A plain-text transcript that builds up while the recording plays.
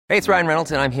Hey, it's Ryan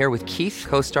Reynolds, and I'm here with Keith,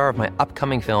 co-star of my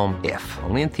upcoming film, If,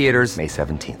 only in theaters May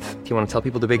 17th. Do you want to tell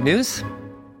people the big news?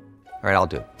 All right, I'll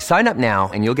do it. Sign up now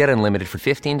and you'll get unlimited for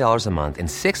 $15 a month and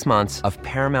 6 months of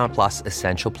Paramount Plus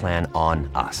Essential Plan on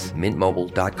us.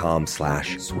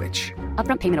 MintMobile.com/switch.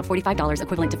 Upfront payment of $45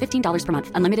 equivalent to $15 per month.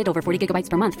 Unlimited over 40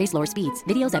 gigabytes per month. Face lower speeds.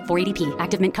 Videos at 480p.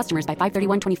 Active Mint customers by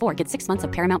 531.24 get 6 months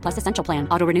of Paramount Plus Essential Plan.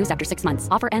 Auto renews after 6 months.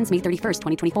 Offer ends May 31st,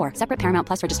 2024. Separate Paramount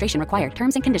Plus registration required.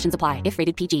 Terms and conditions apply if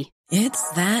rated PG. It's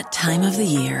that time of the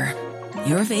year.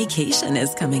 Your vacation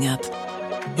is coming up.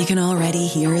 You can already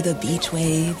hear the beach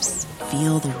waves,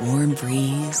 feel the warm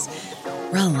breeze,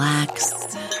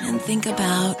 relax, and think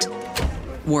about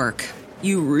work.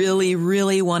 You really,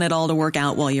 really want it all to work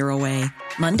out while you're away.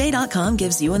 Monday.com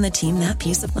gives you and the team that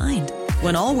peace of mind.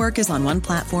 When all work is on one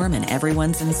platform and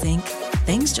everyone's in sync,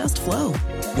 things just flow.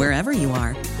 Wherever you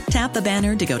are, tap the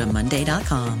banner to go to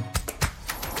Monday.com.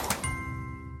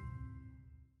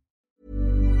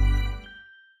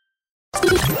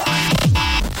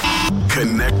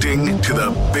 Connecting to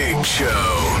the big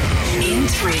show. In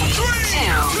 3, 2,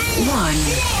 1.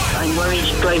 I'm worried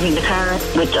driving the car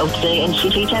without the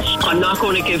NCT test. I'm not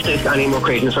going to give this any more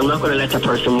credence. I'm not going to let the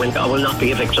person win. I will not be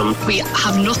a victim. We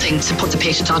have nothing to put the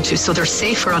patient onto, so they're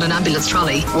safer on an ambulance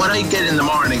trolley. What I get in the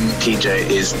morning, PJ,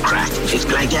 is crack. It's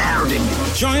blackguarding.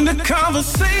 Join the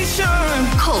conversation.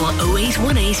 Call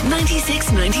 0818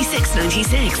 96 96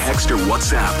 96. Text or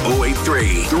WhatsApp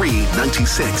 083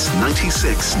 396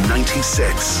 96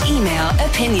 96. Email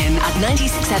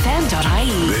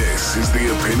opinion@96fm.ie. This is the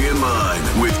Opinion Line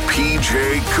with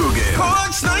PJ Coogan.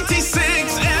 Corks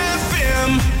 96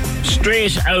 FM.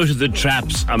 Straight out of the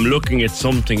traps, I'm looking at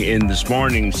something in this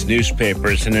morning's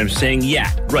newspapers and I'm saying,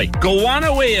 yeah, right, go on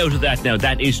away out of that now.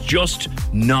 That is just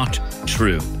not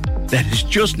true. That is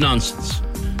just nonsense.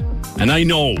 And I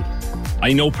know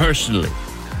personally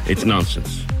it's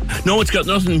nonsense. No, it's got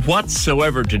nothing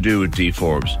whatsoever to do with D.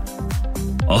 Forbes.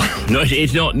 Oh, no,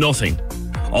 it's not nothing.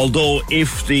 Although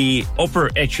if the upper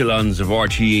echelons of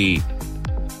RTE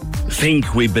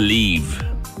think we believe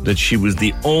that she was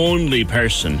the only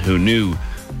person who knew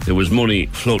there was money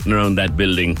floating around that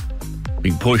building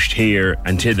being pushed here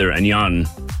and thither and yon,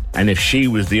 and if she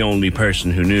was the only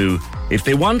person who knew, if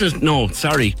they wanted,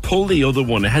 pull the other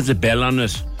one, it has a bell on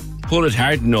it, pull it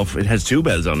hard enough, it has 2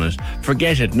 bells on it,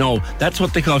 forget it. No, that's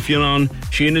what they call Fionn.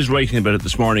 Sheehan is writing about it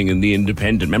this morning in The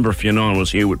Independent. Remember, Fionn was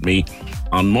here with me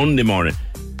on Monday morning.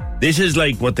 This is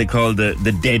like what they call the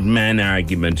dead man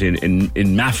argument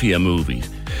in mafia movies.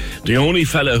 The only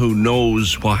fella who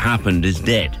knows what happened is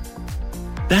dead.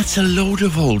 That's a load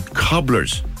of old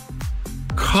cobblers.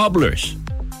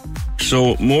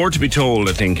 So more to be told,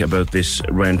 I think, about this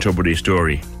Ryan Tubridy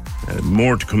story.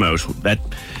 More to come out. That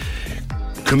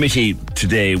committee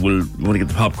today will want to get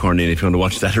the popcorn in if you want to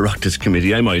watch that Oireachtas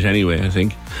committee. I might anyway, I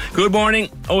think. Good morning.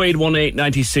 0818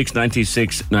 96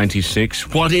 96 96.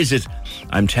 What is it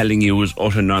I'm telling you is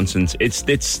utter nonsense? It's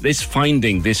this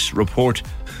finding, this report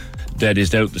that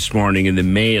is out this morning in the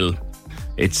Mail.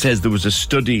 It says there was a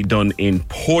study done in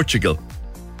Portugal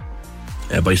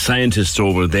by scientists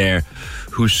over there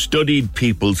who studied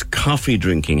people's coffee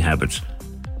drinking habits.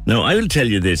 Now, I will tell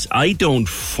you this, I don't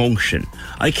function.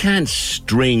 I can't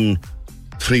string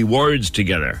 3 words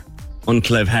together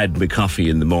until I've had my coffee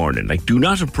in the morning. Like, do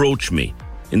not approach me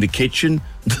in the kitchen,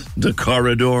 the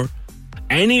corridor,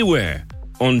 anywhere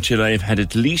until I've had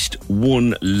at least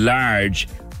 1 large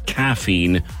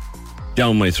caffeine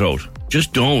down my throat.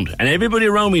 Just don't. And everybody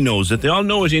around me knows it. They all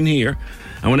know it in here.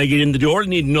 And when I get in the door, I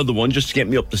need another one just to get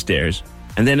me up the stairs.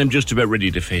 And then I'm just about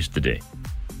ready to face the day.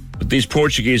 But these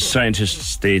Portuguese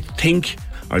scientists, they think,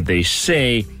 or they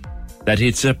say, that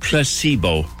it's a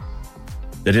placebo.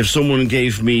 That if someone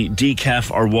gave me decaf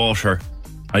or water,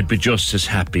 I'd be just as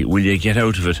happy. Will you get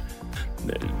out of it?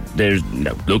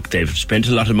 Look, they've spent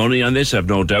a lot of money on this, I've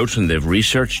no doubt, and they've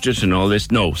researched it and all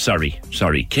this. No, sorry.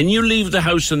 Can you leave the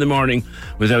house in the morning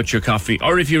without your coffee?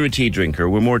 Or if you're a tea drinker,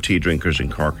 we're more tea drinkers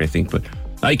in Cork, I think, but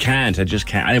I can't. I just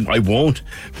can't. I won't.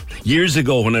 Years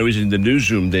ago, when I was in the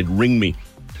newsroom, they'd ring me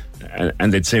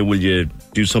and they'd say, will you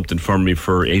do something for me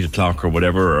for 8 o'clock or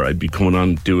whatever, or I'd be coming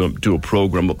on, do a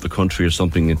programme up the country or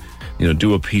something, and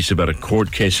do a piece about a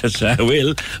court case. I said, I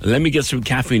will. Let me get some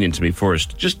caffeine into me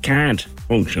first. Just can't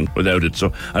function without it.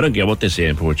 So I don't get what they say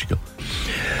in Portugal.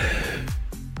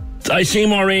 I see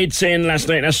more aid saying last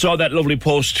night, and I saw that lovely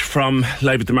post from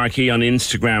Live at the Marquee on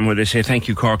Instagram where they say, thank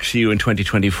you, Cork, see you in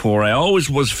 2024. I always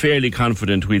was fairly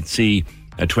confident we'd see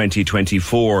a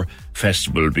 2024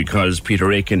 festival because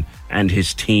Peter Aiken and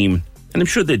his team, and I'm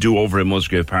sure they do over in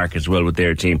Musgrave Park as well with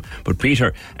their team, but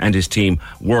Peter and his team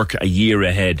work a year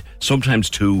ahead, sometimes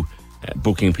 2,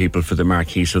 booking people for the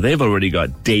Marquee. So they've already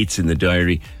got dates in the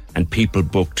diary and people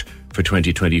booked for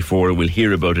 2024. We'll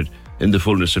hear about it in the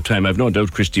fullness of time. I've no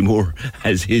doubt Christy Moore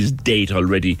has his date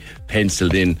already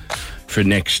penciled in for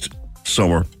next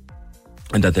summer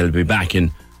and that they'll be back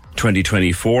in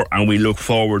 2024, and we look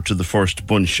forward to the first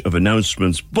bunch of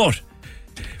announcements. But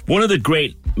one of the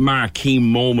great marquee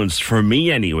moments for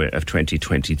me anyway of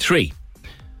 2023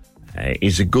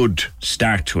 is a good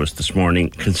start to us this morning,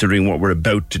 considering what we're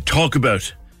about to talk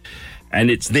about.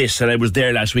 And it's this, and I was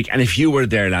there last week, and if you were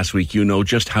there last week, you know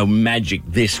just how magic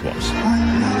this was.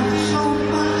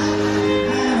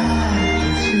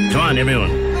 Come on,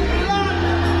 everyone.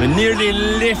 They nearly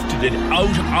lifted it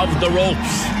out of the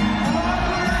ropes.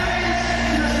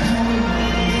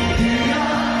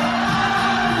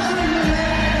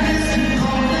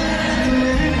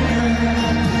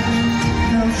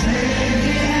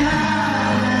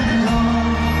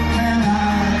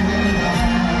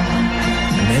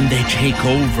 They take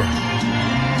over.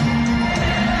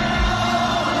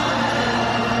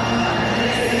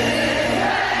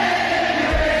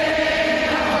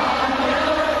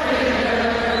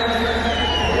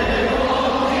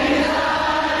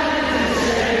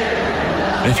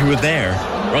 And if you were there,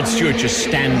 Rod Stewart just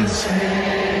stands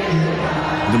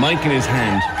with the mic in his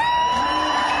hand,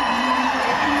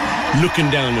 looking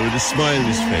down there with a smile on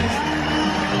his face.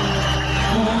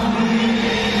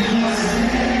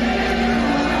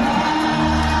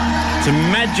 It's a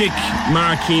magic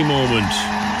marquee moment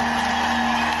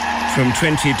from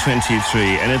 2023,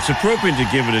 and it's appropriate to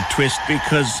give it a twist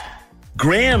because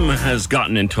Graham has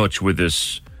gotten in touch with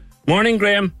us. Morning,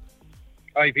 Graham.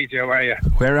 Hi, PJ, how are you?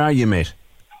 Where are you, mate?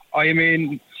 I am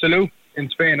in Salou,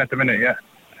 in Spain at the minute, yeah.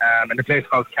 In a place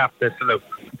called Cap de Salou.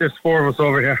 There's 4 of us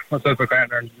over here, myself, my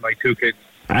partner, and my 2 kids.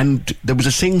 And there was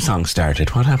a sing-song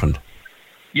started. What happened?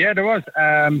 Yeah, there was.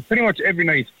 Pretty much every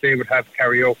night they would have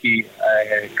karaoke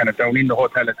kind of down in the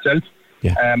hotel itself.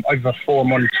 Yeah. I've a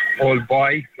 4-month-old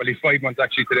boy. Well, he's 5 months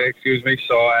actually today, excuse me.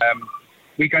 So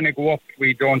we kind of go up.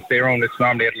 We don't stay around. It's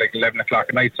normally at like 11 o'clock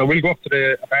at night. So we'll go up to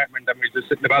the apartment and we'll just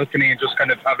sit in the balcony and just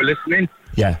kind of have a listen in.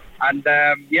 Yeah. And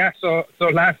so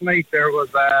last night there was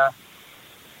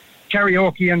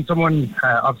karaoke and someone,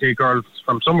 obviously a girl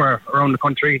from somewhere around the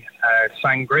country,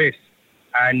 sang Grace.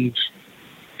 And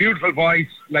beautiful voice,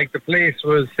 like the place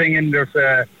was singing. There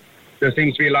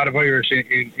seems to be a lot of Irish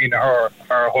in our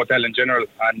hotel in general.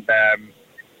 And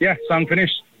song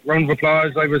finished, round of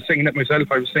applause. I was singing it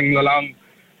myself. I was singing along.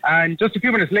 And just a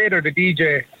few minutes later, the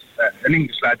DJ, an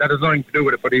English lad, that has nothing to do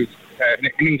with it, but he was an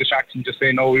English accent, just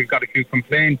saying, "No, we've got a few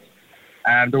complaints.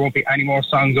 There won't be any more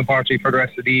songs, unfortunately, for the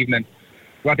rest of the evening."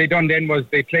 What they done then was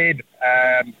they played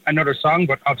another song,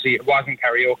 but obviously it wasn't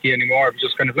karaoke anymore. It was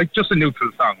just kind of like just a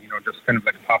neutral song, just kind of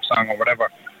like a pop song or whatever.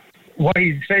 What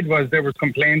he said was there was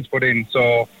complaints put in.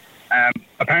 So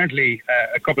apparently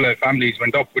a couple of families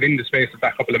went up within the space of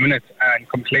that couple of minutes and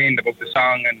complained about the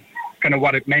song and kind of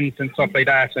what it meant and stuff like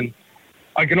that. And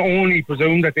I can only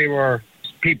presume that they were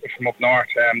people from up north.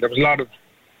 There was a lot of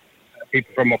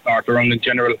people from up north around in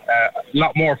general, a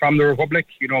lot more from the Republic,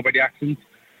 by the accent.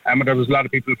 But there was a lot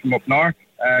of people from up north,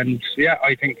 and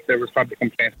I think there was probably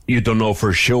complaints. You don't know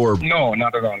for sure? No,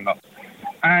 not at all, no.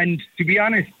 And to be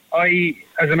honest,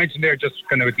 as I mentioned there, just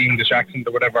kind of with the English accent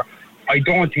or whatever, I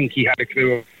don't think he had a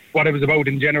clue of what it was about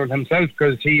in general himself,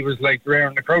 because he was like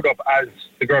rearing the crowd up as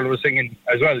the girl was singing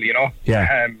as well,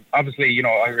 Yeah. Obviously,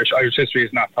 Irish history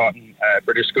is not taught in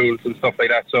British schools and stuff like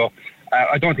that, so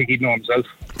I don't think he'd know himself.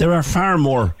 There are far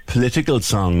more political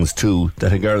songs too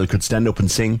that a girl could stand up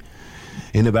and sing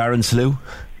in a bar in Salou?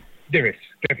 There is,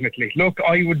 definitely. Look,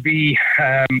 I would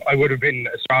have been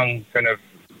a strong kind of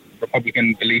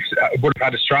Republican belief. I would have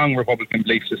had a strong Republican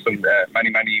belief system many,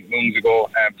 many moons ago.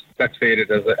 That's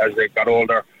faded as they got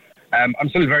older. I'm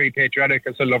still very patriotic.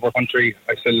 I still love our country.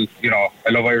 I still, I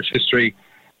love Irish history.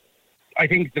 I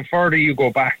think the further you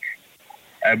go back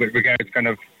with regards to kind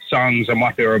of songs and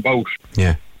what they're about,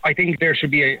 yeah, I think there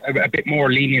should be a bit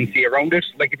more leniency around it.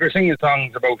 Like if you're singing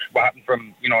songs about what happened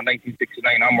from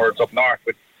 1969 onwards up north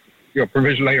with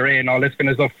provisional IRA and all this kind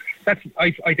of stuff,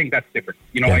 I think that's different.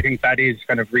 Yeah. I think that is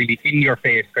kind of really in your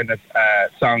face kind of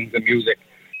songs and music.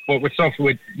 But with stuff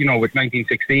with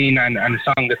 1916 and a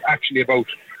song that's actually about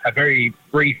a very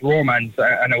brief romance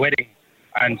and a wedding,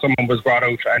 and someone was brought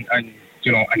out and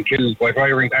killed by a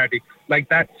firing party, like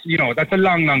that's a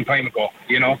long, long time ago.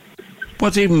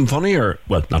 What's even funnier,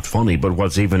 well, not funny, but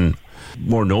what's even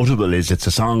more notable is it's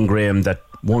a song, Graham, that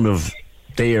one of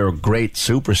their great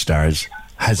superstars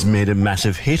has made a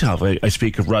massive hit of. I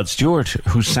speak of Rod Stewart,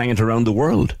 who sang it around the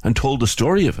world and told the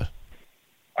story of it.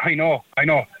 I know.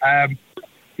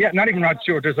 not even Rod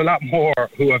Stewart. There's a lot more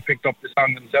who have picked up the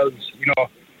song themselves. You know,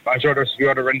 I'm sure there's a few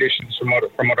other renditions from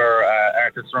other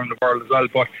artists around the world as well.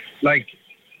 But like,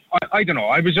 I don't know.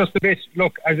 I was just a bit.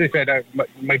 Look, as I said,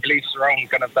 my beliefs around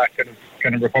kind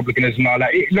of republicanism and all that.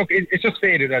 It's just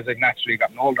faded as I've naturally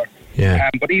gotten older. Yeah.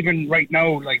 But even right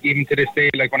now, like even to this day,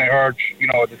 like when I heard, you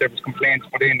know, that there was complaints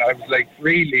put in, I was like,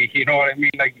 really, you know what I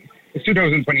mean? Like it's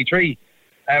 2023.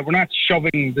 We're not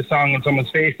shoving the song in someone's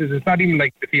faces. It's not even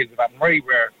like the Fields of Athenry,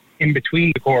 where in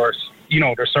between the chorus, you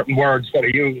know, there's certain words that are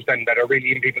used and that are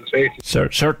really in people's faces.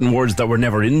 Certain words that were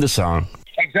never in the song.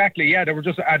 Exactly, yeah, they were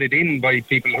just added in by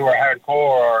people who are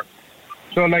hardcore.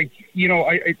 So, like, you know,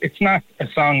 it's not a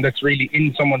song that's really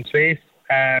in someone's face.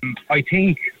 I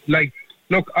think, like,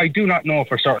 look, I do not know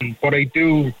for certain, but I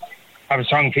do have a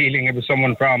strong feeling it was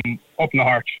someone from up in the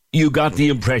heart. You got the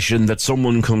impression that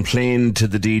someone complained to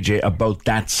the DJ about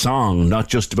that song, not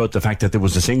just about the fact that there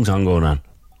was a sing-song going on?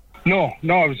 No,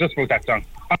 it was just about that song.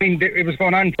 I mean, it was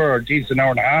going on for, an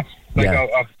hour and a half.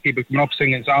 Of people coming up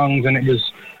singing songs, and it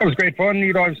was great fun.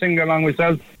 You know, I was singing along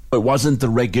myself. It wasn't the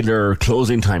regular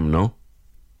closing time, no?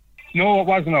 No, it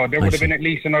wasn't. No, there would have been at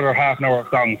least another half an hour of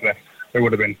songs left. There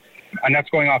would have been, and that's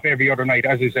going off every other night.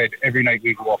 As I said, every night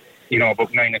we go up. You know,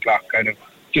 about 9 o'clock, kind of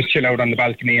just chill out on the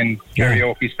balcony, and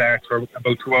karaoke starts for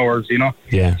about 2 hours. You know.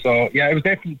 Yeah. So yeah, it was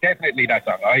definitely that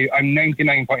song. I'm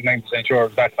 99.9% sure it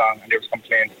was that song, and there was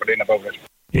complaints put in about it.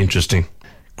 Interesting.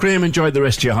 Graham, enjoyed the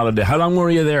rest of your holiday. How long were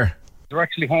you there? We're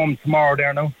actually home tomorrow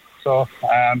there now, so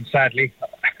sadly.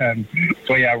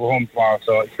 So yeah, we're home tomorrow,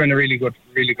 so it's been a really good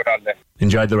holiday.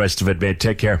 Enjoyed the rest of it, mate.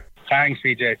 Take care. Thanks,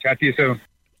 PJ. Chat to you soon.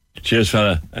 Cheers,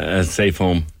 fella. Safe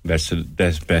home. Best to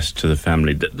the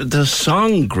family. The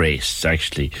song Grace,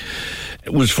 actually,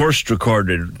 was first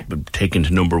recorded, taken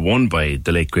to number one by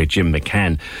the late, great Jim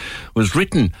McCann, was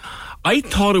written... I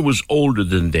thought it was older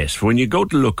than this. When you go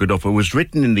to look it up, it was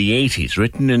written in the 80s,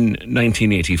 written in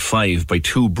 1985 by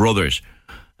two brothers,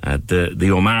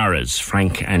 the O'Maras,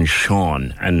 Frank and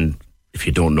Sean. And if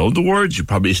you don't know the words, you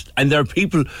probably... And there are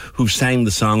people who've sang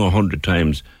the song 100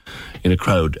 times in a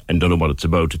crowd and don't know what it's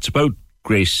about. It's about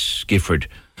Grace Gifford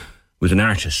was an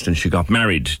artist, and she got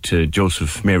married to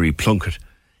Joseph Mary Plunkett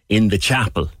in the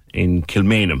chapel in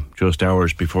Kilmainham, just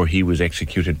hours before he was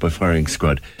executed by firing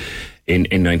squad in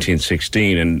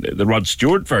 1916. And the Rod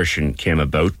Stewart version came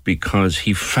about because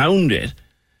he found it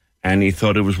and he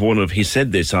thought it was he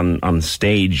said this on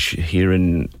stage here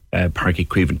in Páirc Uí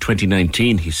Chaoimh in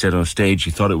 2019. He said on stage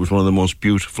he thought it was one of the most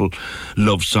beautiful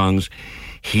love songs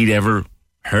he'd ever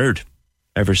heard,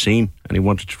 ever seen, and he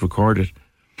wanted to record it.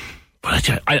 But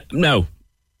I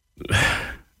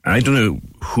don't know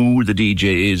who the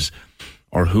DJ is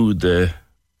or who the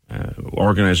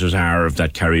organisers are of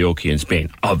that karaoke in Spain,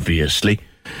 obviously.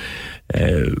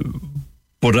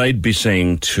 But I'd be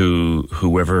saying to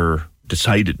whoever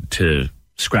decided to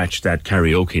scratch that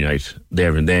karaoke night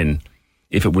there and then,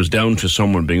 if it was down to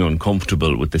someone being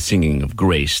uncomfortable with the singing of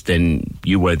Grace, then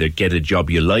you either get a job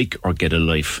you like or get a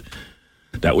life.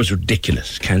 That was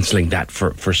ridiculous, cancelling that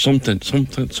for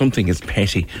something as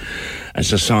petty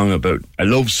as a song about a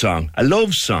love song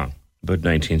about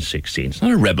 1916. It's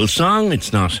not a rebel song.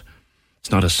 It's not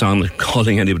a song that's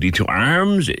calling anybody to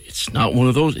arms. It's not one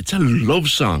of those. It's a love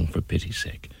song, for pity's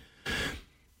sake.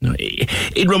 No,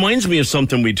 it reminds me of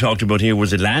something we talked about here.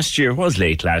 Was it last year? It was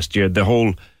late last year. The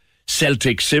whole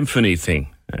Celtic Symphony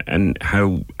thing and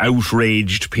how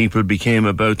outraged people became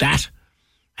about that.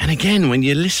 And again, when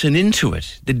you listen into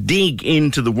it, the dig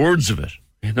into the words of it,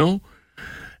 you know,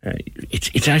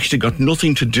 it's actually got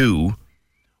nothing to do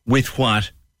with what,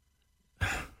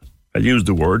 I'll use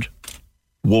the word,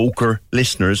 woker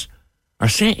listeners are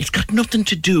saying. It's got nothing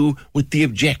to do with the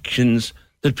objections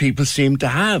that people seem to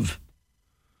have.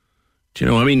 Do you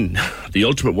know, I mean, the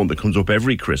ultimate one that comes up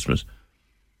every Christmas,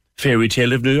 Fairy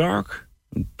Tale of New York.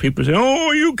 And people say,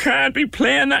 oh, you can't be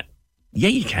playing that. Yeah,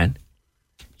 you can.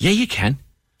 Yeah, you can.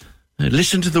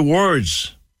 Listen to the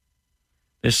words.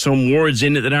 There's some words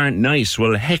in it that aren't nice.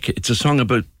 Well, heck, it's a song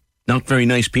about not very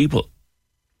nice people.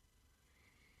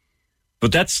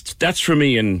 But that's for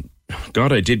me, and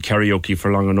God, I did karaoke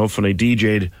for long enough, and I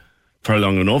DJ'd for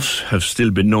long enough. Have still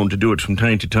been known to do it from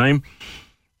time to time.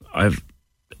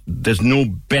 There's no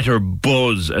better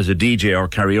buzz as a DJ or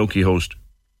karaoke host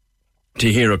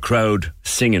to hear a crowd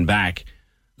singing back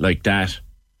like that.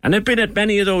 And I've been at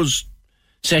many of those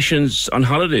sessions on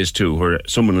holidays too, where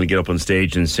someone will get up on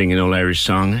stage and sing an old Irish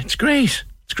song. It's great.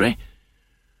 It's great.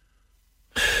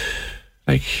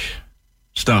 Like,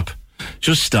 stop.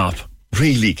 Just stop.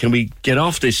 Really, can we get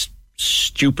off this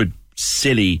stupid,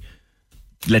 silly,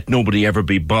 let nobody ever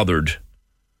be bothered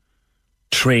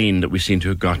train that we seem to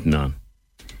have gotten on?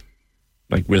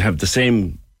 Like, we'll have the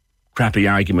same crappy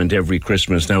argument every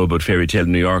Christmas now about Fairy Tale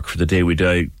New York for the Day We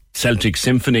Die. Celtic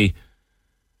Symphony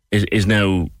is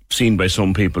now seen by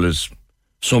some people as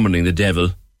summoning the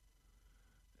devil.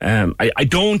 I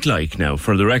don't like, now,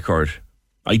 for the record,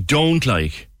 I don't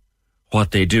like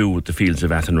what they do with the fields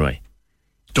of Athenry.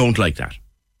 Don't like that.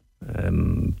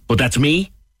 But that's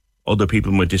me. Other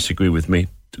people might disagree with me.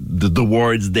 The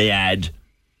words they add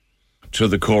to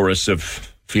the chorus of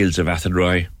Fields of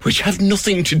Athenry, which have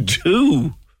nothing to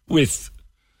do with...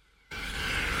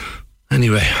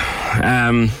 Anyway,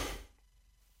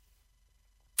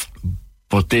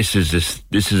 but this is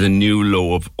a new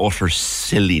low of utter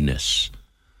silliness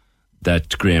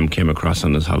that Graham came across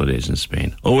on his holidays in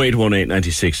Spain. 0818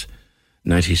 96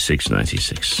 96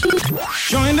 96.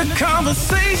 Join the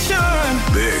conversation.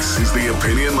 This is the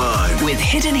Opinion Line. With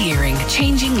Hidden Hearing,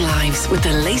 changing lives with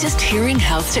the latest hearing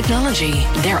health technology.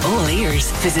 They're all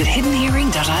ears. Visit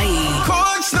hiddenhearing.ie.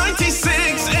 Cork's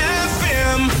 96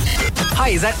 FM. Hi,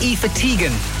 is that Aoife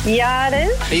Teagan? Yeah, it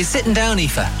is. Are you sitting down,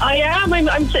 Aoife? I am.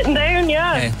 I'm sitting down,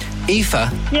 yeah. Aoife?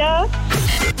 Yeah.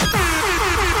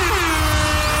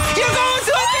 You're going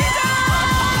to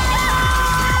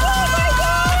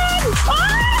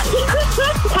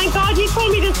Thank God you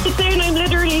told me to sit down. I'm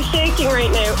literally shaking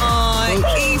right now. Oh,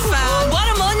 Aoife, what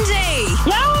a Monday!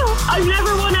 Yeah, I've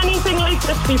never won anything like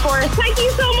this before. Thank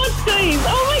you so much, guys.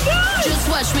 Oh my God! Just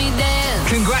watch me dance.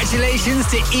 Congratulations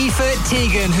to Aoife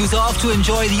Teagan, who's off to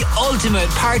enjoy the ultimate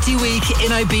party week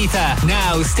in Ibiza.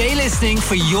 Now, stay listening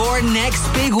for your next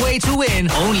big way to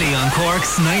win, only on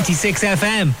Cork's 96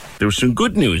 FM. There was some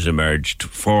good news emerged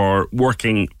for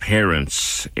working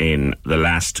parents in the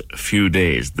last few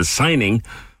days. The signing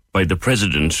by the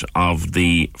President of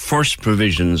the first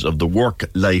provisions of the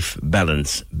Work-Life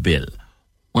Balance Bill.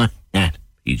 What that,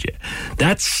 PJ?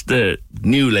 That's the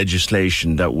new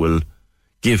legislation that will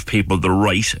give people the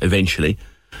right, eventually,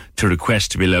 to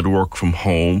request to be allowed to work from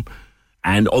home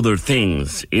and other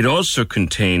things. It also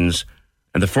contains,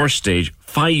 at the first stage,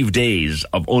 5 days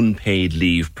of unpaid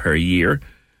leave per year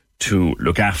to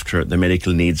look after the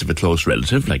medical needs of a close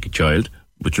relative, like a child,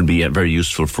 which would be very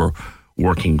useful for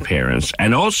working parents,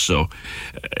 and also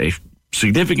a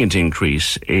significant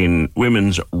increase in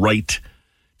women's right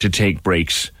to take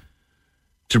breaks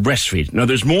to breastfeed. Now,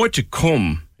 there's more to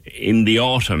come in the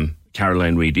autumn,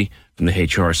 Caroline Reedy from the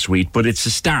HR suite, but it's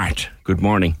a start. Good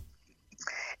morning.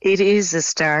 It is a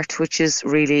start, which is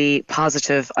really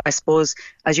positive. I suppose,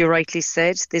 as you rightly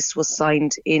said, this was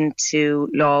signed into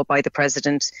law by the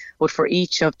President, but for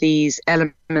each of these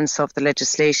elements of the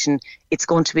legislation, it's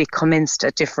going to be commenced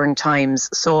at different times.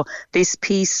 So this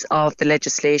piece of the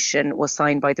legislation was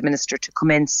signed by the Minister to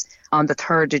commence on the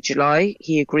 3rd of July.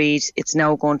 He agreed it's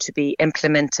now going to be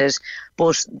implemented.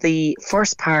 But the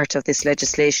first part of this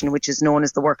legislation, which is known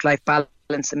as the Work-Life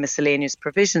Balance and Miscellaneous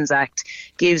Provisions Act,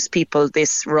 gives people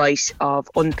this right of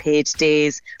unpaid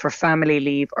days for family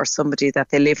leave or somebody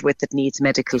that they live with that needs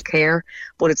medical care.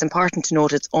 But it's important to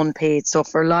note it's unpaid. So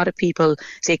for a lot of people,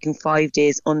 taking 5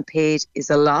 days unpaid is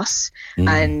a lot.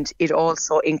 And it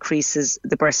also increases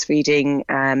the breastfeeding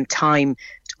time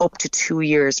up to 2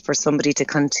 years for somebody to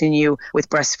continue with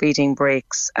breastfeeding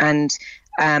breaks. And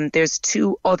there's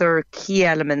two other key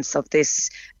elements of this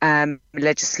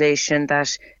legislation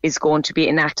that is going to be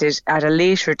enacted at a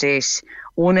later date.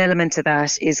 One element of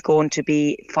that is going to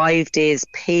be 5 days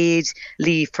paid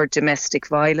leave for domestic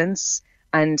violence.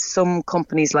 And some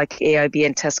companies like AIB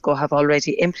and Tesco have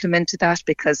already implemented that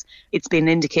because it's been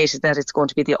indicated that it's going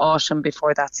to be the autumn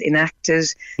before that's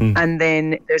enacted. And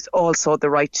then there's also the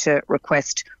right to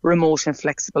request remote and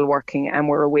flexible working, and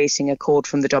we're awaiting a code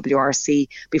from the WRC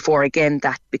before, again,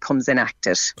 that becomes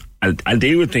enacted. I'll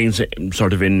deal with things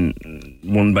sort of in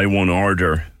one by one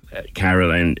order,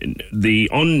 Caroline. The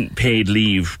unpaid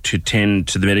leave to tend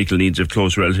to the medical needs of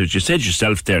close relatives, you said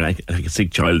yourself there, like a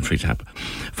sick child, for example.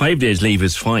 5 days leave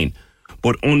is fine,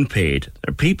 but unpaid.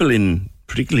 There are people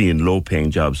particularly in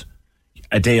low-paying jobs,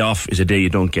 a day off is a day you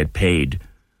don't get paid.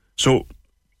 So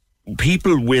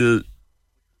people will...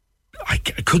 I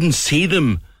couldn't see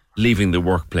them leaving the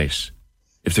workplace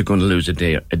if they're going to lose a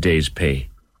day's pay.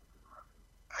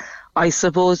 I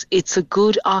suppose it's a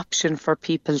good option for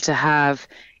people to have.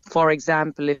 For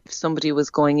example, if somebody was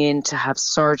going in to have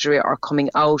surgery or coming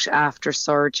out after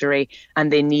surgery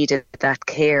and they needed that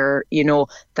care,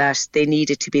 that they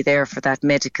needed to be there for that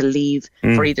medical leave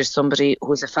for either somebody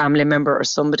who's a family member or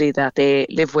somebody that they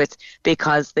live with,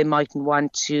 because they mightn't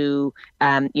want to,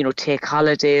 take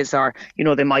holidays, or,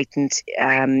 they mightn't,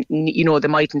 they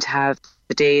mightn't have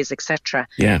the days, etc.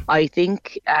 Yeah. I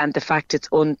think the fact it's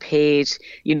unpaid,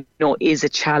 is a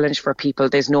challenge for people.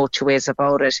 There's no two ways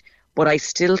about it. But I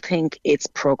still think it's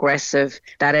progressive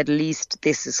that at least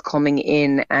this is coming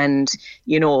in. And,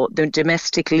 the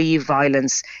domestic leave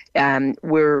violence,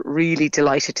 we're really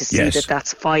delighted to see that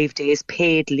that's 5 days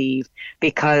paid leave,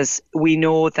 because we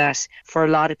know that for a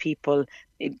lot of people,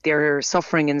 they're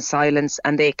suffering in silence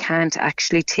and they can't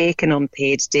actually take an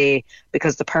unpaid day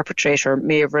because the perpetrator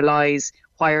may realise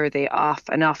why are they off,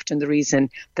 and often the reason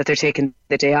that they're taking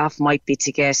the day off might be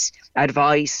to get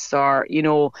advice, or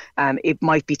it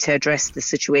might be to address the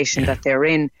situation that they're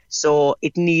in. So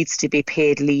it needs to be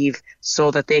paid leave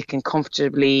so that they can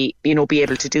comfortably be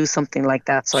able to do something like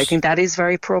that. So I think that is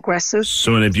very progressive.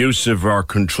 So an abusive or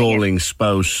controlling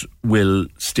spouse will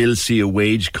still see a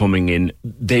wage coming in.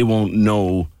 They won't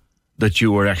know that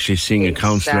you were actually seeing a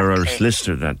counsellor or a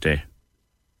solicitor that day.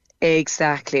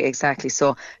 Exactly.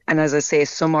 So, and as I say,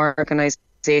 some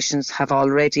organisations have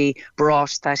already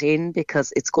brought that in,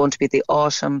 because it's going to be the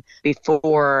autumn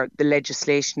before the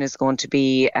legislation is going to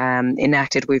be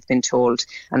enacted, we've been told.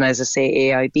 And as I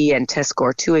say, AIB and Tesco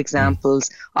are two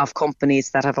examples of companies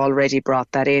that have already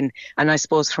brought that in. And I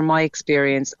suppose from my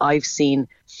experience, I've seen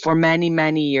for many,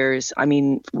 many years, I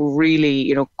mean,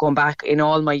 really, going back in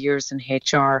all my years in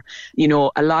HR,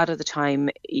 a lot of the time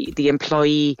the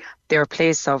employee, their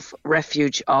place of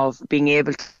refuge of being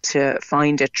able to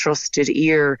find a trusted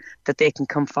ear that they can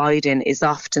confide in is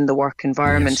often the work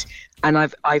environment. Yes. And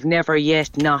I've never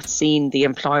yet not seen the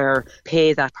employer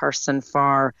pay that person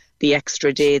for the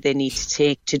extra day they need to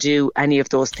take to do any of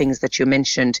those things that you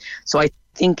mentioned. So I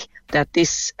think that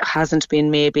this hasn't been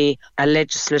maybe a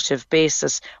legislative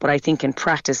basis, but I think in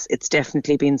practice it's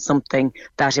definitely been something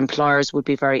that employers would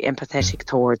be very empathetic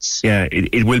towards. Yeah,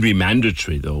 it will be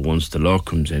mandatory though once the law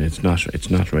comes in. It's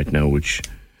not right now, which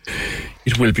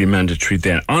it will be mandatory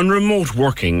then. On remote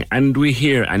working, and we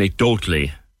hear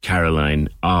anecdotally, Caroline,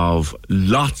 of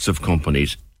lots of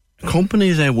companies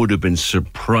I would have been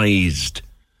surprised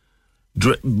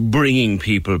bringing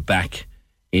people back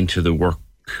into the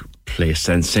workplace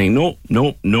and saying,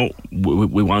 no,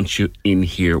 we want you in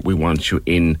here, we want you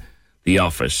in the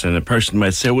office. And a person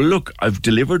might say, well, look, I've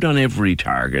delivered on every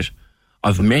target,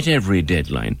 I've met every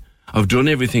deadline, I've done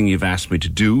everything you've asked me to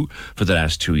do for the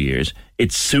last 2 years,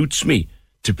 it suits me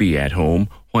to be at home,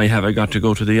 why have I got to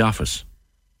go to the office?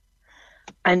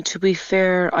 And to be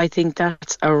fair, I think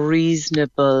that's a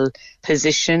reasonable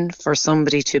position for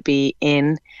somebody to be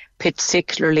in,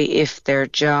 particularly if their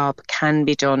job can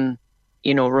be done,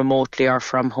 remotely or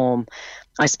from home.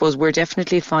 I suppose we're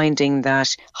definitely finding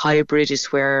that hybrid is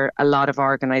where a lot of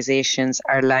organisations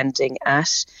are landing at.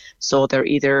 So they're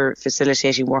either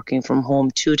facilitating working from home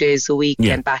 2 days a week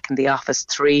and back in the office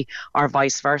 3, or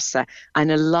vice versa.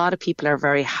 And a lot of people are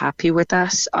very happy with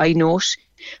that, I note.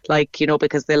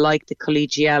 Because they like the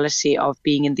collegiality of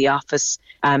being in the office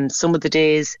some of the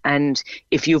days. And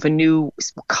if you have a new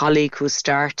colleague who's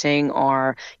starting,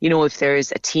 or, if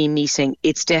there's a team meeting,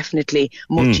 it's definitely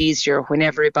much easier when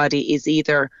everybody is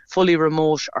either fully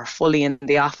remote or fully in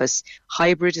the office.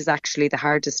 Hybrid is actually the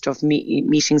hardest of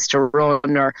meetings to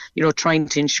run, or, trying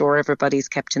to ensure everybody's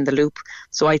kept in the loop.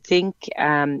 So I think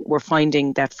we're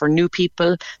finding that for new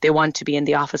people, they want to be in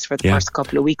the office for the first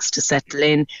couple of weeks to settle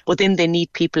in, but then they need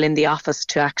people in the office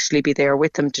to actually be there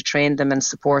with them to train them and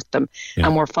support them.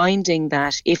 And we're finding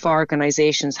that if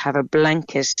organisations have a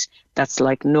blanket that's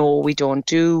like, no, we don't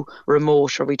do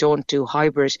remote or we don't do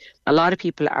hybrid, a lot of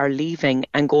people are leaving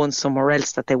and going somewhere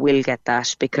else that they will get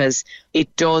that, because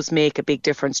it does make a big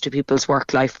difference to people's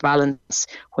work-life balance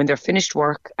when they're finished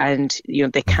work. And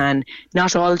they can,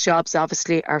 not all jobs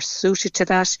obviously are suited to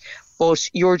that, but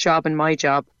your job and my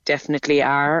job definitely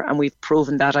are, and we've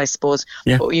proven that, I suppose,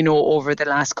 over the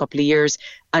last couple of years.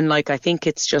 And I think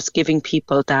it's just giving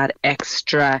people that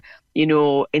extra,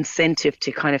 incentive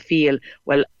to kind of feel,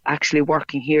 well, actually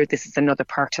working here, this is another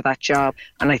part of that job.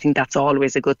 And I think that's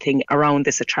always a good thing around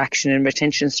this attraction and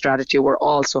retention strategy we're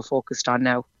also focused on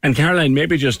now. And Caroline,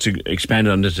 maybe just to expand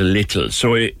on it a little.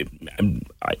 So,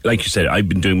 like you said, I've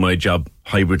been doing my job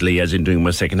hybridly, as in doing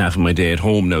my second half of my day at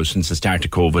home now since the start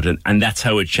of COVID, and that's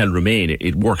how it shall remain.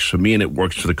 It works for me and it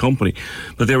works for the company.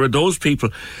 But there are those people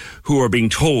who are being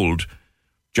told,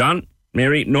 John,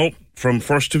 Mary, no, from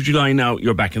 1st of July now,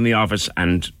 you're back in the office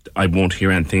and I won't hear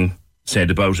anything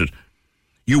said about it.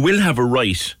 You will have a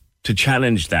right to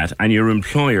challenge that, and your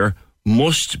employer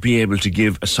must be able to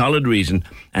give a solid reason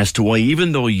as to why,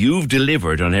 even though you've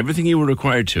delivered on everything you were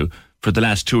required to for the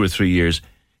last 2 or 3 years,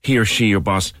 he or she, your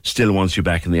boss, still wants you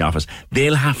back in the office.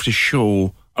 They'll have to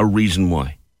show a reason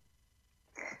why.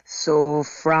 So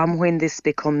from when this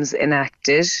becomes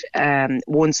enacted,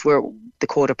 once the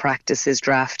code of practice is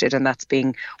drafted, and that's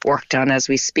being worked on as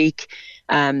we speak,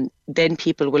 then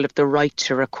people will have the right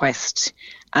to request,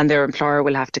 and their employer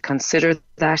will have to consider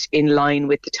that in line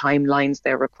with the timelines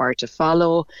they're required to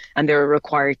follow, and they're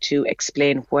required to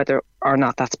explain whether or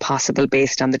not that's possible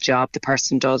based on the job the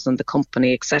person does and the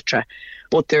company, etc.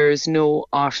 But there's no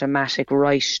automatic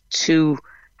right to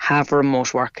have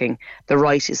remote working. The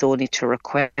right is only to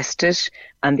request it,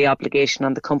 and the obligation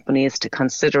on the company is to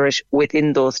consider it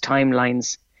within those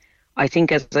timelines. I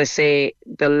think, as I say,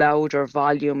 the louder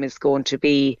volume is going to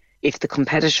be if the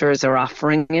competitors are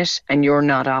offering it and you're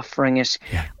not offering it.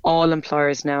 Yeah. All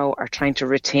employers now are trying to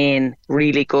retain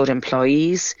really good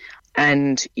employees,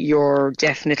 and you're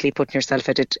definitely putting yourself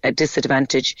at a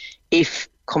disadvantage if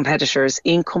competitors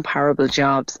in comparable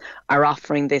jobs are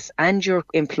offering this and your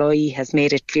employee has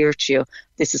made it clear to you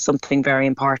this is something very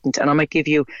important. And I might give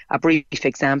you a brief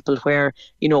example where,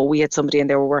 we had somebody and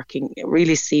they were working a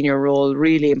really senior role,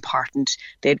 really important.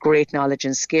 They had great knowledge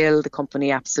and skill. The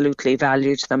company absolutely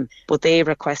valued them, but they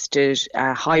requested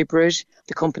a hybrid.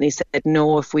 The company said,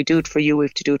 no, if we do it for you, we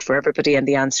have to do it for everybody. And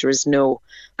the answer is no.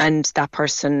 And that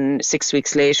person 6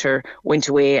 weeks later went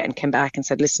away and came back and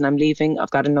said, listen, I'm leaving.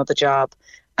 I've got another job.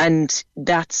 And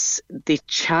that's the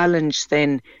challenge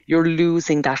then. You're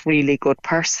losing that really good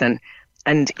person.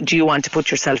 And do you want to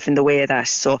put yourself in the way of that?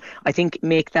 So I think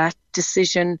make that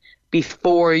decision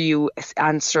before you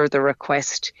answer the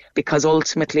request, because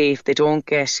ultimately if they don't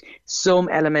get some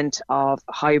element of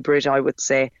hybrid, I would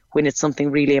say, when it's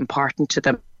something really important to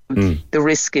them, the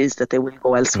risk is that they will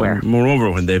go elsewhere. Moreover,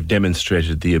 when they've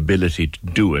demonstrated the ability to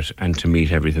do it and to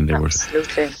meet everything they were.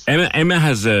 Absolutely. Emma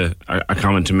has a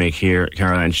comment to make here,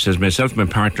 Caroline. She says, myself and my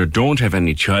partner don't have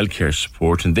any childcare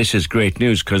support, and this is great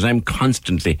news because I'm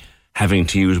constantly having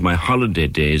to use my holiday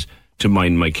days to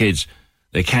mind my kids.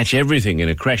 They catch everything in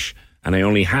a creche, and I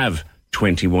only have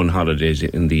 21 holidays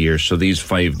in the year, so these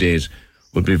 5 days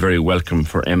would be very welcome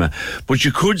for Emma. But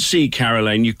you could see,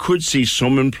 Caroline,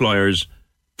 some employers,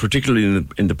 particularly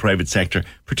in the private sector,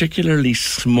 particularly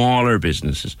smaller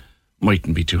businesses,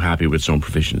 mightn't be too happy with some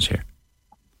provisions here.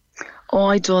 Oh,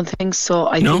 I don't think so.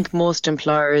 I think most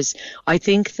employers, I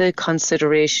think the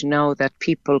consideration now that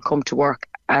people come to work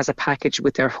as a package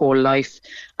with their whole life,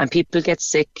 and people get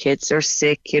sick, kids are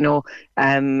sick,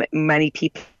 many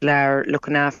people are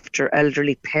looking after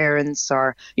elderly parents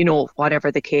or, whatever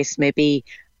the case may be.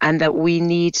 And that we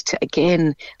need to,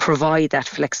 again, provide that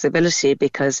flexibility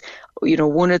because,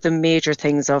 one of the major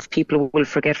things of people will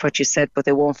forget what you said, but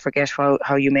they won't forget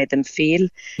how you made them feel.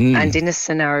 And in a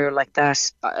scenario like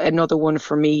that, another one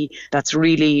for me that's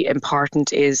really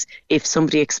important is if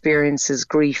somebody experiences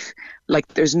grief, like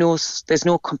there's no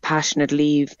compassionate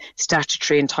leave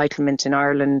statutory entitlement in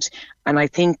Ireland. And I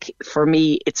think for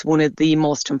me, it's one of the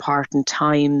most important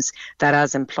times that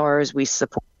as employers we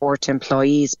support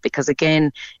employees, because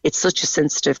again, it's such a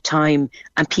sensitive time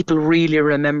and people really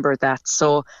remember that.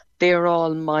 So they're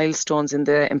all milestones in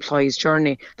the employee's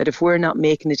journey that if we're not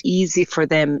making it easy for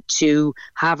them to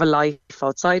have a life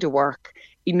outside of work,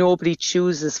 nobody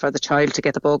chooses for the child to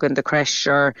get the bug in the creche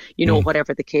or,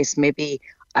 whatever the case may be.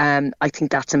 I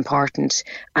think that's important.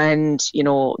 And,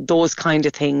 those kind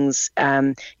of things,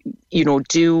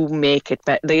 do make it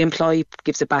better. The employee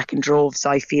gives it back in droves,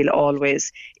 I feel,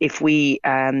 always, if we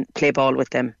play ball with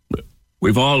them.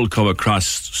 We've all come across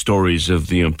stories of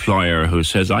the employer who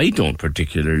says, I don't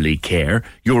particularly care.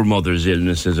 Your mother's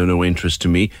illness is of no interest to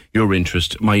me.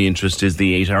 My interest is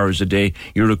the 8 hours a day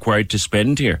you're required to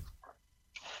spend here.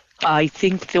 I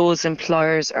think those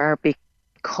employers are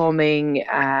becoming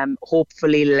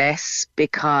hopefully less,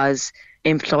 because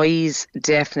employees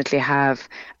definitely have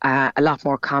a lot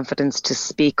more confidence to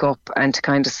speak up and to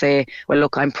kind of say, well,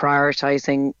 look, I'm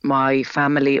prioritising my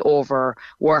family over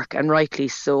work, and rightly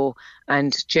so.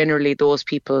 And generally those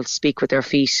people speak with their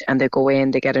feet and they go away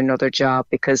and they get another job,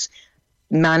 because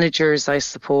managers, I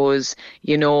suppose,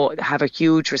 have a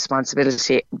huge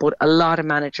responsibility, but a lot of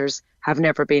managers have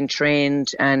never been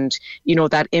trained, and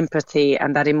that empathy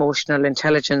and that emotional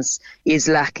intelligence is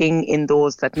lacking in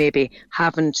those that maybe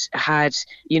haven't had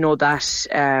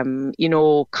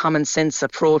that common sense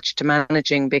approach to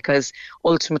managing, because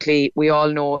ultimately we all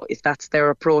know if that's their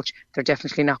approach, they're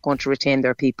definitely not going to retain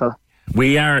their people.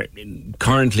 We are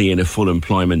currently in a full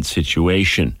employment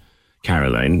situation,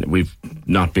 Caroline. We've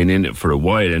not been in it for a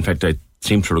while. In fact, I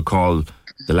seem to recall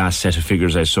the last set of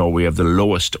figures I saw, we have the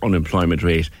lowest unemployment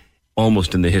rate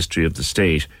almost in the history of the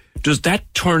state. Does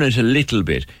that turn it a little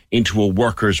bit into a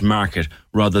workers' market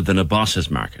rather than a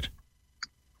boss's market?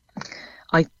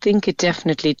 I think it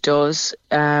definitely does.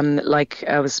 Like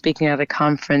I was speaking at a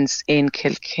conference in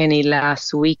Kilkenny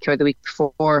last week or the week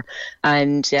before,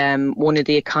 and one of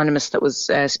the economists that was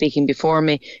speaking before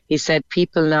me, he said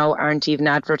people now aren't even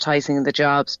advertising the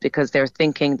jobs because they're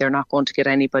thinking they're not going to get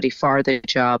anybody for the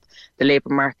job. The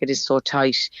labour market is so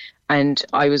tight. And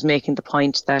I was making the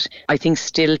point that I think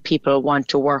still people want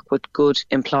to work with good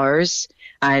employers.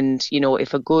 And, you know,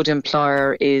 if a good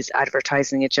employer is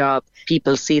advertising a job,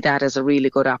 people see that as a really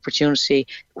good opportunity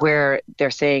where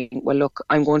they're saying, well, look,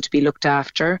 I'm going to be looked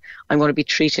after, I'm going to be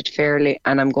treated fairly,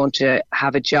 and I'm going to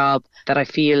have a job that I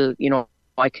feel, you know,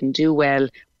 I can do well,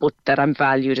 but that I'm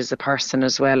valued as a person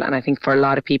as well. And I think for a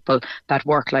lot of people, that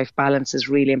work-life balance is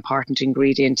really important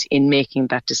ingredient in making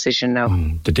that decision now.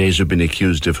 The days have been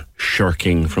accused of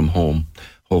shirking from home.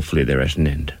 Hopefully they're at an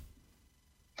end.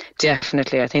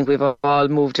 Definitely. I think we've all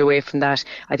moved away from that.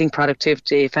 I think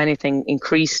productivity, if anything,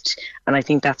 increased. And I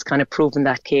think that's kind of proven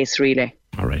that case, really.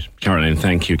 All right. Caroline,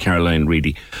 thank you. Caroline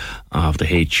Reedy of the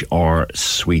HR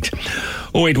Suite.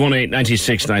 0818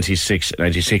 96 96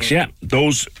 96. Yeah,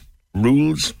 those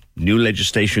rules, new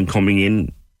legislation coming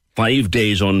in, 5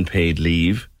 days unpaid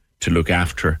leave to look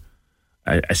after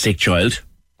a sick child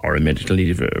or a medical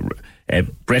leave,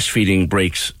 breastfeeding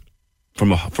breaks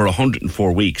for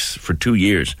 104 weeks for 2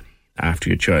 years after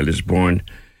your child is born.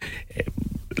 A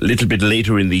little bit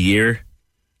later in the year,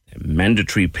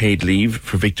 mandatory paid leave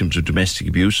for victims of domestic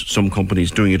abuse. Some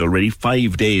companies doing it already.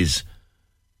 5 days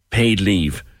paid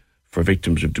leave for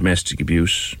victims of domestic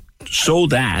abuse, so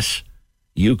that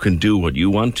you can do what you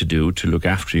want to do to look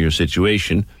after your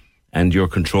situation, and your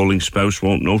controlling spouse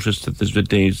won't notice that there's a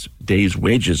day's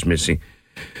wages missing.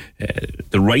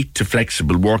 The right to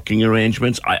flexible working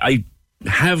arrangements. I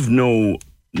have no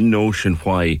notion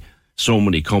why so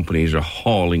many companies are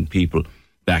hauling people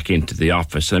back into the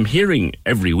office. I'm hearing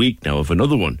every week now of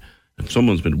another one. And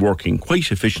someone's been working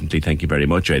quite efficiently, thank you very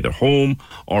much, either home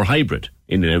or hybrid,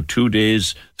 in and out 2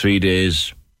 days, 3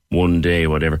 days, 1 day,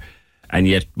 whatever. And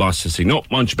yet boss is saying, no,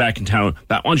 want you back in town,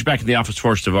 want you back in the office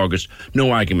 1st of August.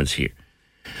 No arguments here.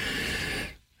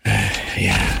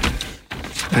 Yeah.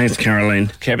 Thanks, Caroline.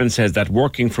 Kevin says that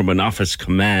working from an office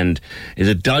command is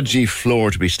a dodgy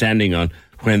floor to be standing on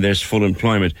when there's full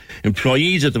employment.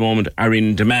 Employees at the moment are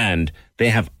in demand. They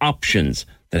have options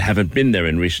that haven't been there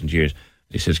in recent years.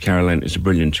 He says Caroline is a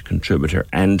brilliant contributor.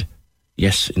 And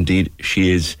yes, indeed,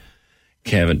 she is,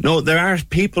 Kevin. No, there are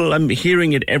people, I'm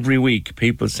hearing it every week,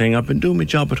 people saying, I've been doing my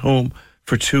job at home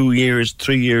for 2 years,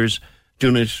 3 years,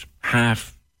 doing it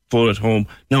half full at home.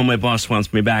 Now my boss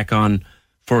wants me back on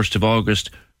 1st of August,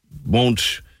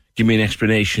 won't give me an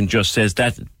explanation, just says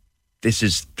that this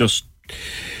is just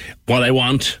what I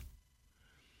want.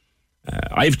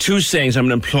 I have two sayings. I'm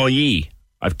an employee.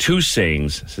 I have two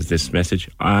sayings, says this message,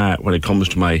 when it comes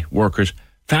to my workers.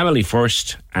 Family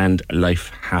first and life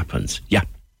happens. Yeah,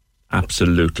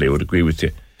 absolutely. I would agree with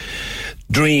you.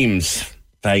 Dreams.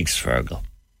 Thanks, Fergal.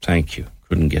 Thank you.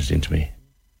 Couldn't get it into me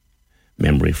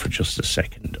memory for just a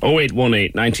second.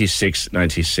 0818 96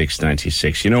 96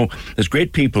 96. You know, there's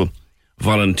great people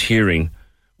volunteering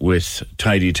with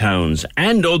Tidy Towns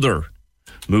and other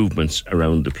movements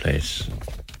around the place.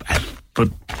 But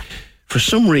for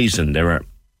some reason, there are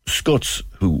scuts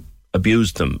who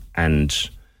abuse them and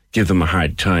give them a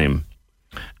hard time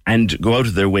and go out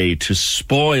of their way to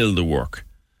spoil the work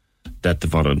that the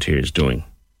volunteer is doing.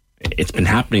 It's been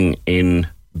happening in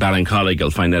Ballincollig. I'll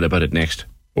find out about it next.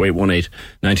 0818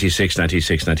 96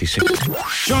 96 96.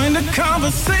 Join the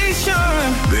conversation.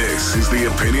 This is the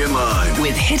Opinion Line.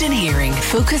 With Hidden Hearing,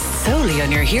 focused solely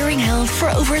on your hearing health for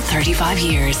over 35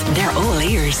 years. They're all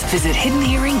ears. Visit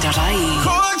hiddenhearing.ie.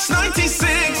 Corks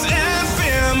 96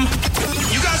 FM.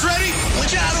 You guys ready? We're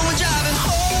driving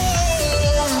home.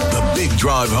 The Big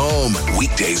Drive Home.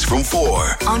 Weekdays from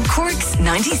 4. On Corks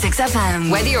 96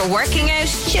 FM. Whether you're working out,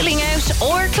 chilling out,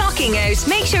 or clocking out,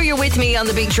 make sure you're with me on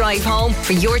the Big Drive Home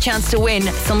for your chance to win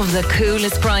some of the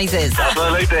coolest prizes. That's what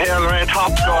I like to hear. Around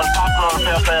top going popcorn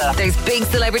out there. There's big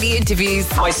celebrity interviews.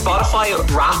 My Spotify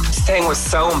Wrapped thing was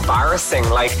so embarrassing.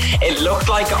 Like, it looked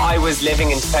like I was living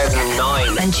in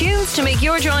 2009. And tunes to make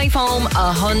your drive home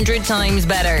 100 times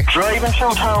better. Driving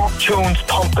through town, tunes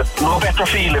pumping. No better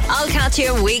feeling. I'll catch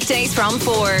you weekdays from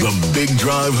 4. The Big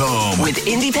Drive Home. With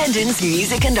Independence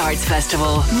Music and Arts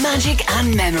Festival. Magic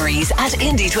and memories at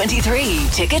Indie 23.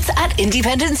 Tickets at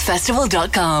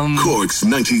independencefestival.com. Corks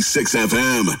 96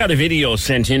 FM. Got a video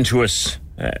sent in to us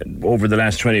over the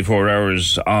last 24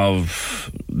 hours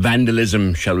of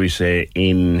vandalism, shall we say,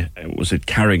 in, was it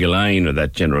Carrigaline or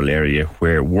that general area,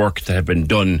 where work that had been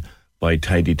done by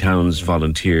Tidy Towns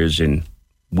volunteers in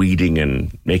weeding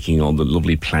and making all the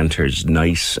lovely planters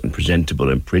nice and presentable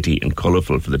and pretty and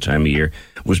colourful for the time of year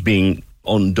was being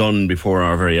undone before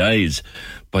our very eyes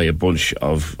by a bunch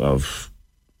of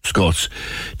Scots.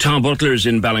 Tom Butler's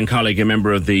in Ballincollig, a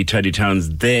member of the Tidy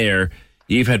Towns there.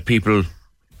 You've had people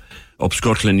up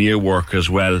Scotland near work as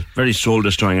well. Very soul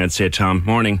destroying, I'd say, Tom.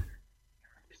 Morning.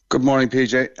 Good morning,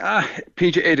 PJ.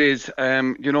 PJ, it is.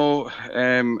 I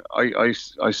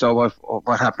saw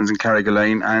what happens in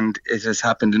Carrigaline, and it has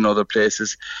happened in other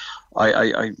places.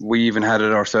 We even had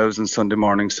it ourselves on Sunday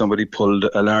morning. Somebody pulled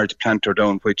a large planter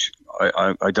down, which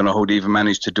I don't know how they even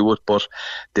managed to do it, but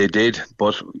they did.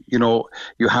 But, you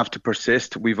have to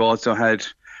persist. We've also had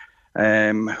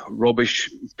rubbish.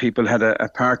 People had a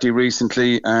party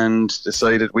recently and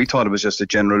decided, we thought it was just a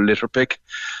general litter pick,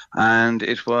 and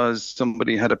it was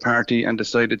somebody had a party and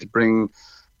decided to bring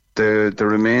the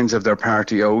remains of their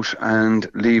party out and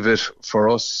leave it for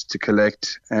us to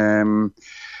collect,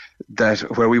 that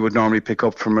where we would normally pick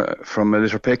up from a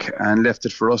litter pick, and left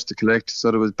it for us to collect.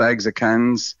 So there was bags of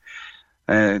cans.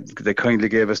 They kindly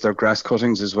gave us their grass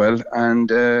cuttings as well,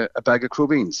 and a bag of crew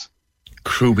beans.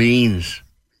 Crew beans.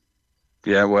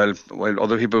 Yeah, well,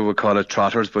 other people would call it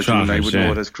trotters, but you and I would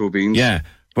know it as crew beans. Yeah,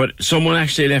 but someone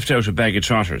actually left out a bag of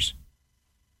trotters.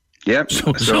 Yeah,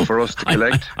 so for us to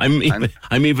collect.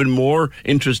 I'm even more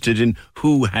interested in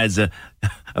who has a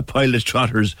pile of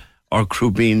trotters or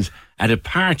crew beans at a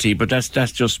party, but that's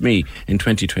just me in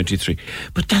 2023.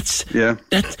 But that's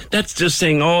just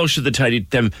saying, oh, should the tidy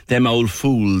them old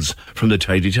fools from the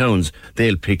Tidy Towns,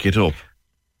 they'll pick it up.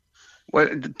 Well,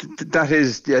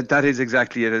 that is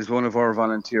exactly it. As one of our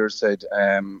volunteers said,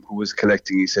 who was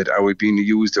collecting, he said, "Are we being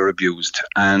used or abused?"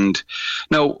 And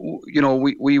now,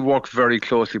 we work very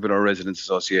closely with our residents'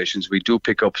 associations. We do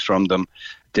pickups from them.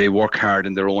 They work hard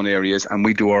in their own areas, and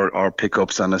we do our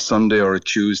pickups on a Sunday or a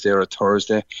Tuesday or a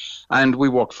Thursday, and we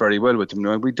work very well with them.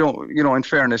 We don't, in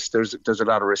fairness, there's a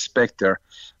lot of respect there.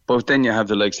 But then you have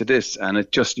the likes of this, and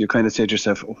you kind of say to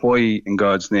yourself, why in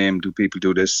God's name do people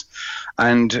do this?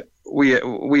 And we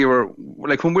were,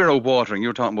 like when we're out watering, you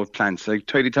were talking about plants, like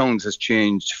Tidy Towns has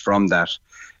changed from that.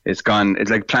 It's gone,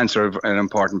 it's like plants are an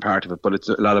important part of it, but it's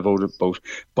a lot about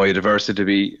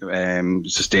biodiversity,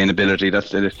 sustainability,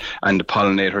 that's it, and the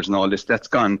pollinators and all this. That's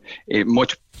gone a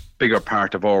much bigger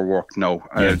part of our work now.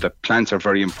 Yeah. The plants are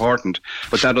very important,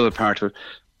 but that other part of it.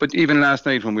 But even last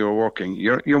night when we were working,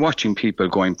 you're watching people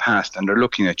going past and they're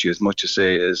looking at you as much as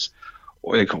say is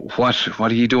like, what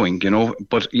are you doing?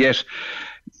 But yet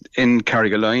in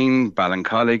Carrigaline,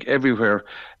 Ballincollig, everywhere,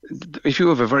 if you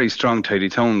have a very strong Tidy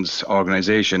Towns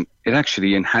organisation, it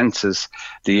actually enhances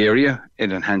the area,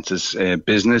 it enhances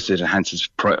business, it enhances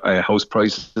house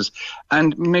prices,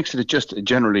 and makes it just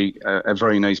generally a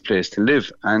very nice place to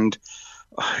live. And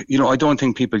I don't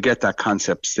think people get that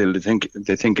concept still. They think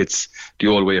it's the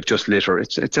old way of just litter.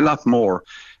 It's a lot more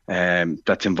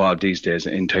that's involved these days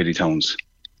in Tidy Towns.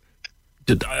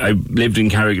 I lived in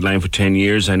Carrigaline for 10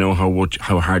 years. I know how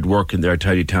hard working their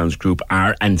Tidy Towns group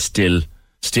are, and still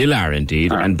are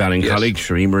indeed. And Ballincollig, yes.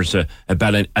 Shreemer's a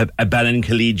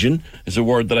Ballincollegian is a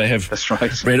word that I have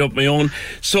read up my own.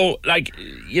 So,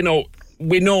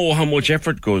 we know how much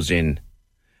effort goes in,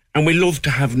 and we love to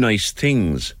have nice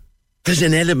things. There's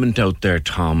an element out there,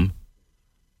 Tom,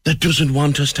 that doesn't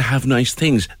want us to have nice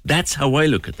things. That's how I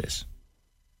look at this.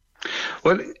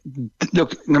 Well,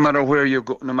 look, no matter where you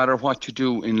go, no matter what you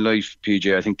do in life,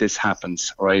 PJ, I think this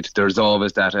happens, right? There's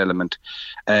always that element.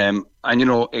 And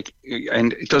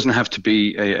it doesn't have to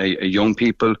be a young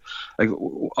people. Like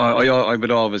I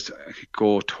would always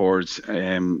go towards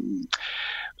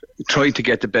try to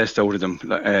get the best out of them,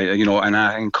 and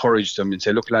I encourage them and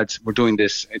say, look, lads, we're doing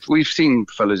this. If we've seen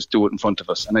fellas do it in front of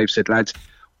us, and I've said, lads,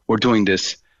 we're doing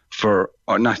this we're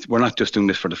not just doing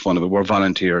this for the fun of it. We're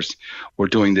volunteers. We're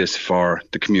doing this for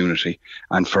the community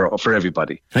and for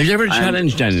everybody. Have you ever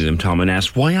challenged any of them, Tom, and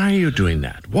asked, why are you doing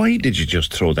that? Why did you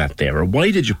just throw that there? Or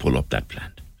why did you pull up that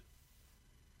plant?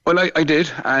 Well, I did,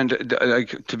 and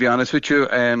to be honest with you,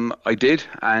 I did,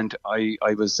 and I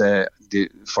was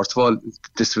first of all,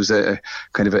 this was a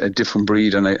kind of a different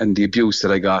breed, and the abuse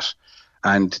that I got,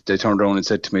 and they turned around and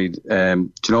said to me, "Do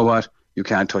you know what? You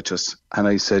can't touch us." And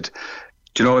I said,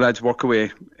 "Do you know, lads, work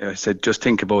away." I said, "Just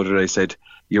think about it." I said,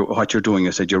 "What you're doing," I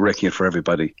said, "you're wrecking it for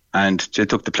everybody." And they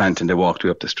took the plant and they walked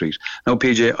way up the street. Now,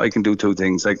 PJ, I can do two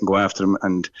things. I can go after them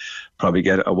and probably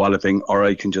get a walloping, or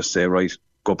I can just say, right,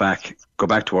 go back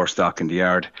to our stock in the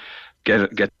yard,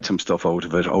 get some stuff out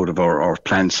of it, out of our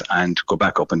plants, and go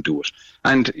back up and do it.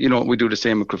 And we do the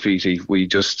same with graffiti. We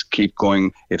just keep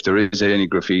going. If there is any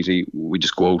graffiti, we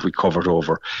just go out, we cover it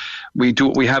over. We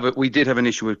did have an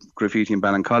issue with graffiti in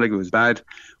Ballincollig. It was bad.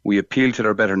 We appealed to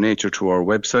their better nature through our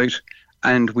website,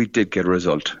 and we did get a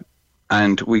result.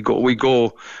 And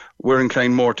we're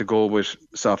inclined more to go with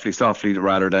softly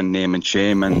rather than name and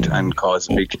shame and cause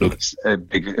a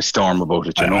big storm about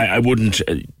it. I wouldn't.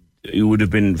 It would have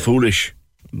been foolish,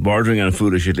 bordering on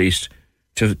foolish at least,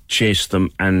 to chase them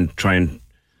and try and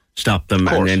stop them,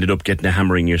 and ended up getting a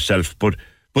hammering yourself. But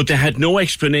they had no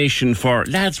explanation for,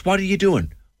 lads, what are you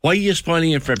doing? Why are you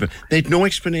spoiling it for everyone? They had no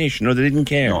explanation, or they didn't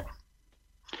care. No.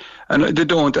 And they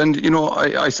don't. And,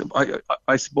 I suppose,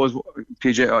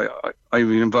 PJ, I've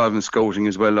been involved in scouting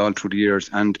as well all through the years,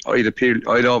 and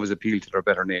I'd always appeal to their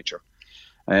better nature.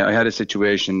 I had a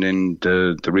situation in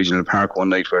the regional park one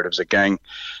night where there was a gang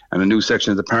and a new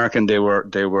section of the park, and there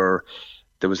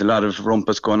was a lot of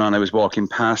rumpus going on. I was walking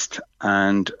past,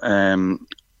 and I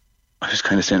was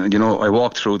kind of saying, I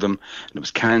walked through them, and there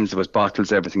was cans, there was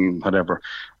bottles, everything, whatever.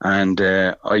 And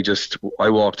I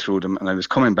walked through them, and I was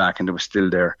coming back, and they were still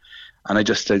there. And I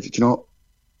just said,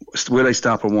 will I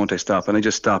stop or won't I stop? And I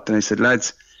just stopped, and I said,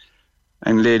 lads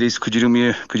and ladies, could you do me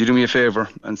a favour?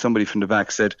 And somebody from the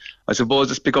back said, I suppose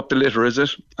just pick up the litter, is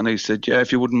it? And I said, yeah,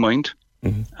 if you wouldn't mind.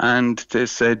 Mm-hmm. And they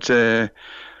said,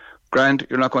 Grand,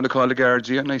 you're not going to call the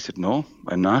guards yet? And I said, no,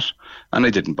 I'm not. And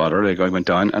I didn't bother. I went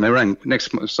on, and I rang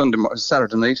Sunday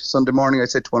morning. I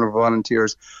said to one of our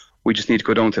volunteers, we just need to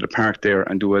go down to the park there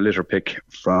and do a litter pick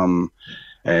from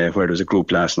where there was a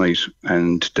group last night.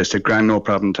 And they said, Grand, no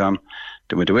problem, Tom.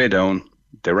 They went away down.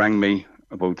 They rang me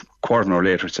about a quarter of an hour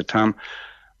later. Said, Tom,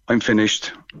 I'm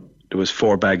finished. There was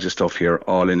 4 bags of stuff here,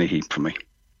 all in a heap for me.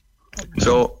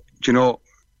 So,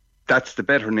 that's the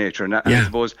better nature. And I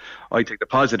suppose I take the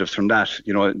positives from that.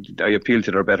 I appeal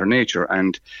to their better nature,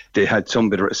 and they had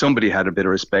somebody had a bit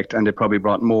of respect, and they probably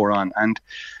brought more on. And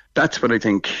that's what I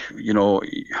think,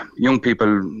 young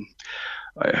people.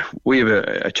 We have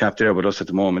a chap there with us at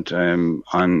the moment,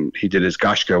 he did his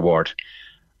Gashka Award,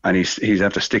 and he's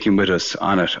after sticking with us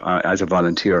on it as a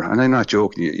volunteer. And I'm not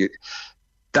joking.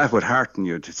 That would hearten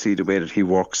you to see the way that he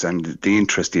works and the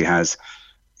interest he has.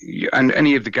 And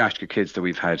any of the Gashka kids that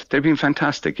we've had, they've been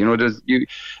fantastic. You don't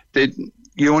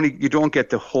get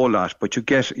the whole lot, but you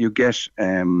get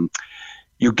a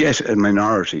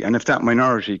minority. And if that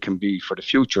minority can be for the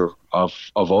future of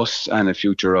us and the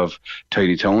future of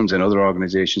Tidy Towns and other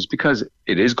organisations, because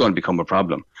it is going to become a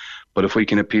problem. But if we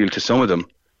can appeal to some of them,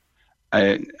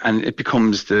 and it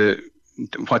becomes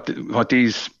what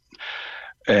these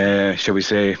shall we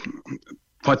say,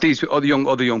 what these other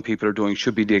young people are doing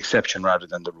should be the exception rather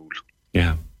than the rule.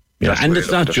 Yeah. And it's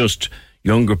not just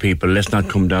younger people. Let's not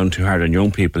come down too hard on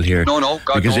young people here. No,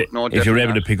 God, because if you're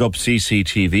able to pick up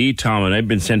CCTV, Tom, and I've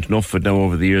been sent enough of it now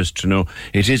over the years to know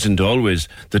it isn't always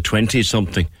the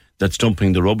 20-something that's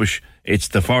dumping the rubbish. It's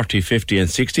the 40, 50 and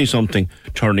 60-something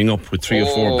turning up with 3 or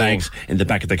 4 bags in the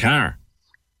back of the car.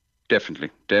 Definitely,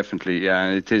 yeah,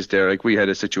 and it is there. Like, we had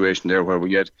a situation there where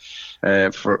we had,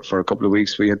 for a couple of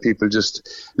weeks, we had people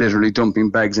just literally dumping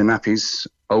bags of nappies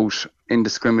out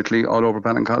indiscriminately all over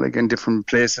Ballincollig in different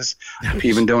places,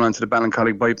 even down onto the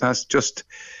Ballincollig bypass, just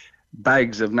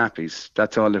bags of nappies.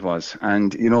 That's all it was.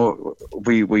 And, we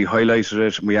highlighted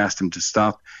it, we asked them to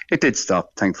stop. It did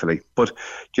stop, thankfully. But,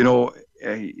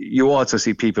 you also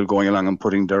see people going along and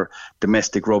putting their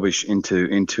domestic rubbish into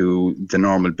the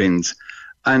normal bins.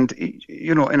 And,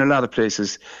 in a lot of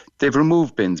places, they've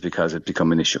removed bins because it's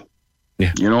become an issue.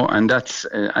 Yeah. And that's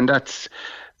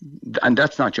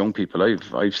not young people.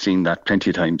 I've seen that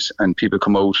plenty of times. And people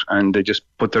come out and they just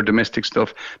put their domestic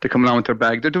stuff. They come along with their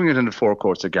bag. They're doing it in the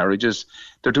forecourts of garages.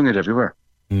 They're doing it everywhere.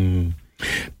 Mm.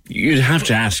 You'd have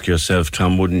to ask yourself,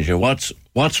 Tom, wouldn't you?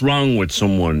 What's wrong with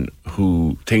someone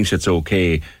who thinks it's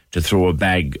okay to throw a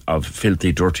bag of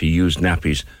filthy, dirty, used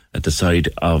nappies at the side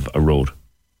of a road?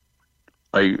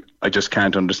 I just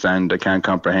can't understand. I can't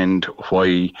comprehend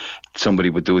why somebody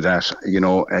would do that.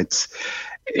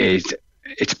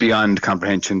 It's beyond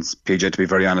comprehension, PJ, to be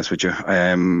very honest with you.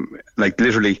 Like,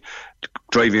 literally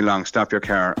driving along, stop your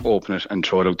car, open it and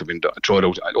throw it out the window.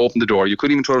 Open the door. You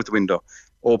couldn't even throw it out the window.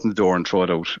 Open the door and throw it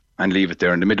out and leave it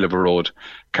there in the middle of a road.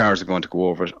 Cars are going to go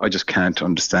over it. I just can't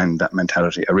understand that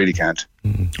mentality. I really can't.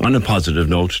 Mm-hmm. On a positive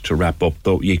note, to wrap up,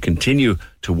 though, you continue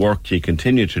to work, you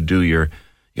continue to do your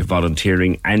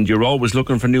volunteering, and you're always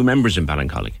looking for new members in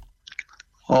Ballincollig.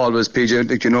 Always,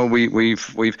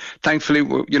 PJ. We've thankfully,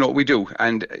 we do,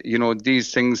 and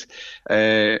these things.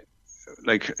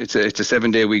 Like, it's a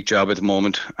 7-day week job at the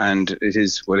moment, and it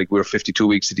is we're 52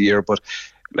 weeks of the year, but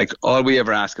like all we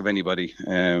ever ask of anybody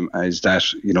is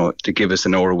that, you know, to give us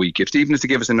an hour a week. Even if to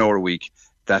give us an hour a week,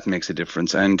 that makes a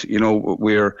difference. And you know,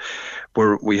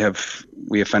 we have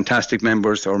fantastic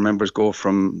members. Our members go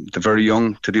from the very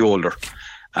young to the older,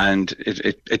 and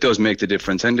it does make the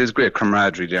difference. And there's great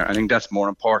camaraderie there. I think that's more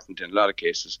important in a lot of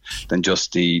cases than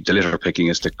just the litter picking.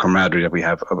 Is the camaraderie that we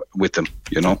have with them,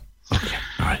 you know. Okay.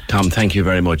 All right, Tom, thank you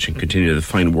very much, and continue the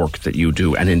fine work that you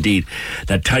do, and indeed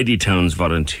that Tidy Towns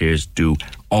volunteers do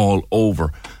all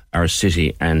over our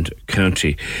city and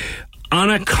county. On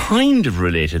a kind of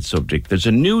related subject, there's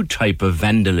a new type of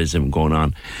vandalism going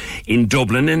on in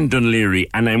Dublin and Dunleary,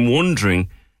 and I'm wondering,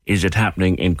 is it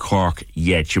happening in Cork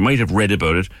yet? You might have read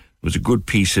about it. There was a good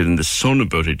piece in The Sun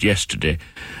about it yesterday.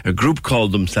 A group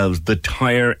called themselves the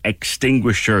Tire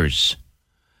Extinguishers,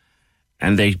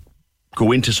 and they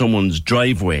go into someone's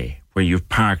driveway where you've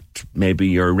parked maybe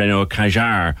your Renault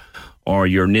Kadjar or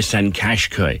your Nissan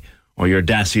Qashqai or your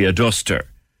Dacia Duster,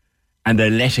 and they're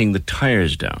letting the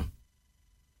tyres down.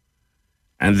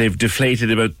 And they've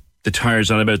deflated about the tyres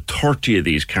on about 30 of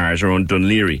these cars around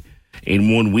Dunleary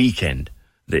in one weekend.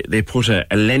 They put a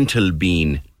lentil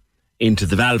bean into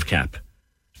the valve cap,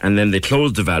 and then they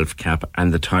close the valve cap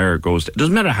and the tyre goes... It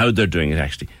doesn't matter how they're doing it,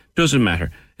 actually. It doesn't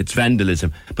matter. It's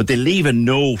vandalism. But they leave a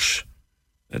note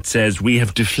that says, "We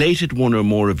have deflated one or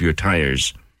more of your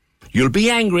tyres. You'll be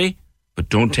angry, but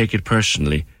don't take it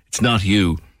personally. It's not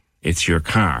you, it's your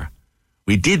car.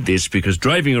 We did this because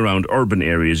driving around urban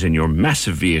areas in your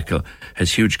massive vehicle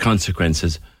has huge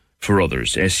consequences for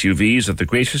others. SUVs are the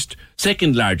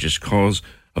second largest cause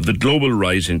of the global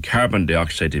rise in carbon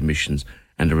dioxide emissions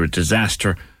and are a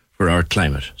disaster for our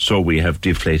climate. So we have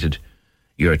deflated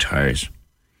your tyres."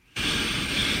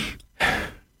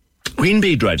 Queen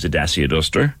Bee drives a Dacia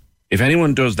Duster. If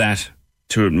anyone does that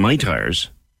to my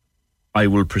tyres, I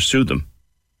will pursue them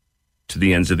to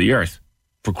the ends of the earth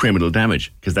for criminal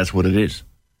damage, because that's what it is.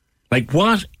 Like,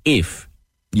 what if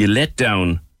you let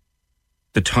down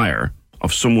the tyre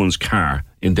of someone's car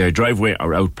in their driveway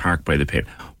or out parked by the pit?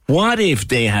 What if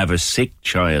they have a sick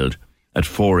child at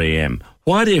 4 a.m?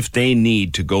 What if they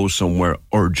need to go somewhere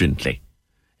urgently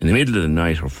in the middle of the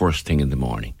night or first thing in the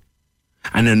morning?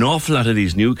 And an awful lot of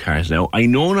these new cars now, I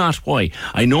know not why,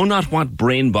 I know not what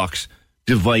brain box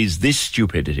devised this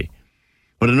stupidity,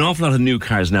 but an awful lot of new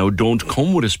cars now don't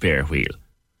come with a spare wheel.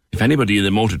 If anybody in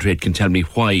the motor trade can tell me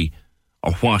why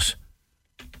or what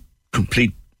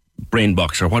complete brain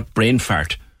box or what brain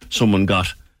fart someone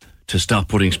got to stop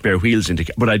putting spare wheels into...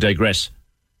 But I digress.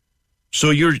 So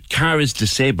your car is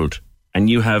disabled and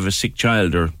you have a sick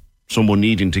child or someone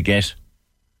needing to get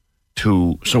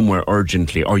to somewhere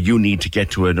urgently, or you need to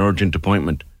get to an urgent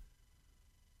appointment.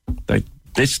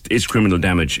 This is criminal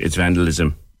damage. It's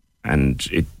vandalism. And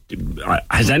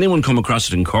has anyone come across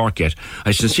it in Cork yet?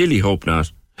 I sincerely hope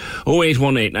not.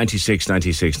 0818 96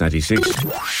 96 96.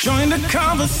 Join the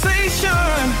conversation.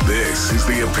 This is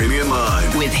the Opinion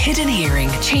Line. With Hidden Hearing,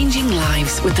 changing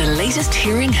lives with the latest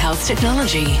hearing health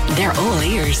technology. They're all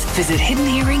ears. Visit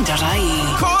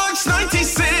hiddenhearing.ie. Cork's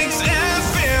 96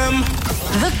 FM.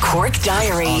 The Cork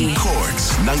Diary. On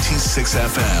Cork's 96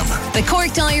 FM. The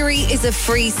Cork Diary is a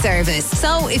free service.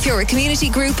 So if you're a community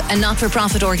group, a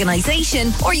not-for-profit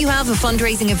organisation, or you have a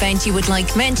fundraising event you would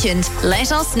like mentioned,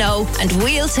 let us know and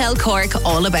we'll tell Cork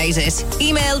all about it.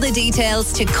 Email the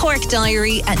details to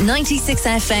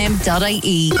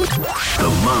corkdiary@96fm.ie. The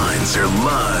lines are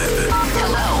live.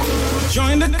 Hello.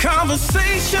 Join the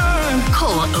conversation.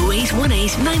 Call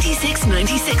 0818 96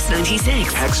 96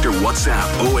 96. Text or WhatsApp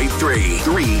 083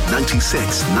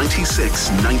 396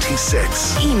 96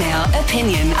 96. Email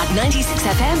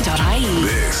opinion@96fm.ie.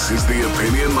 This is the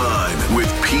Opinion Line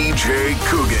with PJ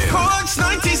Coogan. Cork's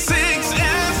 96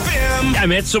 FM. I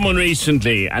met someone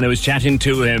recently and I was chatting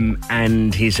to him,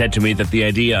 and he said to me that the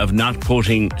idea of not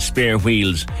putting spare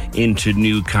wheels into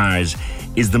new cars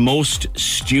is the most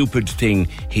stupid thing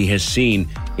he has seen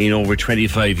in over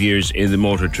 25 years in the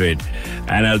motor trade.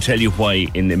 And I'll tell you why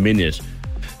in a minute.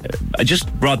 I just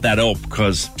brought that up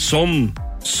because some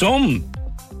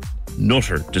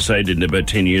nutter decided about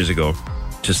 10 years ago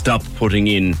to stop putting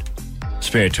in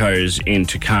spare tyres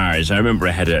into cars. I remember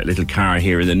I had a little car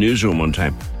here in the newsroom one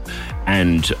time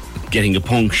and getting a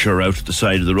puncture out at the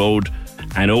side of the road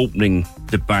and opening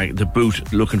the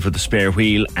boot looking for the spare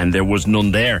wheel, and there was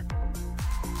none there.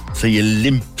 So you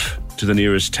limp to the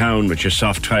nearest town with your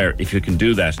soft tyre, if you can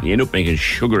do that, and you end up making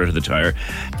sugar out of the tyre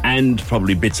and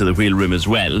probably bits of the wheel rim as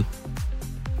well.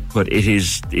 But it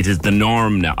is the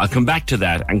norm now. I'll come back to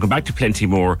that and come back to plenty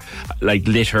more, like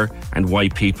litter and why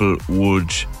people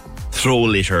would throw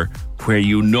litter where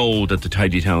you know that the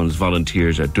Tidy Towns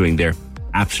volunteers are doing their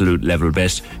absolute level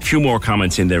best. A few more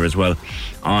comments in there as well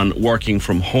on working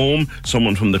from home.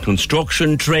 Someone from the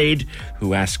construction trade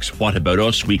who asks, what about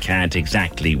us? We can't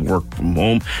exactly work from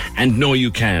home. And no,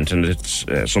 you can't. And it's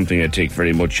something I take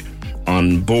very much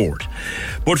on board.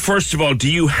 But first of all,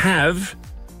 do you have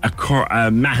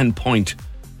a Mahon Point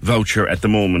voucher at the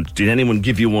moment? Did anyone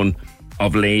give you one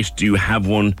of late? Do you have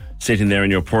one sitting there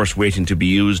in your purse waiting to be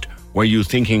used? Were you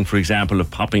thinking, for example, of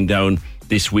popping down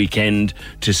this weekend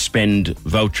to spend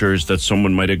vouchers that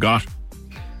someone might have got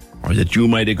or that you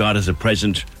might have got as a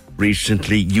present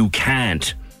recently? You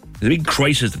can't. There's a big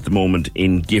crisis at the moment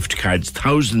in gift cards.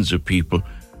 Thousands of people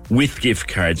with gift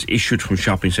cards issued from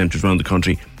shopping centres around the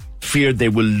country fear they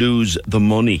will lose the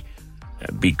money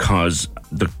because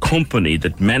the company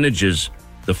that manages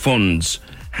the funds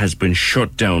has been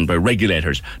shut down by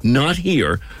regulators, not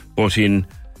here, but in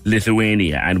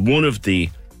Lithuania. And one of the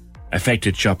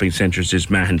affected shopping centres is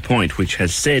Mahon Point, which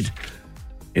has said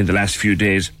in the last few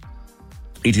days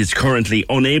it is currently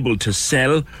unable to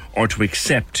sell or to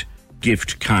accept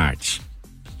gift cards.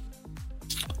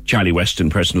 Charlie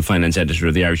Weston, personal finance editor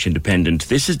of the Irish Independent.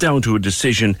 This is down to a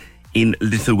decision in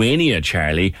Lithuania,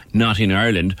 Charlie, not in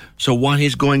Ireland. So what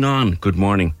is going on? Good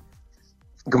morning.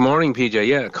 Good morning, PJ.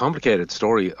 Yeah, a complicated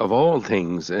story. Of all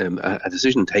things, a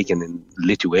decision taken in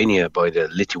Lithuania by the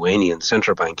Lithuanian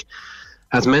Central Bank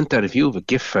has meant that if you have a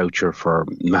gift voucher for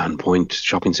Mahon Point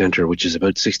Shopping Centre, which is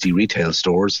about 60 retail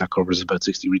stores, that covers about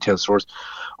 60 retail stores,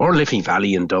 or Liffey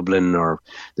Valley in Dublin, or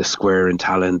the Square in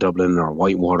Tala in Dublin, or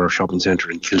Whitewater Shopping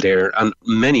Centre in Kildare, and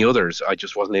many others, I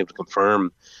just wasn't able to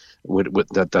confirm with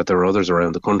that there are others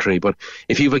around the country. But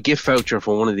if you have a gift voucher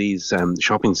for one of these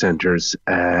shopping centres,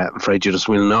 I'm afraid you just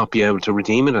will not be able to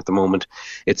redeem it at the moment.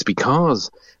 It's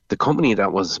because the company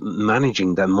that was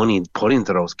managing the money put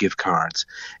into those gift cards,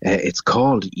 it's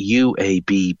called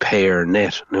UAB Payer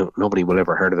Net. No, nobody will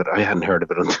ever heard of it. I hadn't heard of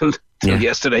it until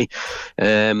yesterday.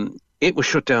 It was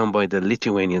shut down by the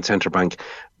Lithuanian Central Bank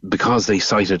because they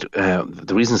cited,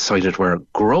 the reasons cited were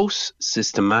gross,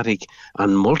 systematic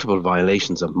and multiple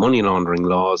violations of money laundering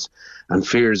laws and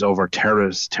fears over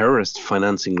terrorist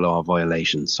financing law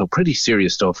violations. So pretty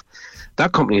serious stuff.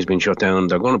 That company has been shut down.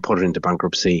 They're going to put it into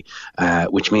bankruptcy,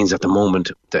 which means at the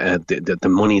moment the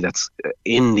money that's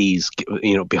in these,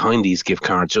 behind these gift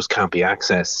cards just can't be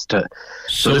accessed.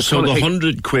 So the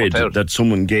 100 quid that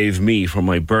someone gave me for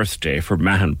my birthday for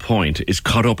Mahon Point is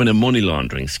caught up in a money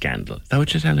laundering scandal. Is that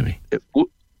what you're telling me?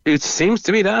 It seems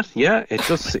to be that. Yeah,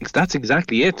 that's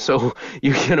exactly it. So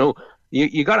you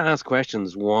got to ask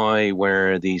questions. Why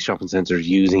were these shopping centres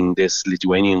using this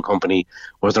Lithuanian company?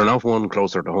 Was there not one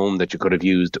closer to home that you could have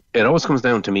used? It always comes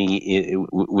down to me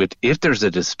with if there's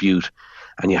a dispute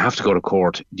and you have to go to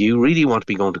court, do you really want to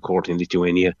be going to court in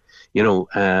Lithuania?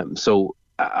 So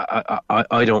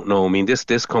I don't know. I mean,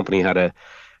 this company had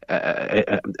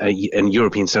an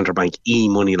European Central Bank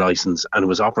e-money license, and it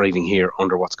was operating here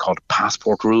under what's called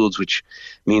passport rules, which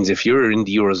means if you're in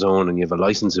the Eurozone and you have a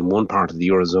license in one part of the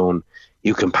Eurozone,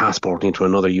 you can passport into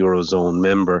another Eurozone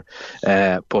member.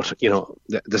 But,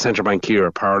 the Central Bank here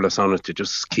are powerless on it to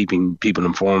just keeping people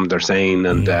informed, they're saying,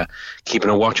 and keeping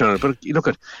a watch on it. But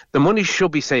look, the money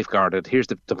should be safeguarded. Here's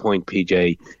the point,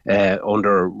 PJ,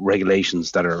 under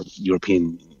regulations that are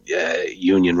European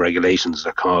Union regulations.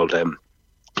 They're called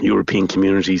European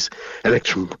Communities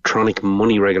Electronic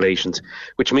Money Regulations,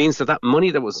 which means that money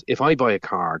that was, if I buy a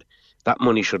card, that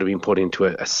money should have been put into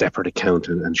a separate account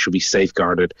and should be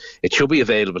safeguarded. It should be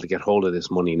available to get hold of this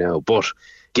money now. But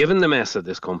given the mess of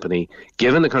this company,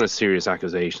 given the kind of serious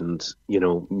accusations,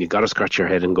 you got to scratch your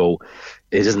head and go,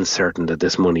 it isn't certain that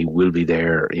this money will be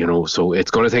there, so it's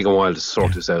going to take a while to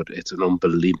sort this out. It's an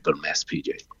unbelievable mess,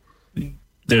 PJ.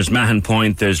 There's Mahon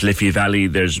Point, there's Liffey Valley,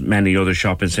 there's many other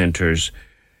shopping centres.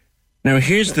 Now,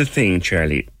 here's the thing,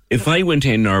 Charlie. If I went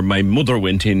in, or my mother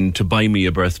went in to buy me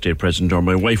a birthday present, or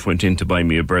my wife went in to buy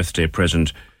me a birthday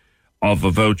present of a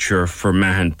voucher for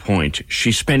Mahon Point,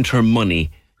 she spent her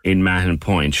money in Mahon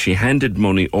Point. She handed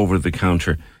money over the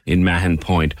counter in Mahon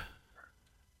Point.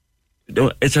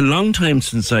 It's a long time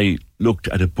since I looked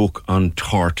at a book on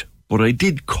tort, but I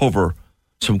did cover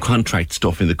some contract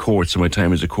stuff in the courts in my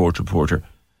time as a court reporter.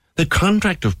 The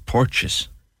contract of purchase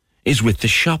is with the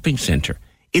shopping centre.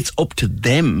 It's up to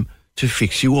them to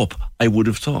fix you up, I would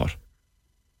have thought.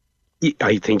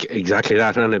 I think exactly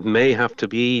that, and it may have to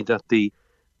be that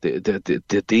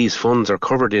these funds are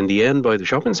covered in the end by the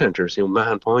shopping centres.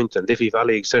 Mahon Point and Liffey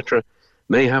Valley, etc.,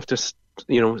 may have to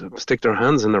stick their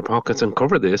hands in their pockets and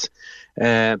cover this.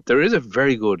 There is a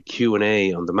very good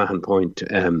Q&A on the Mahon Point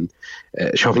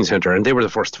shopping centre, and they were the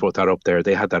first to put that up there.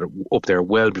 They had that up there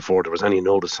well before there was any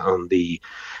notice on the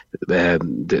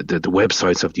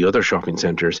websites of the other shopping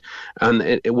centres.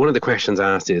 And one of the questions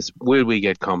asked is, will we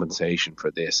get compensation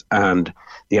for this? And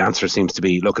the answer seems to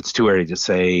be, look, it's too early to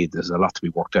say. There's a lot to be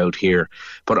worked out here.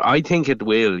 But I think it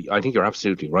will. I think you're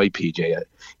absolutely right, PJ.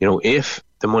 If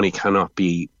the money cannot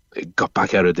be got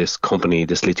back out of this company,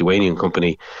 this Lithuanian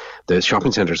company, the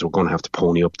shopping centres are going to have to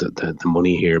pony up the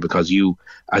money here, because you,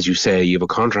 as you say, you have a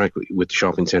contract with the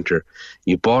shopping centre.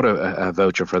 You bought a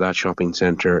voucher for that shopping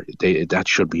centre. That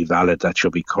should be valid. That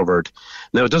should be covered.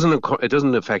 Now, it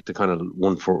doesn't affect the kind of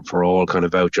one for all kind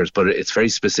of vouchers, but it's very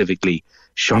specifically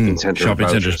shopping centre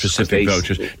specific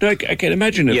vouchers. Now, I can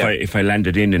imagine if I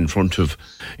landed in front of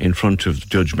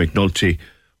Judge McNulty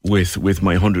with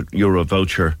my €100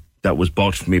 voucher that was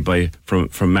bought for me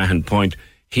from Mahon Point,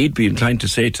 he'd be inclined to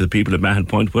say to the people at Mahon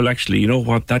Point, well, actually, you know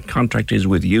what, that contract is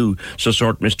with you, so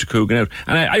sort Mr. Coogan out.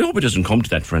 And I hope it doesn't come to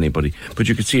that for anybody, but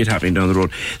you can see it happening down the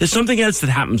road. There's something else that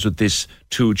happens with this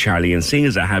too, Charlie, and seeing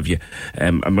as I have you,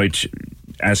 I might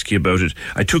ask you about it.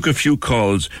 I took a few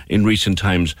calls in recent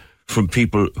times from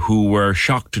people who were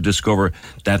shocked to discover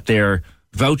that their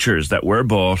vouchers that were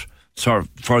bought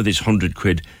for this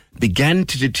 £100 began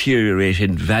to deteriorate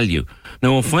in value.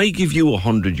 Now, if I give you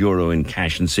 €100 in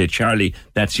cash and say, Charlie,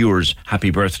 that's yours, happy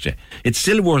birthday, it's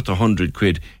still worth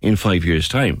 £100 in 5 years'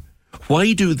 time.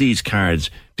 Why do these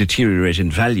cards deteriorate in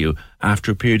value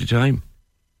after a period of time?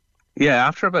 Yeah,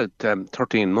 after about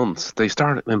 13 months, they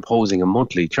start imposing a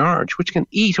monthly charge, which can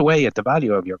eat away at the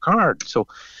value of your card. So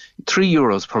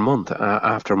 €3 per month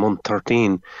after month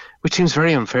 13, which seems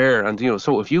very unfair. And,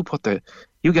 so if you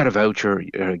you get a voucher,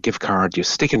 a gift card, you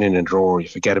stick it in a drawer, you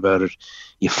forget about it,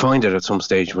 you find it at some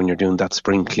stage when you're doing that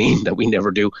spring clean that we never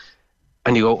do,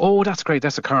 and you go, oh, that's great,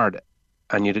 that's a card.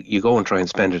 And you go and try and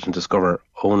spend it and discover,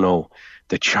 oh no,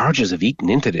 the charges have eaten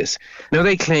into this. Now,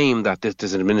 they claim that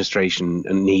there's an administration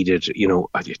needed.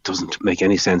 It doesn't make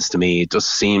any sense to me. It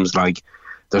just seems like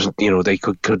they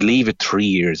could leave it 3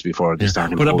 years before they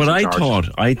start imposing charges.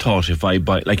 But I thought if I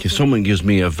buy, like if someone gives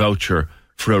me a voucher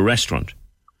for a restaurant,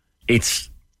 it's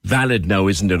valid now,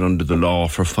 isn't it, under the law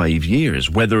for 5 years,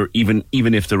 whether even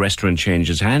if the restaurant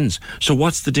changes hands. So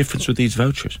what's the difference with these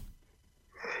vouchers?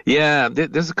 Yeah,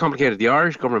 this is complicated. The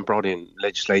Irish government brought in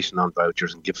legislation on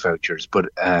vouchers and gift vouchers, but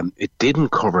it didn't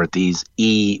cover these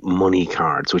e-money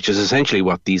cards, which is essentially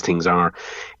what these things are.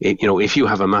 If you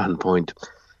have a Mahon Point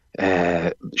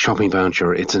shopping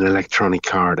voucher, it's an electronic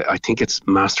card. I think it's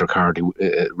MasterCard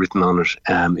written on it.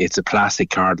 It's a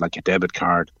plastic card, like a debit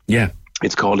card. Yeah.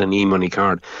 It's called an e-money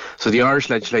card. So the Irish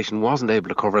legislation wasn't able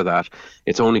to cover that.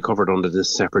 It's only covered under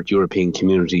this separate European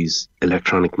Community's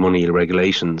electronic money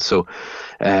regulations. So,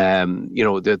 they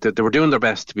were doing their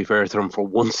best, to be fair to them, for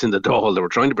once in the Dáil. They were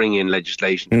trying to bring in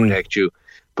legislation to protect you,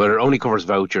 but it only covers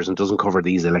vouchers and doesn't cover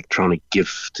these electronic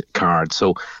gift cards.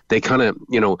 So they kind of,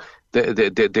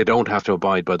 they don't have to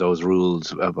abide by those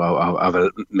rules of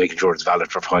making sure it's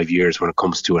valid for 5 years when it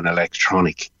comes to an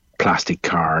electronic plastic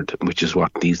card, which is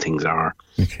what these things are.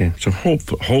 Okay, so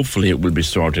hopefully it will be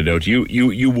sorted out.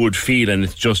 You would feel, and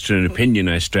it's just an opinion,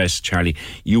 I stress, Charlie,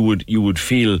 you would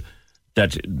feel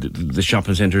that the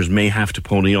shopping centres may have to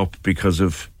pony up because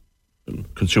of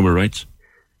consumer rights.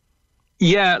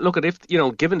 Yeah, look,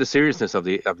 given the seriousness of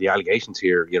the allegations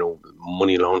here,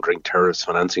 money laundering, terrorist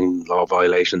financing, law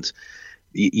violations,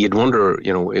 you'd wonder,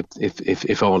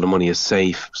 if all the money is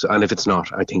safe. So, and if it's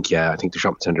not, I think the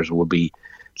shopping centres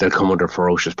they'll come under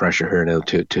ferocious pressure here now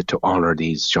to honour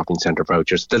these shopping centre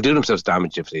vouchers. They'll do themselves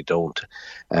damage if they don't.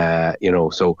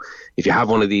 So if you have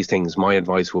one of these things, my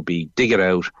advice would be dig it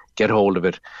out, get hold of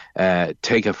it,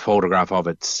 take a photograph of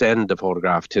it, send the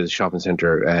photograph to the shopping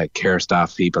centre care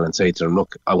staff people and say to them,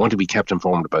 look, I want to be kept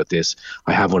informed about this.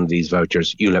 I have one of these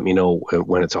vouchers. You let me know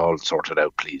when it's all sorted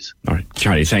out, please. All right,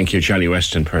 Charlie, thank you. Charlie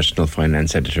Weston, Personal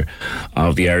Finance Editor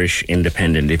of the Irish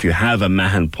Independent. If you have a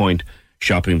Mahon Point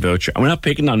shopping voucher, and we're not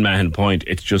picking on Mahon Point,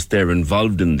 it's just they're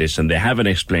involved in this and they have an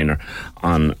explainer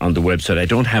on the website. I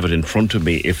don't have it in front of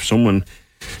me. If someone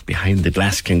behind the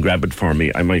glass can grab it for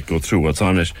me, I might go through what's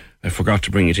on it. I forgot to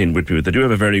bring it in with me, but they do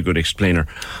have a very good explainer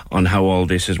on how all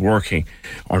this is working,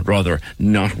 or rather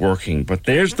not working. But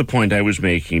there's the point I was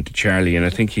making to Charlie, and I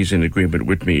think he's in agreement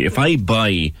with me. If I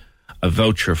buy a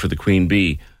voucher for the Queen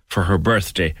Bee for her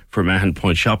birthday for Mahon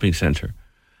Point Shopping Centre,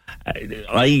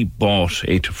 I bought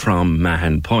it from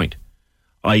Mahon Point.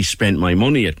 I spent my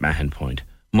money at Mahon Point.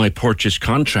 My purchase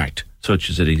contract,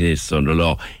 such as it is under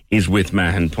law, is with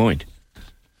Mahon Point.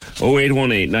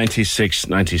 0818 96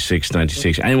 96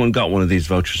 96. Anyone got one of these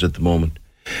vouchers at the moment?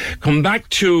 Come back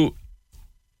to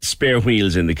spare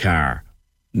wheels in the car.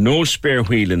 No spare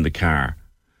wheel in the car.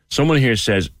 Someone here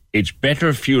says it's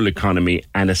better fuel economy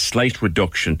and a slight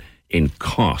reduction in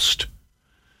cost.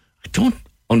 I don't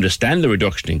understand the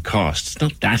reduction in cost. It's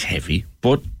not that heavy,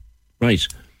 but right.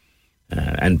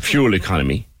 And fuel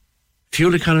economy.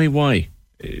 Fuel economy, why?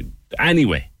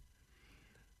 Anyway,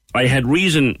 I had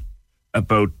reason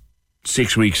about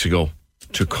 6 weeks ago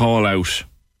to call out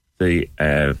the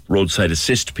roadside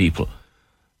assist people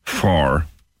for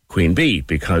Queen Bee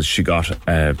because she got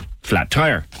a flat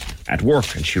tyre at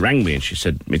work, and she rang me and she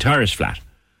said, my tyre is flat.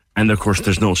 And of course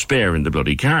there's no spare in the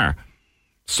bloody car.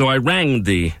 So I rang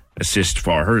the assist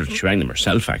for her. She rang them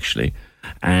herself, actually,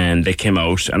 and they came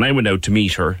out, and I went out to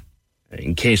meet her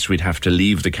in case we'd have to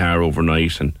leave the car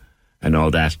overnight and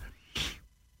all that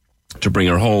to bring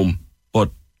her home.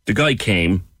 But the guy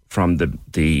came from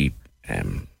the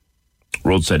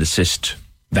roadside assist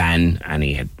van, and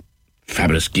he had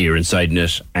fabulous gear inside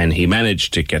it, and he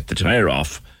managed to get the tyre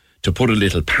off, to put a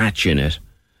little patch in it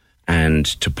and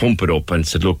to pump it up, and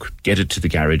said, look, get it to the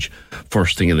garage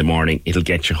first thing in the morning, it'll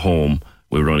get you home.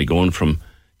 We were only going from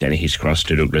Dennehy's Cross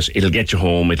to Douglas. It'll get you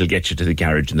home, it'll get you to the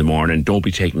garage in the morning. Don't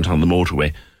be taking it on the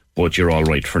motorway, but you're all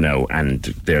right for now, and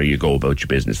there you go about your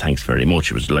business. Thanks very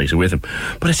much. I was delighted with him.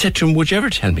 But I said to him, would you ever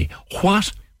tell me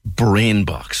what brain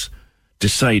box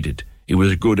decided it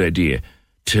was a good idea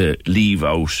to leave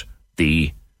out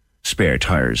the spare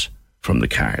tyres from the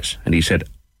cars? And he said,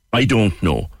 I don't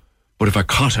know, but if I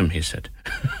caught him, he said,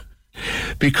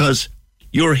 because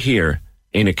you're here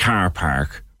in a car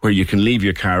park where you can leave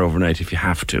your car overnight if you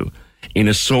have to, in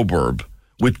a suburb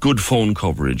with good phone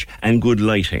coverage and good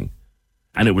lighting,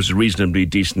 and it was a reasonably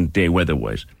decent day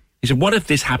weather-wise. He said, what if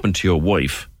this happened to your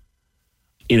wife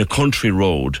in a country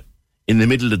road in the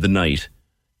middle of the night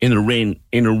in a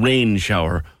rain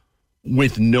shower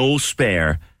with no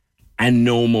spare and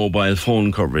no mobile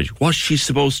phone coverage? What's she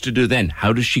supposed to do then?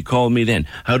 How does she call me then?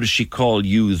 How does she call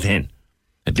you then?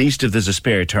 At least if there's a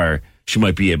spare tyre, she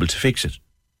might be able to fix it.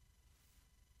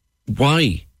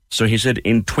 Why? So he said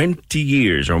in 20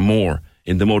 years or more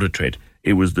in the motor trade,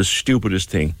 it was the stupidest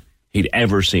thing he'd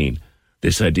ever seen,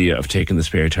 this idea of taking the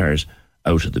spare tyres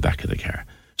out of the back of the car.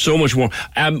 So much more.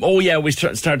 We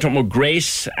started talking about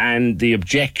Grace and the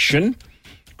objection.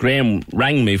 Graham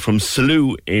rang me from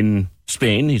Salou in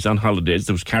Spain. He's on holidays.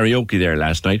 There was karaoke there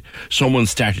last night. Someone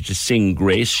started to sing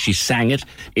Grace. She sang it.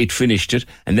 It finished it.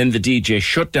 And then the DJ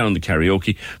shut down the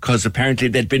karaoke because apparently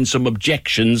there'd been some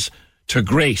objections to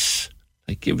Grace.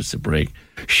 Like, give us a break.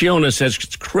 Shiona says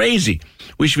it's crazy.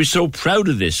 We should be so proud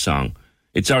of this song.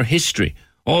 It's our history.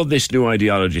 All this new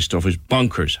ideology stuff is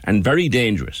bonkers and very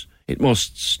dangerous. It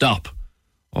must stop.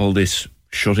 All this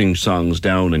shutting songs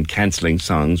down and cancelling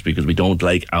songs because we don't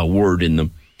like a word in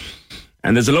them.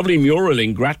 And there's a lovely mural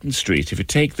in Grattan Street. If you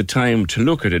take the time to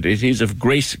look at it, it is of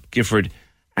Grace Gifford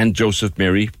and Joseph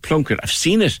Mary Plunkett. I've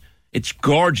seen it. It's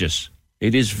gorgeous.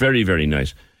 It is very, very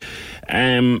nice.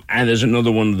 And there's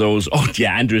another one of those. Oh,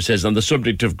 yeah, Andrew says, on the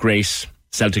subject of Grace,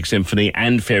 Celtic Symphony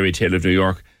and Fairy Tale of New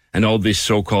York and all this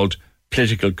so-called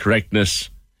political correctness,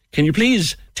 can you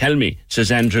please tell me,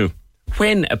 says Andrew,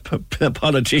 when a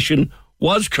politician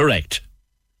was correct?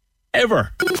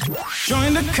 Ever.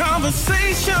 Join the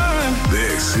conversation.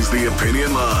 This is the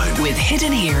Opinion Line. With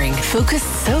Hidden Hearing,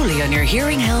 focused solely on your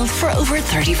hearing health for over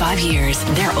 35 years.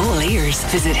 They're all ears.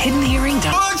 Visit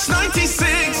hiddenhearing.com. Box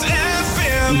 96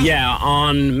 FM. Yeah,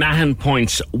 on Mahon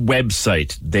Point's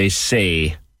website, they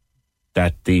say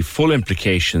that the full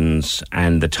implications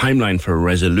and the timeline for a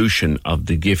resolution of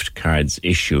the gift cards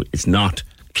issue is not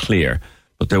clear,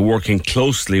 but they're working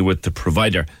closely with the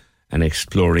provider and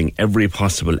exploring every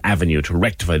possible avenue to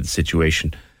rectify the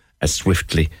situation as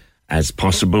swiftly as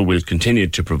possible. We'll continue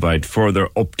to provide further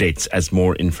updates as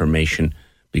more information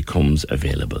becomes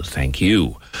available. Thank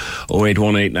you.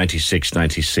 0818 96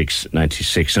 96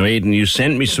 96. Now, Aidan, you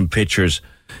sent me some pictures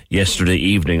yesterday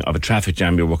evening of a traffic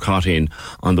jam you were caught in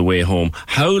on the way home.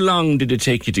 How long did it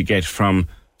take you to get from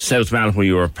South Mal, where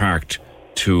you were parked,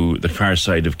 to the far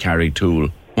side of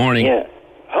Carrigtwohill? Morning. Yeah.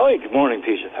 Hi, good morning,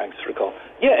 Peter. Thanks for the call.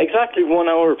 Yeah, exactly 1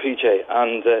 hour, PJ.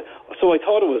 And so I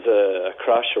thought it was a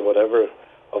crash or whatever,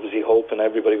 obviously hoping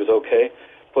everybody was okay.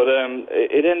 But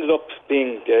it ended up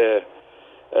being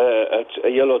a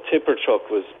yellow tipper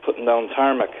truck was putting down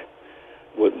tarmac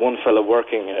with one young fella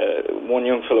working,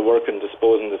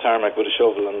 disposing the tarmac with a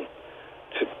shovel, and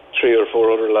 3 or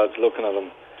 4 other lads looking at him.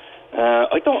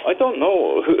 I don't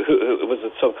know who it was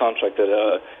a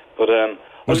subcontractor, but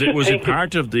was it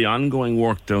part of the ongoing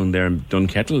work down there in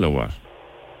Dunkettle or what?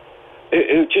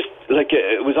 It just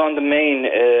it was on the main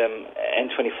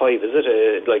N25, is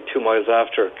it? Like 2 miles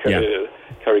after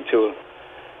Carricktool.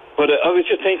 But I was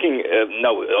just thinking,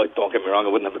 no, don't get me wrong, I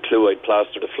wouldn't have a clue, I'd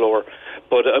plaster the floor.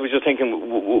 But I was just thinking,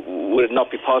 would it not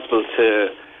be possible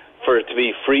for it to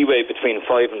be freeway between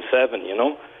 5 and 7,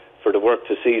 for the work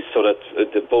to cease so that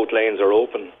the both lanes are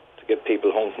open to get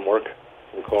people home from work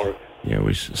in Cork? Yeah,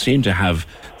 we seem to have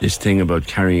this thing about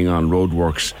carrying on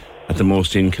roadworks at the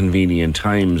most inconvenient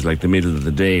times, like the middle of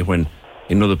the day, when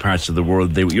in other parts of the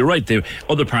world, you're right,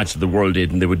 other parts of the world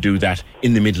did, and they would do that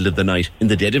in the middle of the night, in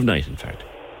the dead of night, in fact.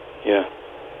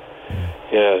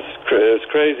 Yeah, it's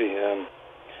crazy.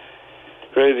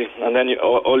 Crazy. And then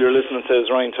all you're listening to is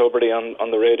Ryan Tuberty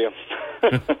on the radio.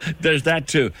 There's that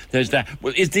too. There's that.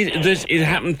 Well, it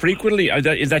happen frequently?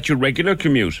 Is that your regular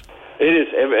commute? It is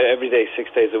every day,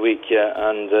 6 days a week, yeah.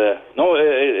 And no,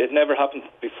 it never happened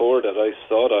before that I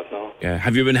saw that, no. Yeah.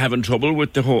 Have you been having trouble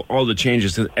with all the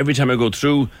changes? Every time I go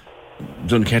through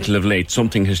Dunkettle of late,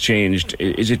 something has changed.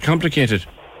 Is it complicated?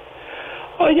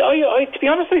 I, to be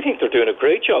honest, I think they're doing a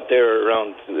great job there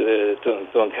around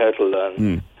Dunkettle,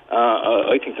 and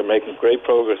I think they're making great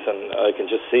progress, and I can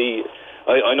just see.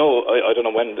 I know I don't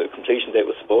know when the completion date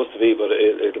was supposed to be, but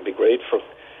it'll be great for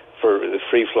the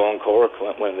free flow in Cork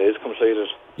when it is completed.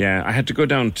 Yeah, I had to go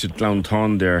down to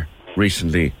Glounthaune there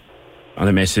recently on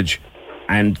a message,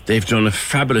 and they've done a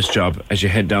fabulous job as you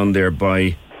head down there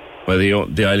by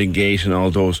the Island Gate and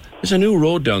all those. There's a new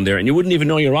road down there, and you wouldn't even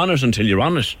know you're on it until you're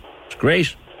on it. It's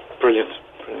great. Brilliant.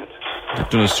 They've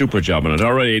done a super job on it.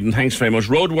 All right, Aidan, thanks very much.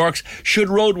 Roadworks. Should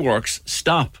roadworks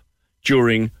stop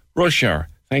during rush hour?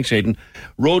 Thanks, Aidan.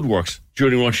 Roadworks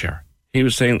during rush hour. He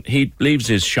was saying he leaves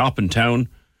his shop in town,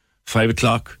 5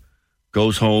 o'clock,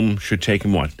 goes home, should take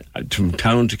him what? From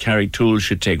town to Carricktool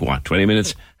should take what? 20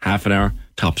 minutes? Half an hour?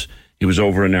 Tops. He was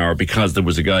over an hour because there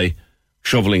was a guy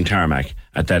shoveling tarmac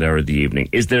at that hour of the evening.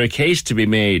 Is there a case to be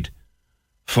made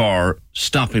for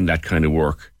stopping that kind of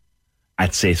work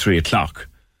at, say, 3 o'clock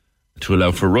to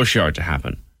allow for rush hour to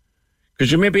happen?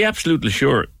 Because you may be absolutely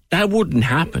sure that wouldn't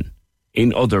happen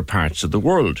in other parts of the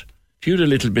world. If you had a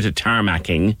little bit of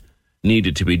tarmacking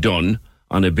needed to be done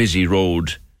on a busy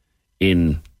road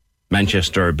in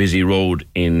Manchester, a busy road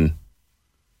in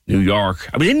New York.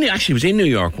 I was in New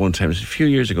York one time, it was a few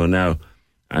years ago now,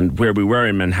 and where we were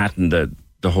in Manhattan,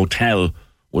 the hotel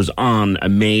was on a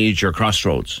major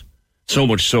crossroads. So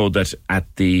much so that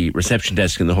at the reception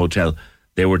desk in the hotel,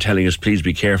 they were telling us, please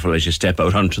be careful as you step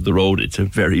out onto the road. It's a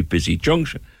very busy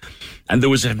junction. And there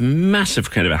was a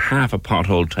massive kind of a half a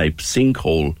pothole type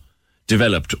sinkhole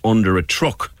developed under a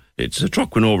truck. A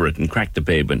truck went over it and cracked the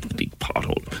pavement. A big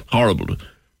pothole. Horrible.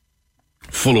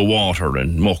 Full of water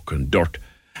and muck and dirt.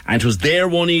 And it was there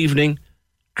one evening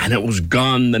and it was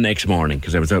gone the next morning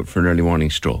because I was out for an early morning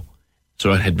stroll.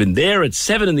 So it had been there at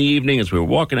 7 in the evening as we were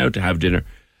walking out to have dinner,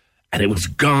 and it was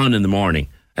gone in the morning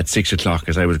at 6 o'clock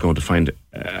as I was going to find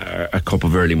a cup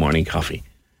of early morning coffee.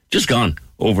 Just gone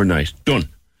overnight. Done.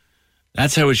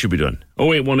 That's how it should be done.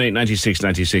 0818 96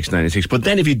 96 96. But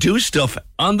then if you do stuff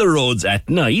on the roads at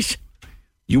night,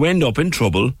 you end up in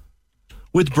trouble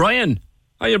with Brian.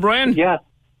 Hiya, Brian. Yeah.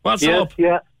 What's up?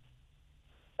 Yeah.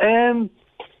 I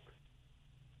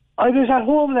was at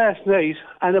home last night,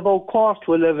 and about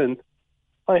 11:15,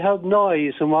 I heard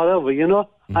noise and whatever, and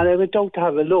I went out to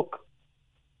have a look.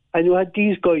 And you had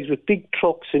these guys with big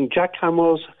trucks and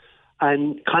jackhammers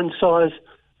and handsaws,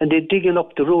 and they're digging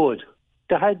up the road.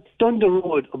 They had done the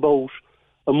road about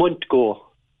a month ago,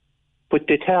 but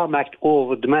they tarmacked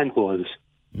over the manholes.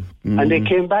 Mm-hmm. And they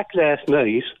came back last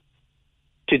night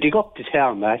to dig up the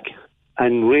tarmac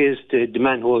and raise the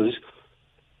manholes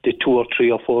the 2 or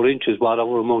 3 or 4 inches,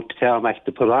 whatever amount of tarmac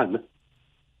they put on.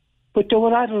 But they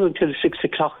were at it until 6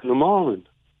 o'clock in the morning.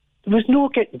 There was no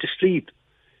getting to sleep.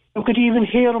 You could even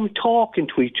hear them talking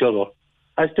to each other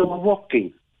as they were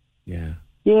working. Yeah.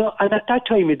 And at that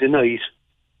time of the night,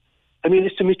 I mean,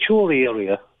 it's a mature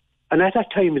area, and at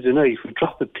that time of the night, we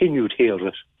drop a pin, you'd hear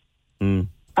it. Mm.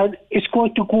 And it's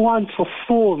going to go on for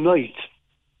 4 nights.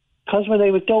 Because when I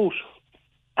went out,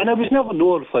 and I was never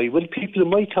notified, well, people in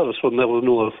my house were never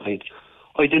notified.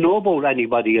 I didn't know about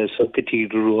anybody else on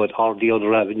Cathedral Road or the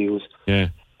other avenues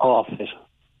off it.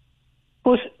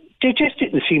 But they just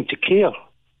didn't seem to care.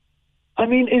 I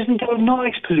mean, isn't there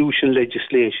noise pollution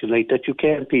legislation like that? You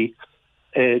can't be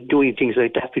doing things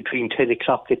like that between 10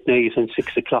 o'clock at night and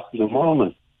 6 o'clock in the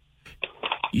morning.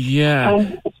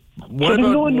 Yeah. What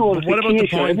about the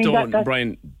point,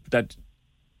 Brian, that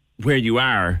where you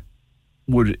are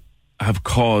would have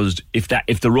caused, if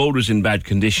the road was in bad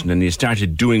condition and you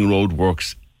started doing road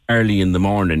works early in the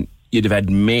morning, you'd have had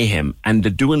mayhem. And the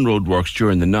doing road works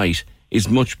during the night is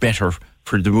much better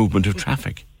for the movement of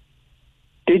traffic.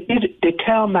 They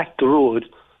tarmacked the road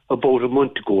about a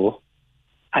month ago,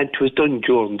 and it was done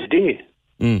during the day.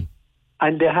 Mm.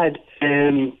 And they had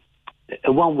a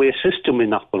one-way system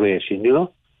in operation, you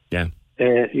know? Yeah.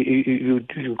 You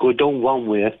go down one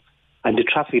way, and the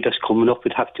traffic that's coming up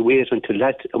would have to wait until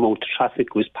that amount of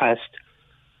traffic was passed,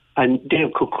 and they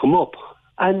could come up.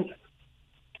 And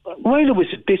while it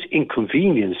was a bit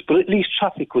inconvenienced, but at least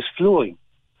traffic was flowing.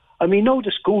 I mean, now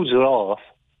the schools are off.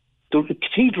 The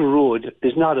Cathedral Road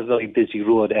is not a very busy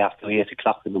road after 8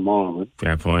 o'clock in the morning.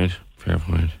 Fair point. Yeah.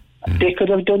 They could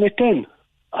have done it then.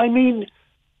 I mean,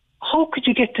 how could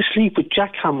you get to sleep with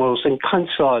jackhammers and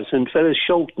consoles and fellas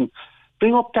shouting,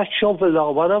 bring up that shovel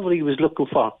or whatever he was looking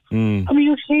for? Mm. I mean,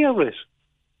 you hear it.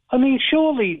 I mean,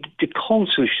 surely the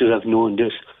council should have known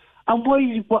this. And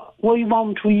why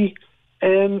weren't we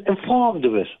informed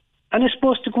of it? And it's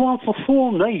supposed to go on for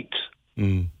 4 nights.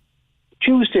 Mm.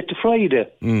 Tuesday to Friday.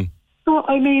 Mm. No,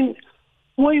 I mean,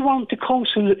 why weren't the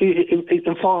council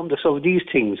informed us of these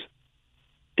things?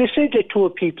 They said they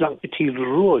told people on Cathedral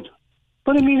Road.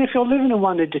 But I mean, if you're living in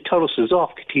one of the terraces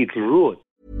off Cathedral Road.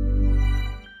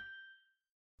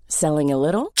 Selling a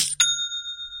little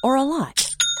or a lot?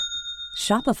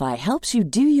 Shopify helps you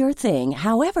do your thing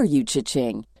however you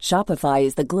cha-ching. Shopify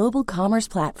is the global commerce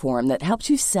platform that helps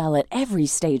you sell at every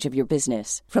stage of your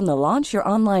business. From the launch your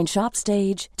online shop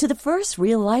stage to the first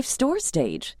real-life store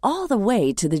stage, all the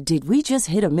way to the did we just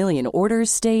hit a million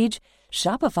orders stage.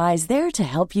 Shopify is there to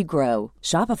help you grow.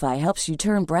 Shopify helps you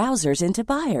turn browsers into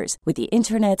buyers with the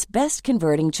internet's best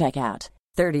converting checkout.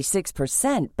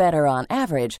 36% better on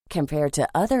average compared to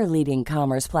other leading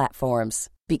commerce platforms.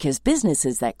 Because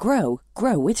businesses that grow,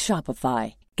 grow with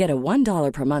Shopify. Get a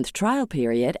 $1 per month trial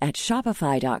period at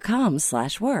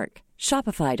shopify.com/work.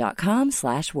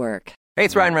 Shopify.com/work. Hey,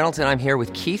 it's Ryan Reynolds, and I'm here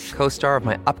with Keith, co-star of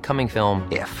my upcoming film,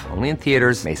 If, only in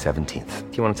theaters May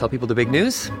 17th. Do you want to tell people the big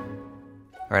news?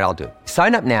 All right, I'll do it.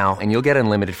 Sign up now and you'll get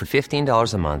unlimited for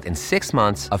 $15 a month and 6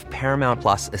 months of Paramount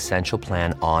Plus Essential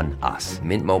Plan on us.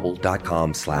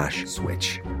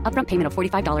 MintMobile.com/switch. Upfront payment of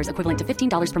 $45 equivalent to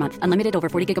 $15 per month. Unlimited over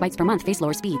 40 gigabytes per month. Face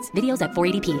lower speeds. Videos at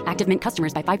 480p. Active Mint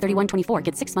customers by 531.24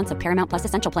 get 6 months of Paramount Plus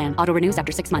Essential Plan. Auto renews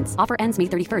after 6 months. Offer ends May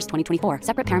 31st, 2024.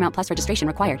 Separate Paramount Plus registration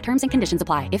required. Terms and conditions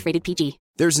apply if rated PG.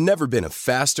 There's never been a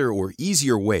faster or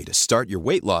easier way to start your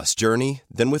weight loss journey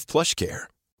than with PlushCare.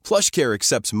 PlushCare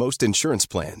accepts most insurance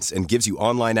plans and gives you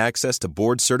online access to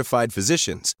board-certified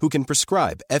physicians who can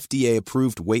prescribe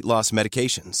FDA-approved weight loss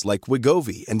medications like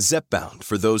Wegovy and Zepbound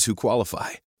for those who qualify.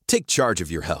 Take charge of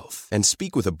your health and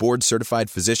speak with a board-certified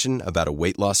physician about a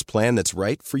weight loss plan that's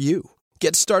right for you.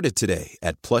 Get started today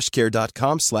at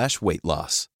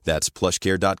plushcare.com/weight-loss. That's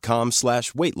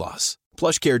plushcare.com/weight-loss.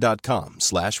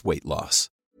 plushcare.com/weight-loss.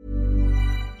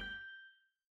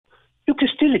 You can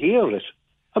still hear it.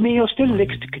 I mean, you're still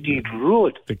next to Cathedral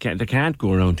Road. They can't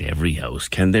go around to every house,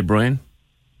 can they, Brian?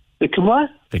 They can what?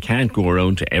 They can't go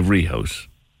around to every house.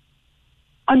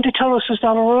 And the terraces that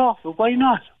are off, why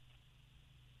not?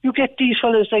 You get these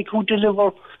fellas like who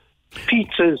deliver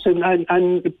pizzas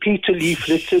and pizza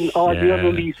leaflets and all the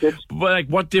other leaflets. But like,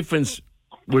 what difference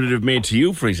would it have made to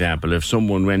you, for example, if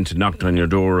someone went and knocked on your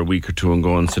door a week or two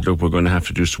ago and said, look, we're going to have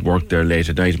to do some work there late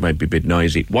at night, it might be a bit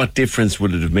noisy. What difference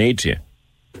would it have made to you?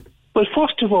 Well,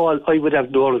 first of all, I would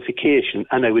have notification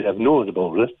and I would have known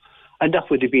about it, and that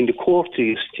would have been the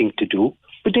courteous thing to do,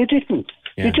 but they didn't.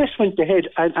 Yeah. They just went ahead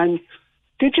and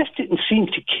they just didn't seem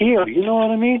to care, you know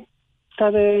what I mean?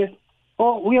 That,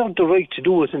 we have the right to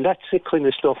do it and that's it kind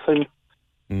of stuff, and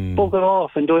bugger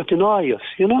off and don't deny us,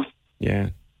 you know?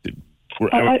 Yeah.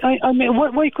 I mean,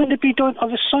 why couldn't it be done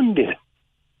on a Sunday?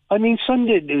 I mean,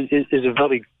 Sunday is a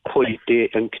very quiet day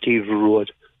on Cathedral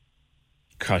Road.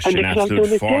 Cost you an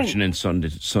absolute fortune in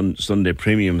Sunday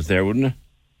premiums there, wouldn't it?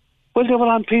 Well, they were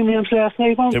on premiums last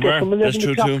night, weren't they? That's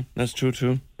true too. That's true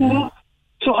too. Yeah.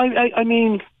 So, I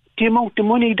mean, the amount of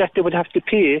money that they would have to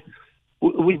pay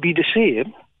would be the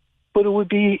same, but it would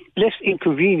be less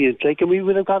inconvenient. Like, and we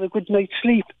would have got a good night's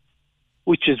sleep,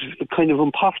 which is kind of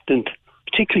important,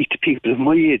 particularly to people of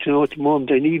my age. You know, at the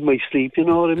moment, I need my sleep, you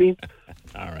know what I mean?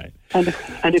 All right. And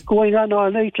it's going on all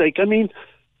night. Like, I mean,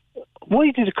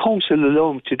 why did the council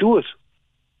allow them to do it?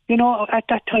 You know, at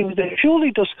that time,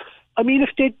 surely does. I mean, if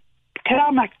they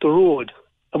tarmacked the road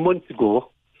a month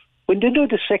ago, when they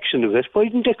did a section of it, why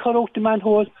didn't they cut out the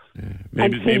manhole?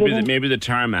 Maybe the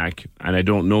tarmac, and I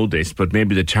don't know this, but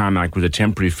maybe the tarmac was a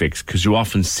temporary fix, because you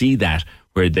often see that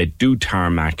where they do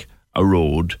tarmac a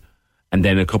road, and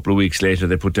then a couple of weeks later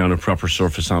they put down a proper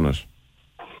surface on it.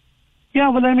 Yeah,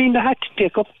 well, I mean, they had to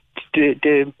take up.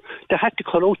 They had to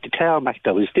cut out the tarmac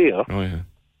that was there and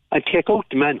take out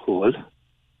the manhole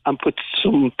and put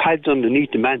some pads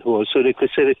underneath the manhole so they could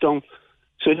set it down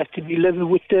so that to be level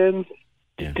with the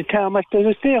tarmac that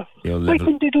is there. Why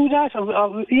couldn't they do that?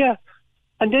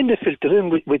 And then they filter in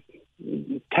with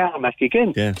tarmac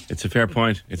again. Yeah, it's a fair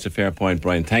point. It's a fair point,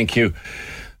 Brian. Thank you.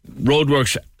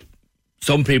 Roadworks,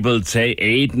 some people say,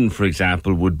 Aidan, for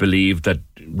example, would believe that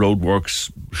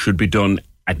roadworks should be done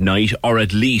at night or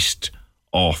at least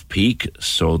off-peak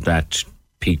so that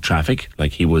peak traffic,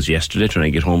 like he was yesterday trying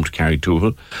to get home to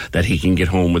Carrigtwohill, that he can get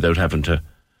home without having to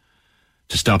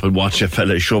stop and watch a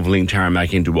fella shoveling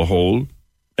tarmac into a hole.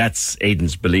 That's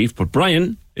Aidan's belief. But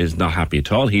Brian is not happy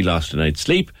at all. He lost a night's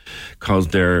sleep because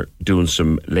they're doing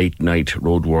some late-night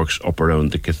roadworks up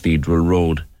around the Cathedral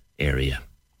Road area.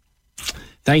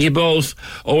 Thank you both.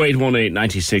 0818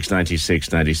 96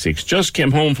 96 96. Just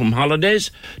came home from holidays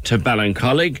to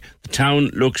Ballincollig. The town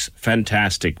looks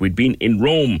fantastic. We'd been in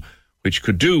Rome, which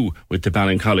could do with the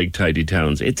Ballincollig tidy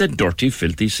towns. It's a dirty,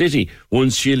 filthy city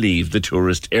once you leave the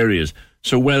tourist areas.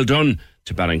 So well done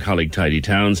to Ballincollig tidy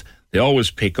towns. They always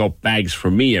pick up bags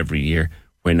for me every year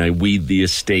when I weed the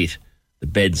estate, the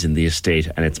beds in the estate,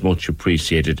 and it's much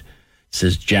appreciated,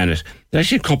 says Janet. There's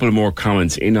actually a couple more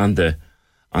comments in on the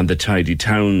tidy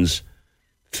towns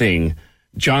thing.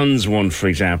 John's one, for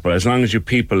example, as long as you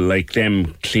people like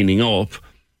them cleaning up,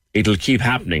 it'll keep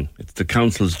happening. It's the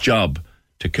council's job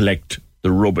to collect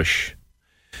the rubbish.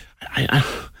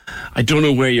 I don't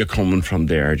know where you're coming from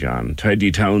there, John.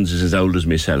 Tidy Towns is as old as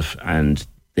myself, and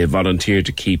they volunteer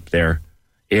to keep their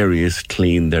areas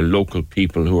clean. They're local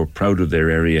people who are proud of their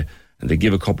area, and they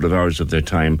give a couple of hours of their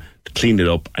time to clean it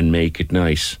up and make it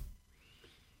nice.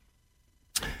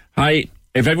 Hi.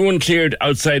 If everyone cleared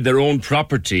outside their own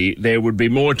property, there would be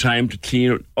more time to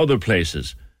clean other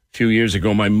places. A few years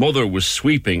ago, my mother was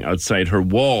sweeping outside her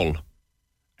wall,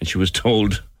 and she was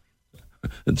told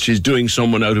that she's doing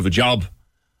someone out of a job.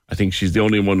 I think she's the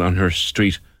only one on her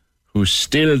street who's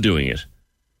still doing it,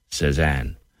 says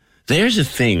Anne. There's a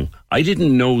thing. I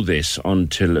didn't know this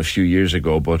until a few years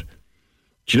ago, but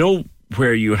do you know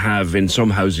where you have, in some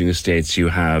housing estates, you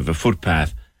have a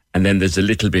footpath and then there's a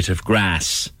little bit of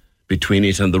grass between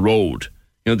it and the road?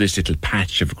 You know, this little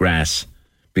patch of grass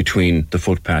between the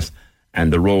footpath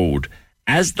and the road.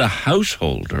 As the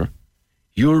householder,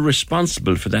 you're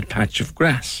responsible for that patch of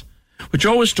grass, which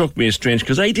always struck me as strange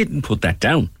because I didn't put that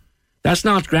down. That's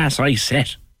not grass I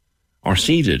set or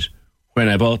seeded when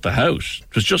I bought the house.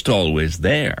 It was just always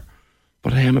there.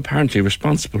 But I am apparently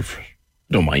responsible for it.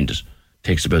 I don't mind it. It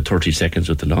takes about 30 seconds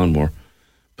with the lawnmower.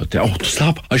 But,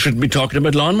 stop. I shouldn't be talking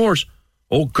about lawnmowers.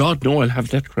 Oh, God, no, I'll have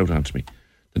that crowd onto me.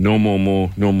 The no more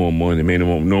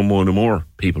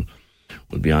people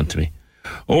will be on to me.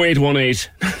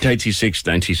 0818 96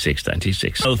 96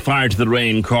 96. Well, fire to the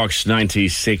rain, Cork's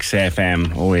 96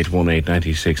 FM. 0818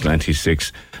 96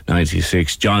 96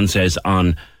 96. John says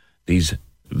on these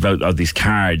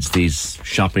cards, these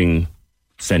shopping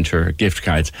centre gift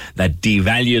cards that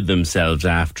devalued themselves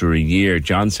after a year.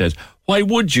 John says, why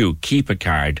would you keep a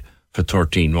card for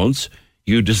 13 months?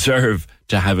 You deserve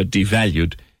to have it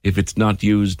devalued if it's not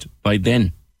used by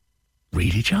then.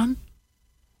 Really, John?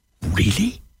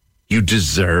 Really? You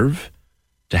deserve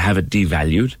to have it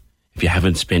devalued if you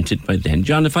haven't spent it by then?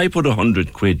 John, if I put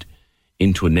 100 quid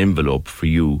into an envelope for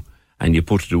you and you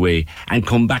put it away and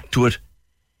come back to it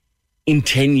in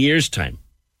 10 years' time,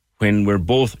 when we're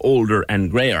both older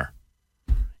and greyer,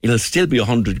 it'll still be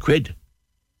 100 quid.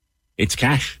 It's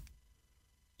cash.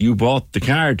 You bought the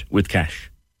card with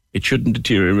cash. It shouldn't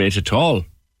deteriorate at all, as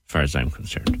far as I'm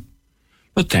concerned.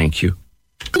 But thank you.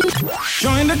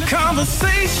 Join the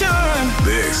conversation.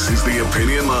 This is the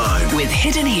Opinion Line. With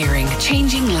Hidden Hearing,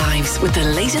 changing lives with the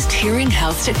latest hearing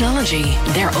health technology.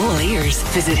 They're all ears.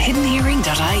 Visit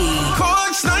hiddenhearing.ie.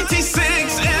 Cork's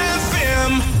 96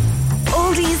 FM.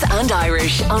 Oldies and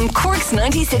Irish on Cork's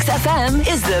 96 FM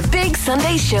is the Big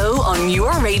Sunday Show on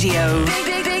your radio.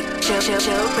 Big show,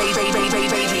 radio.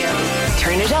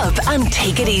 Turn it up and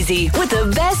take it easy with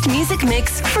the best music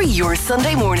mix for your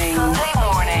Sunday morning.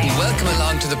 Welcome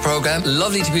along to the programme.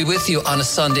 Lovely to be with you on a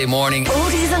Sunday morning.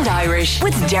 Oldies and Irish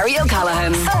with Derry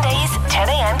O'Callaghan. Sundays, 10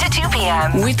 a.m. to 2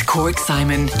 p.m. With Cork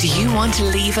Simon. Do you want to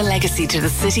leave a legacy to the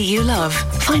city you love?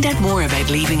 Find out more about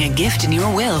leaving a gift in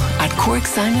your will at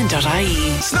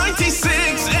corksimon.ie.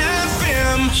 96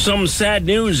 FM. Some sad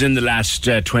news in the last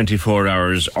 24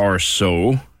 hours or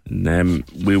so.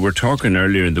 We were talking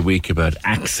earlier in the week about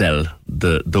Axel,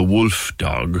 the wolf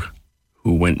dog,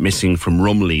 who went missing from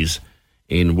Rumley's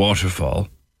in Waterfall.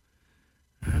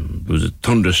 There was a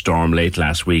thunderstorm late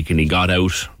last week and he got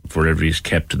out wherever he's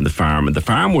kept in the farm. And the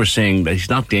farm were saying that he's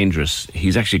not dangerous.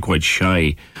 He's actually quite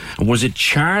shy. And was it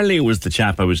Charlie was the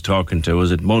chap I was talking to?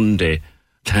 Was it Monday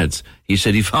lads. He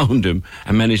said he found him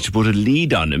and managed to put a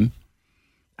lead on him,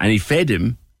 and he fed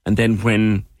him, and then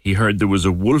when he heard there was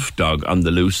a wolf dog on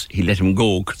the loose, he let him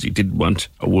go because he didn't want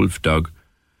a wolf dog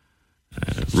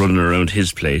running around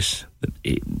his place.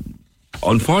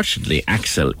 Unfortunately,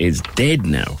 Axel is dead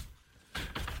now.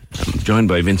 I'm joined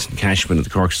by Vincent Cashman of the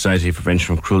Cork Society for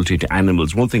Prevention of Cruelty to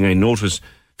Animals. One thing I noticed,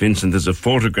 Vincent, there's a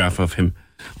photograph of him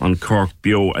on Cork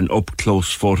Bio, an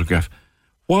up-close photograph.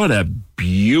 What a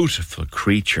beautiful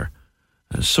creature.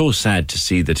 So sad to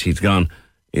see that he's gone.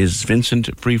 Is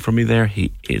Vincent free from me there?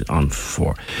 He is on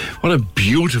 4. What a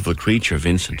beautiful creature,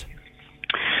 Vincent.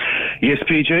 Yes,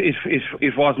 PJ,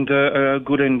 it wasn't a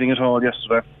good ending at all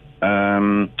yesterday.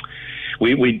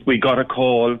 We got a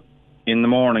call in the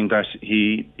morning that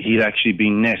he'd actually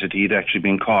been netted, he'd actually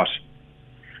been caught,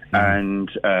 and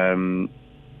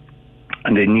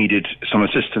they needed some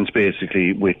assistance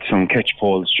basically with some catch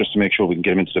poles just to make sure we can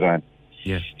get him into the van.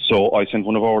 Yeah. So I sent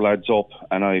one of our lads up,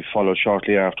 and I followed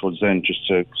shortly afterwards then, just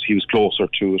to, cause he was closer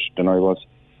to it than I was.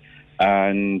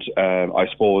 And I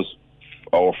suppose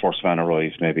our first van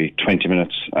arrived maybe 20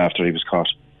 minutes after he was caught.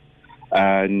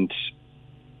 And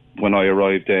when I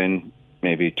arrived then,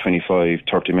 maybe 25,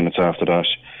 30 minutes after that,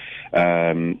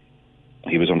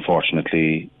 he was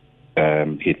unfortunately,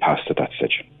 he'd passed at that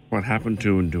stage. What happened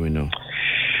to him, do we know?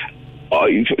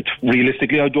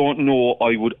 Realistically, I don't know.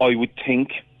 I would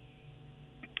think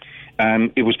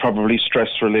it was probably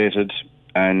stress-related,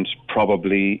 and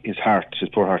probably his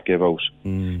poor heart gave out.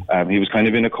 He was kind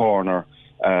of in a corner.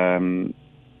 I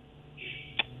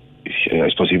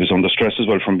suppose he was under stress as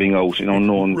well from being out in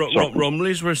unknown...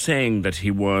 Rumleys were saying that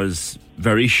he was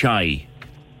very shy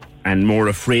and more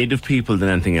afraid of people than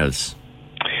anything else.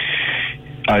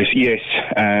 Yes.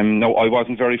 No, I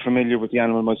wasn't very familiar with the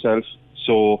animal myself,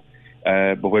 so...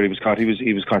 but where he was caught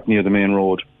near the main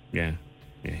road. Yeah,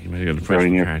 he might have got a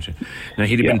pressure charge. Now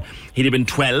he'd have been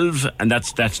 12, and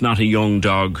that's not a young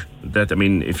dog. That, I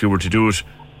mean, if you were to do it,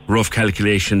 rough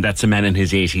calculation, that's a man in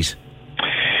his 80s.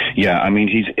 Yeah, I mean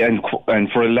he's and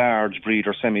for a large breed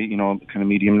or semi, kind of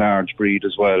medium large breed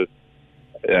as well.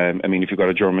 I mean, if you've got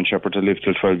a German Shepherd to live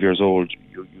till 12 years old,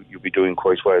 you'll be doing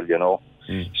quite well,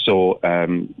 So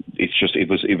it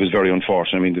was very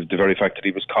unfortunate. I mean, the very fact that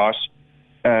he was caught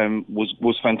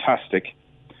was fantastic,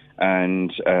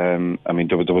 and I mean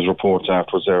there was reports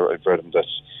afterwards there. I've read them that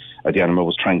the animal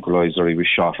was tranquilised or he was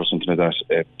shot or something like that.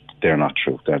 They're not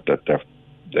true. He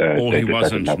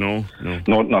wasn't. No,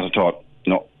 not at all.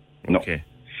 No. Okay.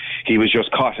 He was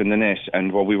just caught in the net,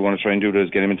 and what we were going to try and do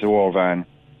is get him into our van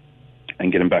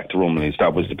and get him back to Rumley's.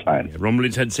 That was the plan. Yeah,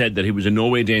 Rumley's had said that he was in no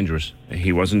way dangerous.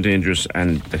 He wasn't dangerous,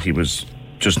 and that he was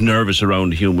just nervous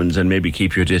around humans and maybe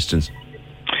keep your distance.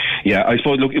 Yeah, I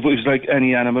suppose, look, if it was like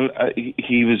any animal,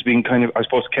 he was being kind of, I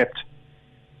suppose, kept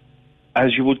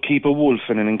as you would keep a wolf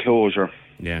in an enclosure.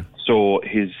 Yeah. So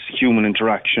his human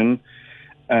interaction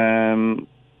may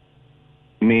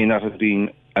not have been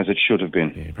as it should have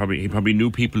been. Yeah, he probably knew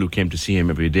people who came to see him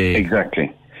every day. Exactly.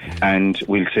 And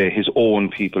we'll say his own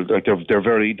people, like they're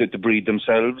very, the breed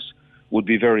themselves would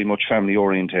be very much family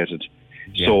orientated.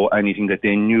 Yeah. So anything that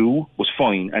they knew was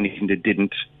fine, anything they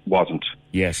didn't wasn't.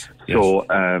 Yes. So,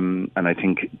 and I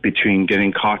think between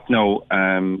getting caught now,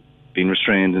 being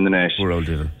restrained in the net, poor old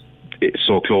devil, it's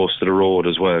so close to the road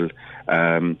as well,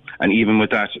 and even with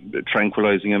that,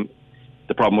 tranquilising him.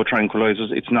 The problem with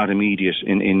tranquilizers, it's not immediate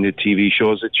in the TV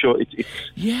shows. It's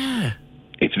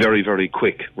very, very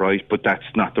quick, right? But that's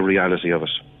not the reality of it.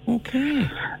 Okay.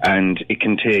 And it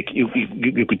can take, you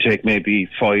could take maybe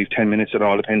 5-10 minutes. It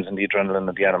all depends on the adrenaline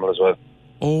of the animal as well.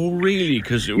 Oh, really?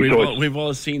 Because we've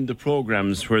all seen the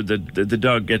programmes where the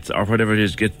dog gets, or whatever it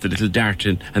is, gets the little dart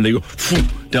in, and they go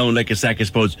down like a sack of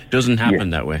spuds. Doesn't happen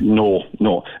that way. No.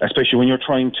 Especially when you're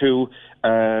trying to,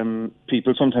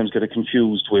 people sometimes get it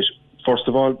confused with, first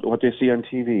of all, what they see on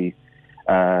TV.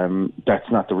 That's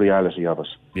not the reality of it.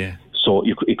 Yeah. So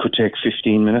it could take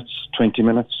 15 minutes, 20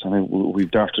 minutes. I mean, we've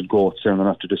darted goats there and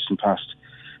not too distant past,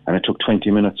 and it took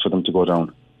 20 minutes for them to go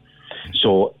down.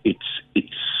 So it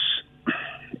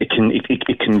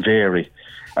can vary.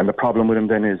 And the problem with them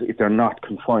then is if they're not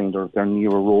confined or if they're near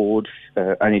a road,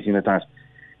 anything like that,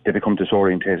 they become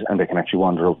disorientated and they can actually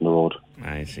wander out on the road.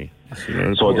 I see.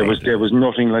 So there was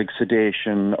nothing like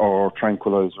sedation or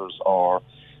tranquilizers or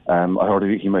I heard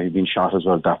he might have been shot as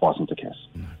well. That wasn't the case.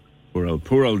 No.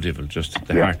 Poor old devil. Just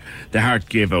the heart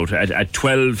gave out. At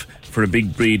 12, for a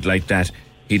big breed like that,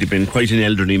 he'd have been quite an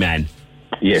elderly man.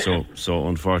 Yes. So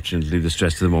unfortunately, the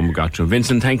stress of the moment got to him.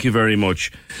 Vincent, thank you very much.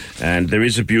 And there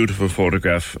is a beautiful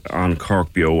photograph on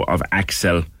Cork Bio of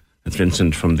Axel. That's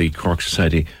Vincent from the Cork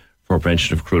Society for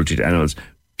Prevention of Cruelty to Animals.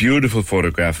 Beautiful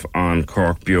photograph on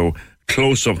Cork Bio.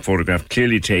 close-up photograph,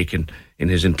 clearly taken in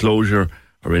his enclosure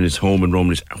or in his home in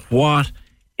Rumleys. What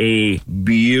a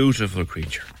beautiful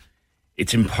creature.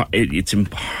 It's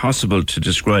impossible to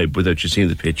describe without you seeing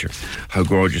the picture how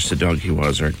gorgeous the dog he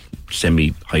was, or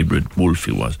semi-hybrid wolf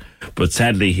he was. But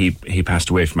sadly, he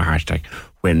passed away from a heart attack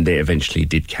when they eventually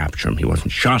did capture him. He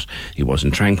wasn't shot, he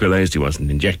wasn't tranquilized, he wasn't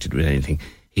injected with anything.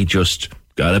 He just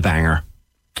got a banger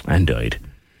and died.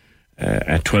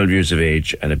 At 12 years of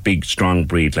age, and a big, strong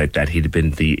breed like that, he'd have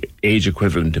been the age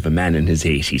equivalent of a man in his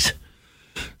 80s.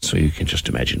 So you can just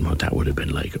imagine what that would have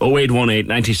been like. 0818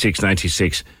 96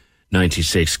 96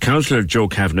 96. Councillor Joe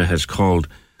Kavanagh has called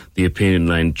the opinion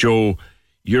line. Joe,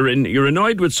 you're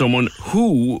annoyed with someone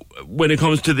who, when it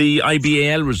comes to the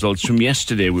IBAL results from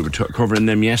yesterday, we were covering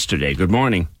them yesterday. Good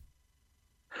morning.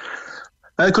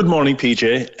 Good morning,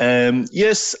 PJ.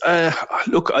 Yes,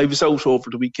 look, I was out over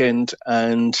the weekend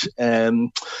and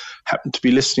happened to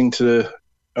be listening to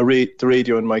the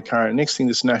radio in my car. Next thing,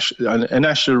 this a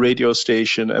national radio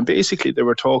station, and basically they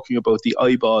were talking about the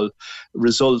eyeball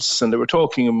results, and they were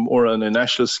talking more on a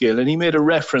national scale, and he made a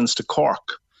reference to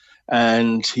Cork.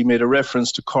 And he made a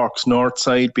reference to Cork's north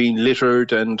side being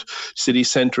littered and city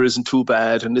centre isn't too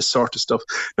bad and this sort of stuff.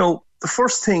 Now, the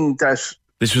first thing that...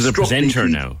 This was a presenter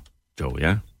now, Joe,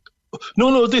 yeah?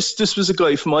 No, this was a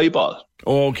guy from Eyeball.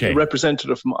 Oh, okay. A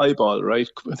representative from Eyeball, right?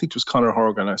 I think it was Conor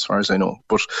Horgan, as far as I know.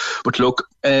 But look,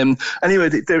 anyway,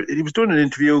 he was doing an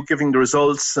interview, giving the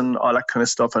results and all that kind of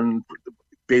stuff, and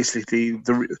basically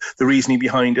the reasoning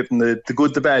behind it and the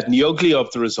good, the bad and the ugly of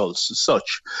the results as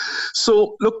such.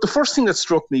 So, look, the first thing that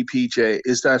struck me, PJ,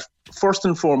 is that first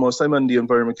and foremost, I'm on the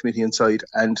Environment Committee inside,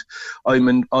 and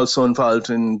I'm also involved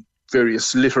in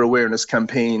various litter awareness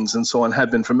campaigns and so on,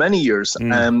 have been for many years.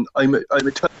 I'm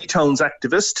a Tiny Towns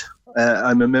activist.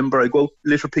 I'm a member. I go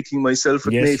litter picking myself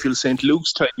at Mayfield St.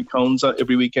 Luke's Tiny Towns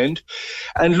every weekend.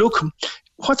 And look,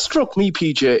 what struck me,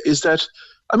 PJ, is that,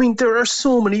 I mean, there are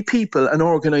so many people and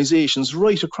organisations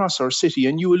right across our city,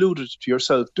 and you alluded to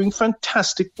yourself, doing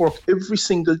fantastic work every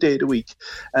single day of the week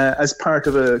as part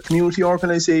of a community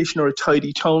organisation or a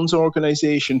Tidy Towns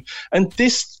organisation. And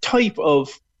this type of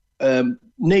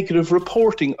negative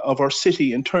reporting of our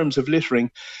city in terms of littering,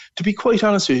 to be quite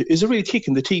honest with you, is a real kick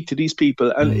in the teeth to these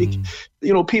people. And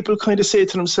people kind of say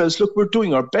to themselves, look, we're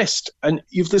doing our best, and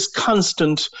you've this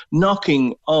constant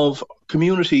knocking of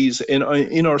communities in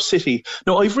our city.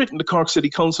 Now, I've written to Cork City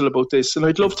Council about this, and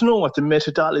I'd love to know what the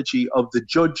methodology of the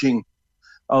judging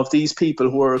of these people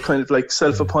who are kind of like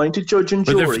self-appointed judge and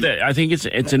jury. I think it's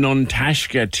an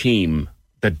Untashka team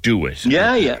that do it.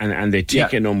 Yeah. And they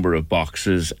tick a number of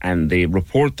boxes and they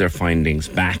report their findings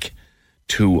back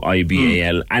to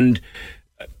IBAL. And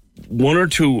one or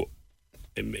two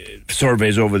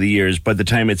surveys over the years, by the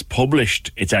time it's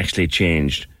published, it's actually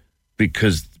changed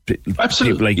because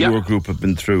people like your group have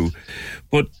been through.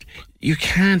 But you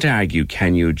can't argue,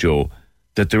 can you, Joe,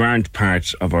 that there aren't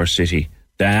parts of our city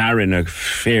that are in a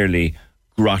fairly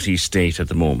grotty state at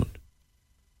the moment?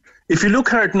 If you look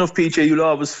hard enough, PJ, you'll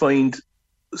always find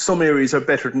some areas are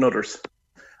better than others,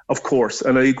 of course,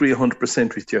 and I agree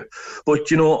 100% with you. But,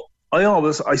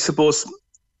 I suppose,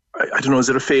 I don't know, is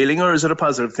it a failing or is it a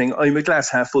positive thing? I'm a glass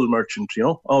half full merchant,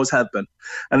 always have been.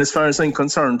 And as far as I'm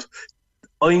concerned,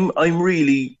 I'm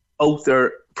really out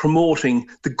there promoting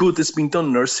the good that's been done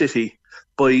in our city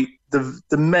by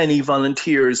the many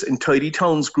volunteers in Tidy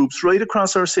Towns groups right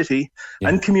across our city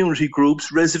and community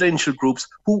groups, residential groups,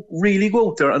 who really go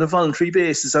out there on a voluntary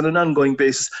basis, on an ongoing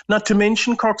basis. Not to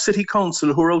mention Cork City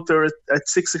Council, who are out there at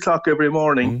 6 o'clock every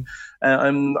morning.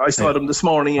 I saw them this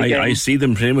morning again. I see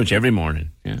them pretty much every morning,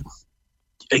 yeah.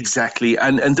 Exactly,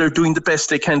 and they're doing the best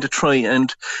they can to try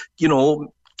and,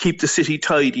 keep the city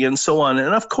tidy and so on.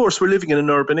 And of course, we're living in an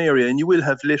urban area, and you will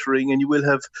have littering and you will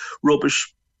have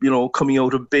rubbish coming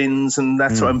out of bins and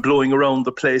that's why I'm blowing around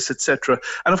the place, etc.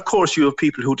 And of course, you have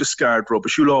people who discard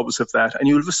rubbish. You'll always have that. And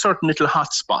you'll have certain little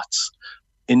hot spots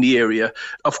in the area.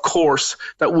 Of course,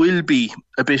 that will be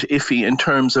a bit iffy in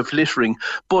terms of littering,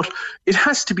 but it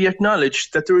has to be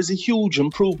acknowledged that there is a huge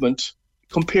improvement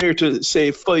compared to, say,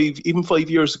 5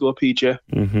 years ago, PJ.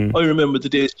 I remember the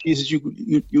days, Jesus,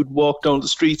 you'd walk down the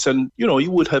streets and, you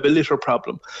would have a litter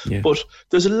problem. Yeah. But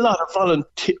there's a lot of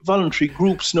voluntary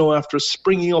groups now after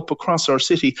springing up across our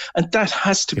city, and that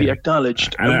has to be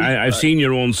acknowledged. And I've seen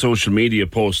your own social media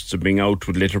posts of being out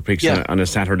with litter picks on a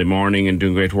Saturday morning and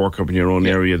doing great work up in your own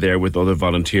area there with other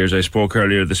volunteers. I spoke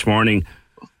earlier this morning,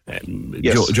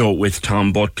 Joe, with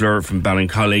Tom Butler from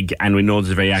Ballincollig, and we know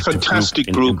there's a very active fantastic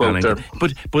group out there.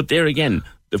 But there again,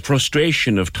 the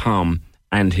frustration of Tom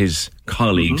and his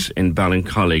colleagues in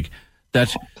Ballincollig,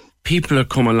 that people are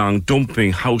coming along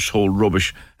dumping household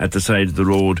rubbish at the side of the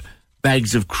road,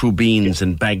 bags of crew beans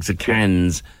and bags of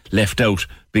cans left out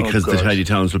because the tidy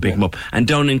towns will pick them up. And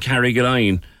down in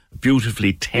Carrigaline,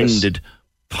 beautifully tended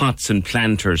pots and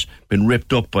planters been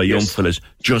ripped up by young fellas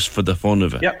just for the fun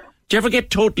of it. Yeah. Do you ever get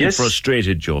totally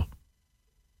frustrated, Joe?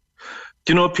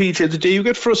 Do you know, PJ, the day you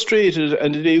get frustrated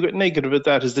and the day you get negative at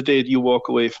that is the day that you walk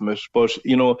away from it. But,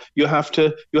 you know, you have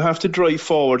to drive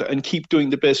forward and keep doing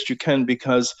the best you can,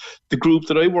 because the group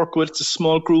that I work with, it's a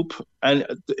small group, and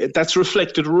that's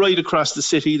reflected right across the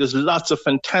city. There's lots of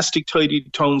fantastic tidy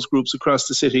towns groups across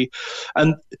the city.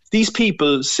 And these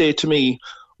people say to me,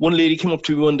 one lady came up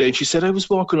to me one day and she said, I was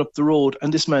walking up the road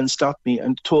and this man stopped me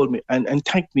and told me and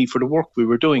thanked me for the work we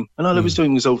were doing. And all I was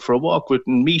doing was out for a walk with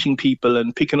and meeting people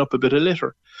and picking up a bit of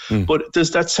litter. But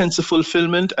there's that sense of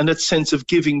fulfillment and that sense of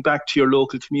giving back to your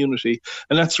local community.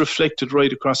 And that's reflected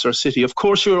right across our city. Of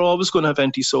course, you're always going to have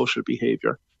antisocial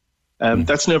behaviour.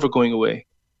 That's never going away.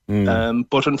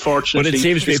 But unfortunately... But it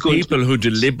seems to be people who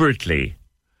deliberately...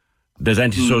 There's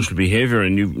antisocial behaviour,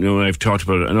 and you know I've talked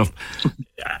about it enough.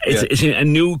 It's a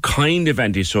new kind of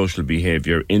antisocial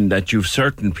behaviour in that you've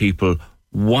certain people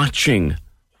watching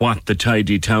what the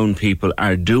tidy town people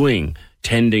are doing,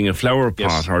 tending a flower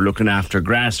pot or looking after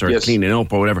grass or cleaning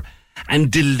up or whatever,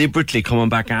 and deliberately coming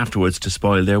back afterwards to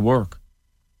spoil their work.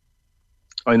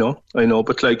 I know,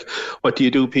 but like, what do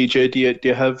you do, PJ?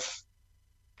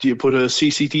 Do you put a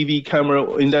CCTV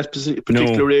camera in that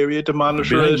particular area to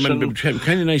monitor it?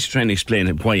 Kind of nice to try and explain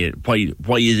why it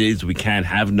is we can't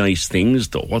have nice things,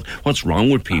 though. What's wrong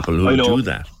with people who do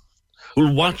that?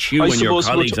 Who'll watch you and your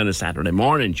colleagues on a Saturday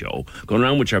morning, Joe, going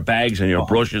around with your bags and your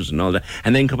brushes and all that,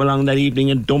 and then come along that evening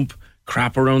and dump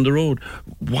crap around the road.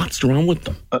 What's wrong with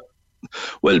them?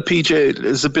 Well, PJ,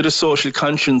 there's a bit of social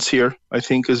conscience here, I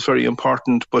think, is very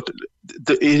important, but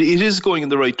it is going in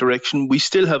the right direction. We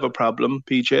still have a problem,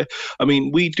 PJ. I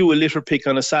mean, we do a litter pick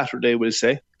on a Saturday, we'll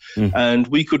say, and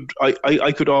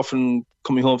I could often,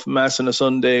 coming home from Mass on a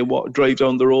Sunday, drive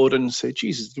down the road and say,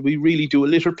 Jesus, did we really do a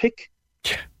litter pick?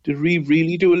 Did we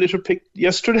really do a litter pick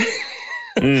yesterday?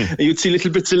 You'd see little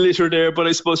bits of litter there, but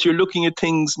I suppose you're looking at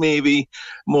things maybe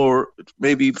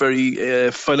very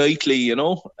finitely, you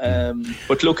know.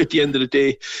 But look, at the end of the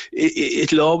day,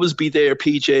 it'll always be there,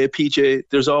 PJ.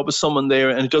 There's always someone there,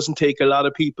 and it doesn't take a lot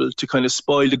of people to kind of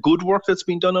spoil the good work that's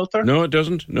been done out there. No, it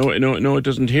doesn't. No, it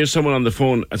doesn't. Here's someone on the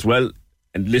phone as well,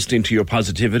 and listening to your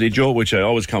positivity, Joe, which I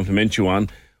always compliment you on.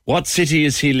 What city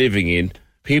is he living in?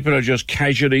 People are just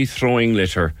casually throwing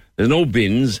litter. There's no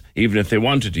bins, even if they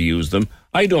wanted to use them.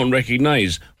 I don't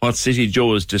recognise what city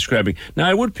Joe is describing. Now,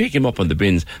 I would pick him up on the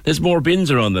bins. There's more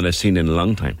bins around than I've seen in a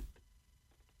long time.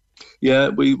 Yeah,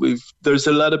 there's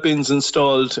a lot of bins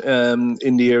installed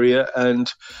in the area,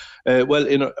 and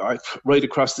right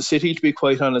across the city, to be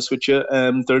quite honest with you.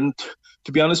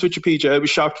 To be honest with you, PJ, I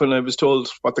was shocked when I was told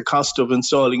what the cost of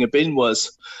installing a bin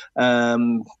was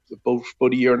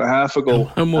about a year and a half ago.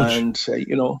 How much? And,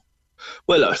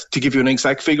 well, to give you an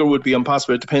exact figure would be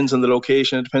impossible. It depends on the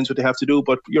location. It depends what they have to do.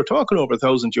 But you're talking over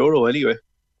 €1,000 anyway.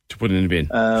 To put in a bin?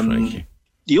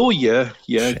 Oh, yeah.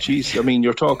 Geez. I mean,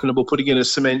 you're talking about putting in a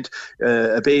cement,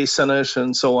 a base on it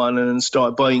and so on, and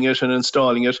buying it and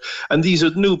installing it. And these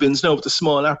are new bins now with the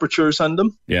small apertures on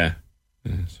them. Yeah.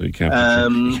 So you can't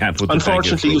put the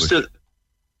unfortunately, you still...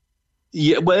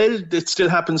 Yeah, well, it still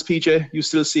happens, PJ. You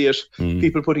still see it.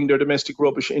 People putting their domestic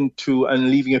rubbish into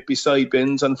and leaving it beside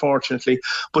bins, unfortunately.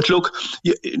 But look,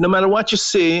 no matter what you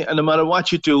say and no matter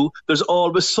what you do, there's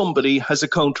always somebody has a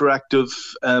counteractive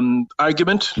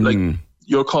argument, like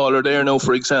your caller there now,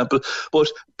 for example. But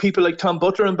people like Tom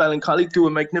Butler and Ballincollig do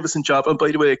a magnificent job. And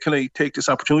by the way, can I take this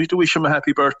opportunity to wish him a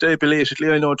happy birthday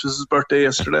belatedly? I know it was his birthday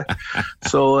yesterday.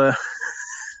 So...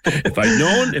 If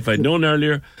I'd known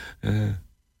earlier...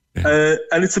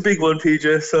 and it's a big one,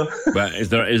 PJ. So, but is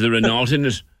there a knot in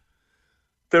it?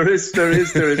 There is. But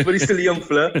he's still a young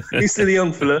fella.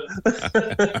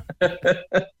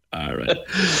 All right,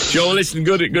 Joe. Listen,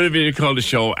 good of you to call the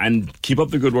show and keep up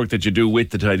the good work that you do with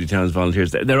the Tidy Towns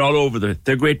volunteers. They're all over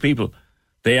they're great people.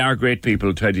 They are great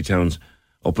people. Tidy Towns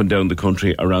up and down the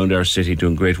country, around our city,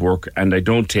 doing great work. And I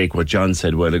don't take what John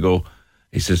said a while ago.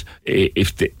 He says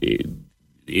if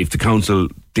the council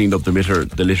cleaned up the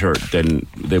litter, then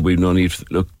there will be no need.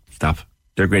 Look, stop.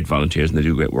 They're great volunteers and they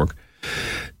do great work.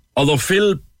 Although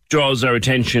Phil draws our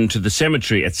attention to the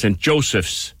cemetery at St.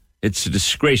 Joseph's, it's a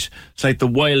disgrace. It's like the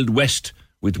Wild West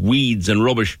with weeds and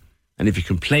rubbish. And if you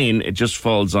complain, it just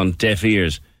falls on deaf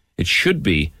ears. It should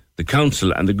be the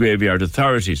council and the graveyard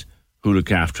authorities who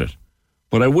look after it.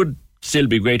 But I would still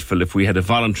be grateful if we had a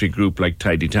voluntary group like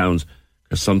Tidy Towns,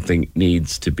 because something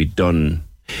needs to be done.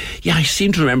 Yeah, I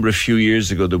seem to remember a few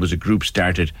years ago there was a group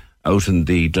started out in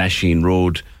the Glasheen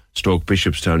Road Stoke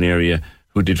Bishopstown area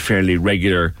who did fairly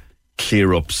regular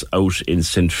clear-ups out in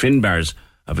St Finbar's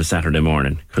of a Saturday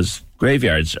morning, because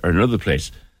graveyards are another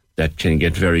place that can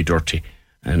get very dirty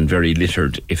and very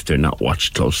littered if they're not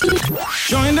watched closely.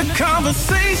 Join the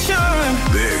conversation.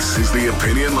 This is the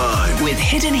Opinion Line. With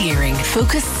Hidden Hearing,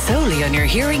 focused solely on your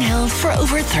hearing health for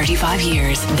over 35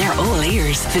 years. They're all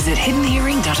ears. Visit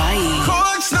hiddenhearing.ie.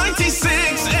 Cork's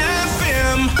 96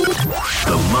 FM.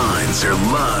 The lines are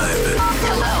live.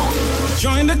 Hello.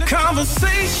 Join the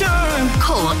conversation.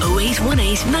 Call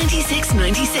 0818 96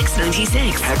 96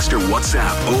 96. Text or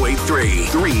WhatsApp 083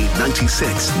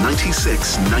 396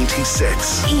 96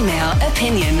 96. Email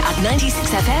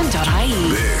opinion@96fm.ie.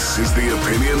 This is the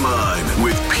Opinion Line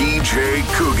with PJ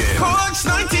Coogan. Cork's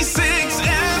 96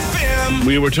 FM.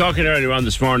 We were talking earlier on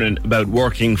this morning about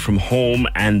working from home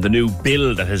and the new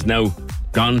bill that has now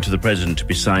gone to the President to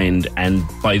be signed, and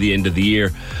by the end of the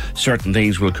year certain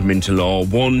things will come into law.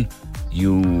 One,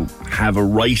 you have a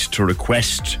right to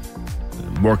request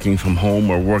working from home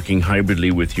or working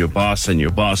hybridly with your boss, and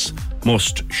your boss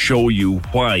must show you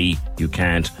why you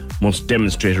can't, must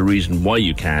demonstrate a reason why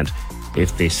you can't.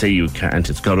 If they say you can't,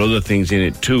 it's got other things in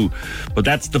it too. But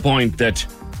that's the point that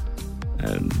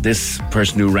this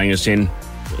person who rang us in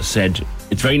said,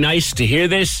 it's very nice to hear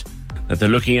this, that they're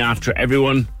looking after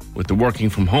everyone with the working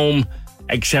from home,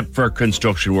 except for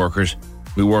construction workers.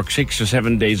 We work 6 or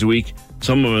 7 days a week.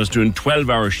 Some of us doing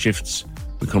 12-hour shifts.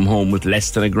 We come home with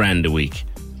less than $1,000 a week.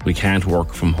 We can't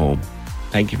work from home.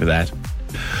 Thank you for that.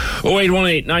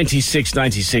 0818 96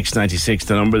 96 96.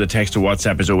 The number. The text or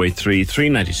WhatsApp is 083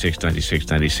 396 96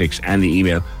 96, and the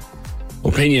email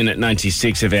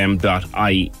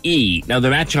opinion@96fm.ie. Now, the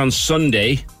match on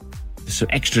Sunday, some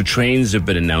extra trains have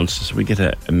been announced, so we get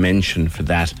a mention for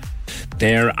that.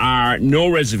 There are no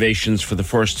reservations for the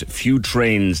first few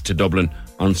trains to Dublin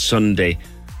on Sunday.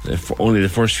 Only the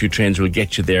first few trains will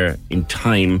get you there in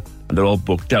time, and they're all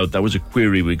booked out. That was a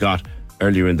query we got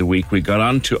earlier in the week. We got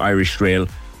on to Irish Rail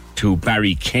to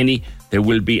Barrykenny. There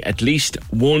will be at least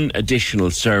one additional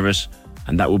service,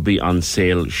 and that will be on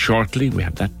sale shortly. We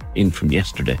have that in from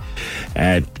yesterday.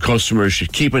 Customers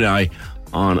should keep an eye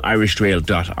on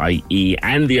irishrail.ie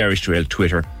and the Irish Rail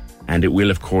Twitter, and it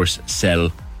will, of course,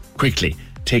 sell quickly.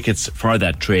 Tickets for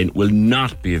that train will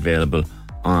not be available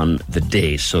on the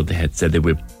day, so they had said they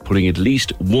were putting at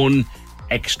least one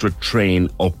extra train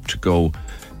up to go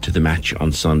to the match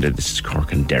on Sunday. This is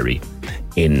Cork and Derry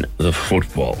in the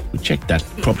football. We checked that,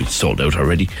 probably sold out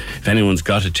already. If anyone's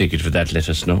got a ticket for that, let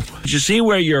us know. Did you see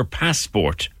where your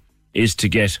passport is to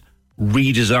get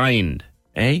redesigned,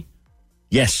 eh?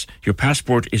 Yes, your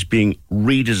passport is being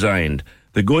redesigned.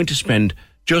 They're going to spend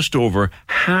just over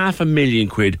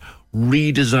 £500,000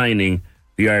 redesigning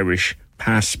the Irish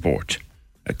passport.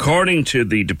 According to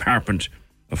the Department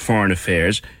of Foreign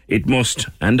Affairs, it must,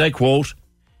 and I quote,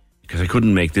 because I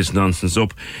couldn't make this nonsense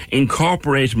up,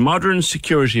 incorporate modern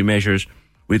security measures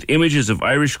with images of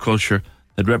Irish culture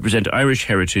that represent Irish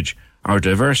heritage, our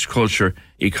diverse culture,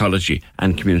 ecology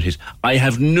and communities. I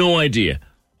have no idea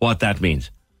what that means,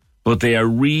 but they are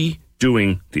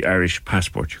redoing the Irish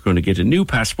passport. You're going to get a new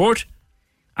passport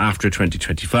after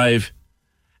 2025,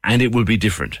 and it will be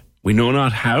different. We know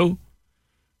not how,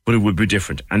 but it will be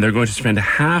different. And they're going to spend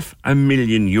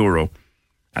 €500,000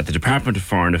 at the Department of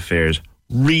Foreign Affairs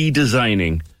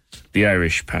redesigning the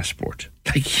Irish passport.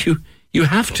 Like, you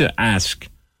have to ask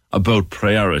about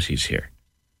priorities here.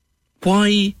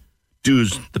 Why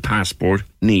does the passport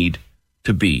need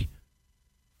to be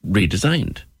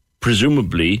redesigned?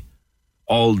 Presumably,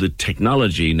 all the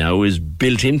technology now is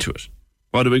built into it.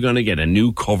 What are we going to get? A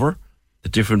new cover? A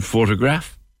different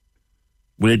photograph?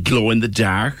 Will it glow in the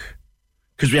dark?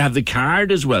 Because we have the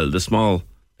card as well, the small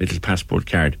little passport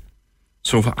card.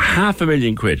 So for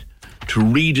 £500,000 to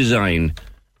redesign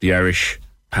the Irish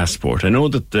passport. I know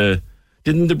that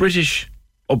didn't the British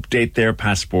update their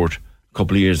passport a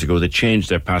couple of years ago? They changed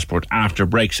their passport after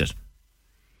Brexit.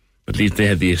 At least they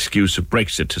had the excuse of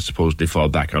Brexit to supposedly fall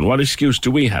back on. What excuse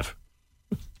do we have?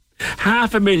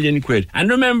 £500,000. And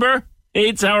remember,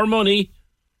 it's our money.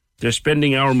 They're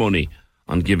spending our money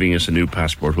on giving us a new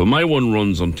passport. Well, my one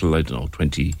runs until, I don't know,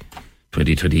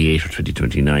 2028 or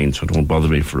 2029, so it won't bother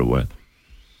me for a while.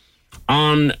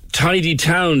 On tidy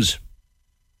towns,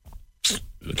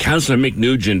 Councillor Mick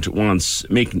Nugent wants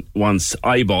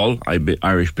IBAL,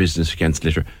 Irish Business Against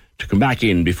Litter, to come back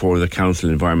in before the Council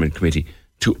Environment Committee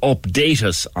to update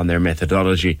us on their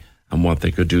methodology and what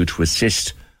they could do to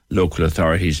assist local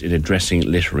authorities in addressing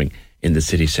littering in the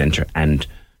city centre and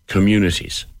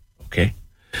communities. Okay?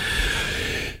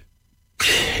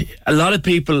 A lot of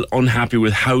people unhappy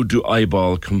with how do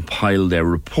IBAL compile their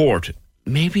report.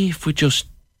 Maybe if we just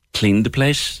cleaned the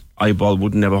place. Eyeball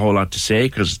wouldn't have a whole lot to say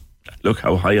because look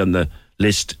how high on the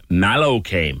list Mallow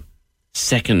came.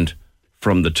 Second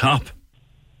from the top.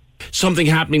 Something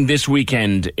happening this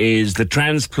weekend is the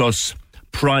Trans Plus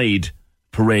Pride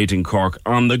Parade in Cork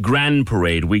on the Grand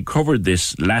Parade. We covered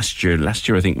this last year. Last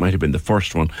year, I think, might have been the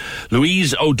first one.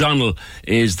 Louise O'Donnell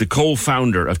is the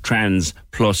co-founder of Trans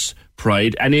Plus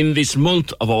Pride. And in this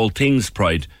month of all things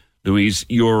Pride, Louise,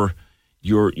 your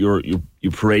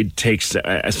parade takes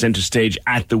a centre stage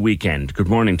at the weekend. Good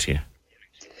morning to you.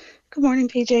 Good morning,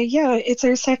 PJ. Yeah, it's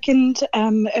our second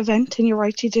event, and you're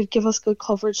right, you did give us good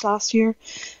coverage last year.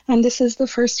 And this is the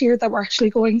first year that we're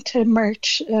actually going to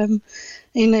march in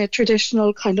a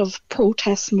traditional kind of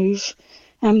protest move.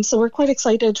 So we're quite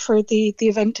excited for the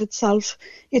event itself.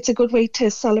 It's a good way to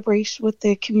celebrate with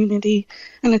the community,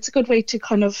 and it's a good way to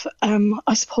kind of,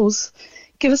 I suppose,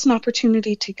 give us an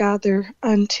opportunity to gather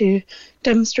and to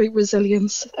demonstrate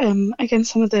resilience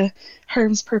against some of the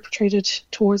harms perpetrated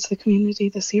towards the community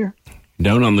this year.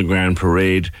 Down on the Grand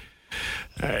Parade,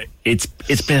 it's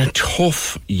been a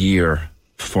tough year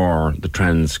for the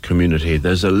trans community.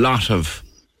 There's a lot of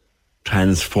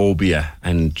transphobia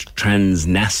and trans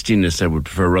nastiness, I would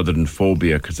prefer, rather than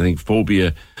phobia, because I think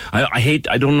phobia, I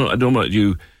don't know about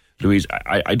you, Louise,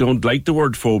 I don't like the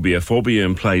word phobia. Phobia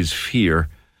implies fear.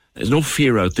 There's no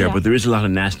fear out there, but there is a lot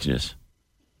of nastiness.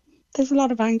 There's a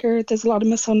lot of anger, there's a lot of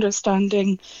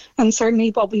misunderstanding, and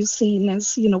certainly what we've seen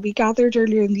is, we gathered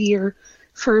earlier in the year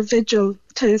for a vigil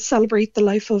to celebrate the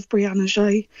life of Brianna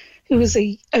Ghey, who was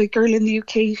a girl in the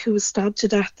UK who was stabbed to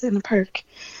death in a park.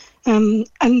 And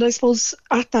I suppose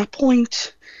at that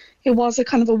point, it was a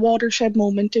kind of a watershed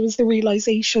moment. It was the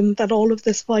realisation that all of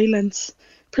this violence,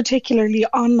 particularly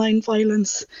online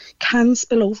violence, can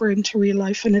spill over into real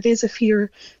life, and it is a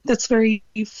fear that's very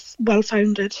well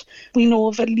founded. We know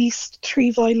of at least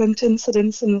 3 violent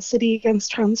incidents in the city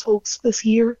against trans folks this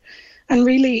year, and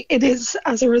really it is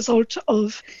as a result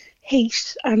of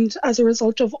hate and as a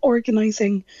result of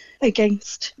organising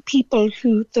against people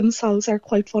who themselves are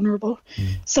quite vulnerable.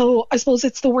 So I suppose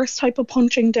it's the worst type of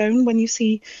punching down when you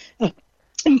see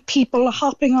people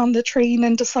hopping on the train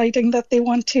and deciding that they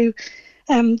want to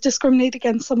discriminate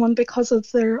against someone because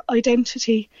of their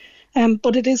identity.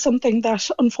 But it is something that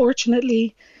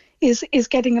unfortunately is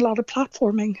getting a lot of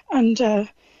platforming, and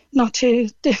not to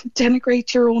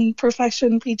denigrate your own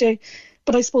profession, PJ,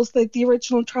 but I suppose that the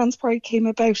original Trans Pride came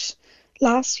about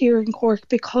last year in Cork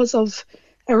because of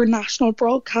our national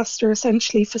broadcaster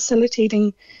essentially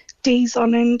facilitating days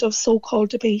on end of so-called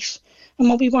debate. And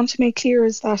what we want to make clear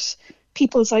is that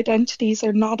people's identities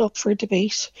are not up for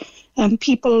debate.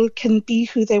 People can be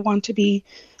who they want to be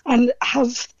and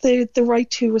have the right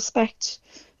to respect,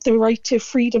 the right to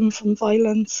freedom from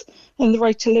violence, and the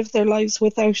right to live their lives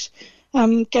without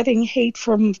getting hate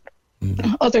from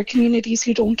other communities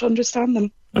who don't understand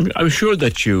them. I'm sure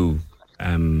that you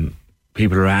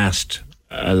people are asked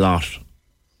a lot,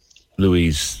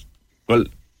 Louise. Well,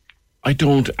 I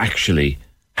don't actually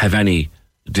have any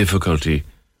difficulty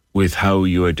with how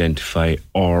you identify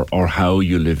or how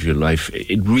you live your life.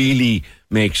 It really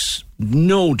makes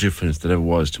no difference that it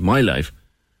was to my life.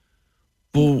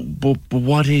 But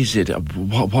what is it?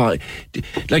 What,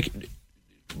 like,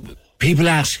 people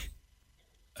ask,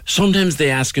 sometimes they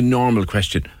ask a normal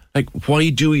question, like, why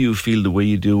do you feel the way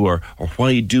you do, or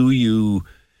why do you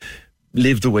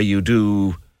live the way you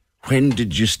do? When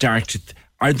did you start?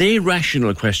 Are they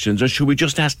rational questions, or should we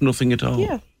just ask nothing at all?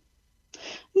 Yeah.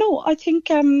 No, I think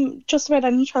just about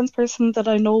any trans person that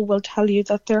I know will tell you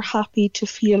that they're happy to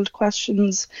field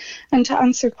questions and to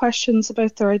answer questions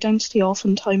about their identity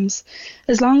oftentimes,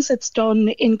 as long as it's done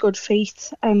in good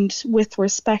faith and with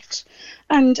respect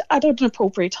and at an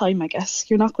appropriate time, I guess.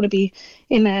 You're not going to be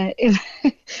in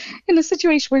a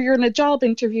situation where you're in a job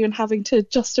interview and having to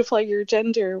justify your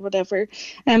gender or whatever.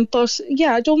 But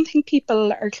yeah, I don't think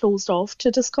people are closed off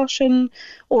to discussion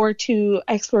or to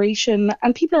exploration,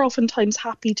 and people are oftentimes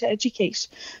happy to educate.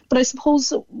 But I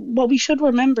suppose what we should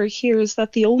remember here is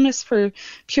that the onus for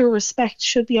pure respect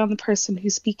should be on the person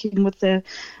who's speaking with a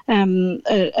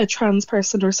trans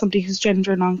person or somebody who's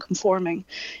gender non-conforming.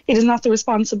 It is not the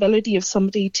responsibility of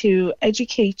somebody to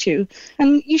educate you,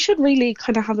 and you should really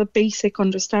kind of have a basic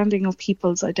understanding of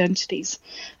people's identities.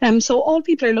 So all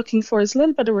people are looking for is a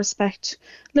little bit of respect,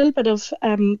 a little bit of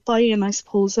buy-in, I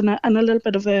suppose, and a little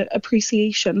bit of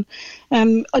appreciation.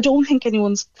 I don't think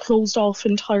anyone's closed off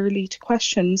entirely to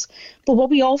questions, but what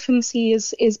we often see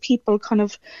is people kind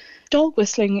of dog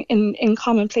whistling in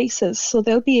common places. So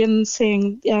they'll be in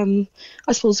saying,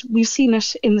 I suppose we've seen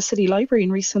it in the City Library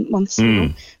in recent months, you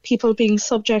know, people being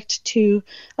subject to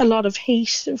a lot of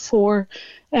hate for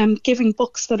giving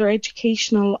books that are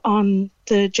educational on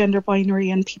the gender binary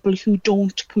and people who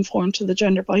don't conform to the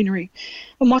gender binary.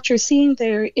 And what you're seeing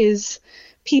there is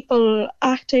people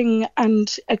acting and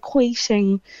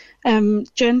equating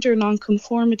gender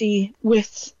nonconformity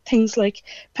with things like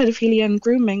pedophilia and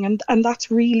grooming, and that's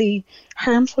really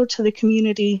harmful to the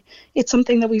community. It's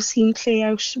something that we've seen play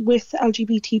out with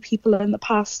LGBT people in the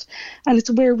past, and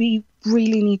it's where we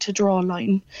really need to draw a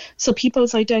line. So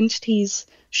people's identities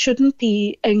shouldn't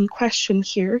be in question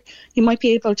here. You might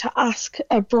be able to ask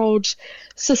a broad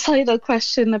societal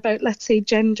question about, let's say,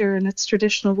 gender and its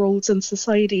traditional roles in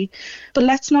society, but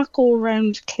let's not go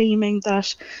around claiming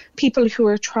that people who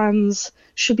are trans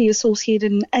should be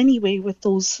associated in any way with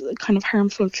those kind of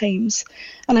harmful claims.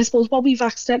 And I suppose what we've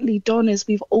accidentally done is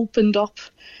we've opened up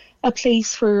a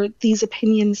place for these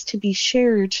opinions to be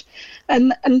shared.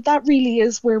 And that really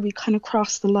is where we kind of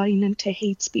cross the line into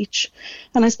hate speech.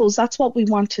 And I suppose that's what we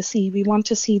want to see. We want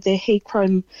to see the hate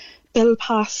crime bill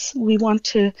pass. We want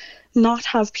to not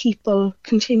have people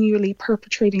continually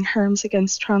perpetrating harms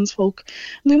against trans folk.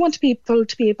 And we want people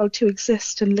to be able to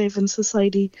exist and live in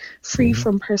society free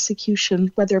from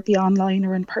persecution, whether it be online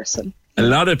or in person. A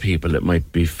lot of people, it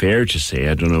might be fair to say,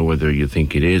 I don't know whether you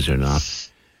think it is or not,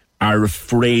 are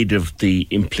afraid of the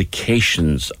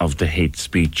implications of the hate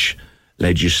speech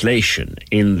legislation,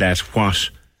 in that what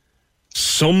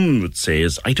some would say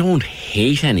is, I don't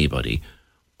hate anybody,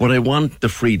 but I want the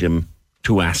freedom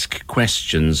to ask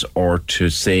questions or to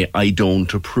say I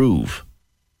don't approve.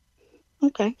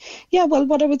 Okay. Yeah, well,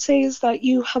 what I would say is that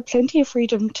you have plenty of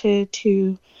freedom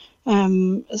to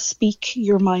speak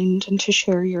your mind and to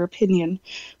share your opinion.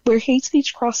 Where hate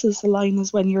speech crosses the line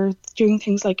is when you're doing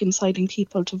things like inciting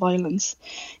people to violence.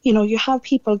 You know, you have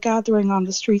people gathering on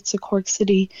the streets of Cork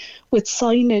City with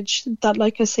signage that,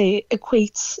 like I say,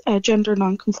 equates gender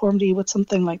nonconformity with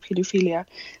something like paedophilia.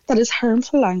 That is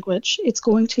harmful language. It's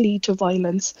going to lead to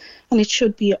violence, and it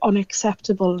should be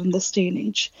unacceptable in this day and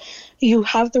age. You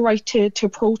have the right to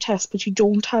protest, but you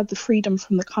don't have the freedom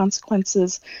from the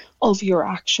consequences of your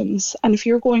actions. And if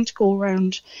you're going to go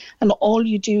around and all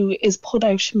you do is put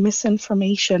out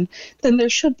misinformation, then there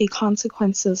should be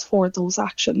consequences for those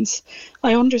actions.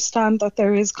 I understand that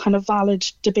there is kind of valid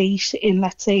debate in,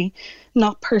 let's say,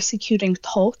 not persecuting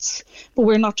thoughts, but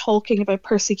we're not talking about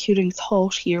persecuting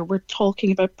thought here. We're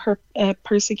talking about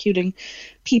persecuting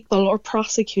people, or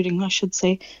prosecuting, I should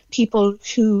say, people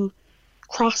who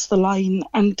cross the line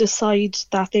and decide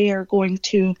that they are going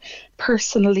to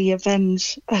personally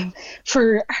avenge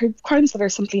for crimes that are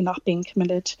simply not being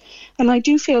committed. And I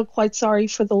do feel quite sorry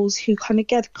for those who kind of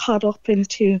get caught up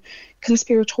into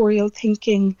conspiratorial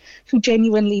thinking, who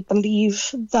genuinely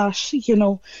believe that, you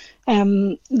know,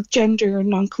 gender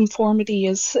nonconformity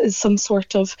is some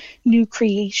sort of new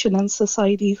creation in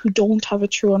society, who don't have a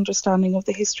true understanding of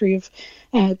the history of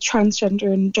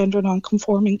transgender and gender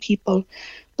nonconforming people.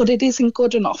 But it isn't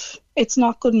good enough. It's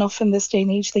not good enough in this day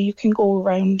and age that you can go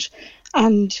around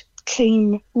and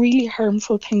claim really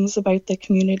harmful things about the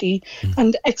community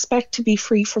and expect to be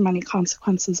free from any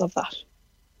consequences of that.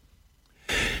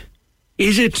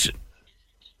 Is it...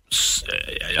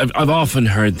 I've often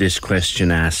heard this question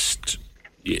asked,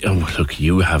 oh, look,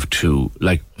 you have to,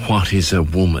 like, what is a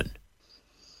woman?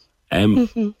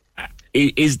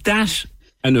 Is that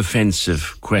an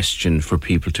offensive question for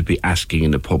people to be asking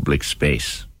in a public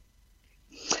space?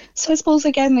 So I suppose,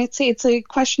 again, it's a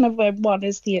question of what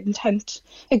is the intent.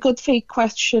 A good faith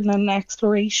question and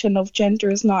exploration of gender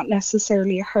is not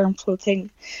necessarily a harmful thing.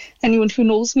 Anyone who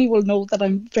knows me will know that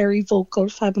I'm very vocal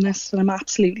feminist, and I'm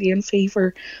absolutely in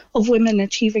favour of women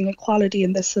achieving equality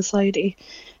in this society.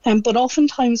 But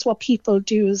oftentimes what people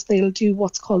do is they'll do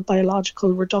what's called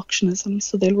biological reductionism.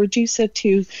 So they'll reduce it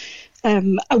to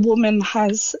a woman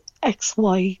has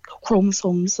XY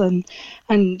chromosomes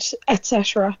and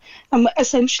etc.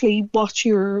 Essentially what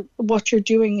you're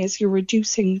doing is you're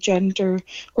reducing gender,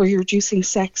 or you're reducing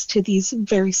sex to these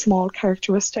very small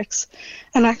characteristics.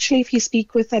 And actually, if you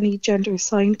speak with any gender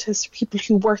scientists, people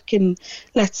who work in,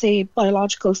 let's say,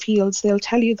 biological fields, they'll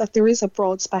tell you that there is a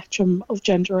broad spectrum of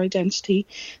gender identity,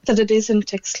 that it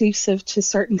isn't exclusive to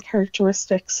certain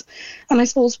characteristics. And I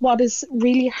suppose what is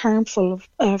really harmful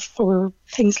for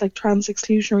things like trans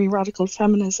exclusionary radical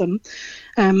feminism,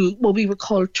 what we would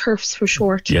call TERFs for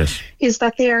short, yes, is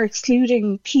that they are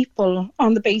excluding people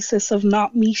on the basis of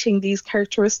not meeting these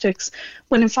characteristics,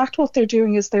 when in fact what they're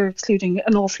doing is they're excluding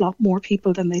an awful lot more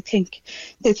people than they think.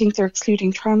 They think they're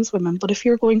excluding trans women, but if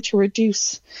you're going to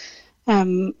reduce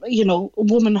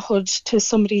womanhood to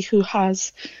somebody who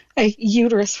has a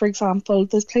uterus, for example.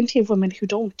 There's plenty of women who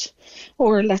don't.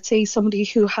 Or let's say somebody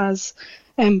who has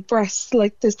breasts,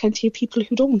 like there's plenty of people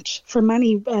who don't, for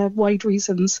many wide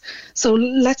reasons. So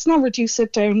let's not reduce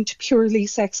it down to purely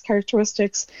sex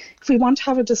characteristics. If we want to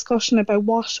have a discussion about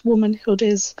what womanhood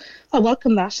is, I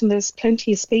welcome that, and there's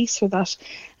plenty of space for that.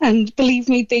 And believe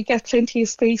me, they get plenty of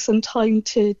space and time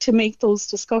to make those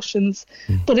discussions.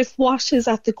 But if what is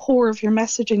at the core of your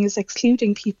messaging is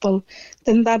excluding people,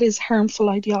 then that is harmful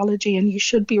ideology, and you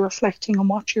should be reflecting on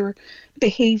what your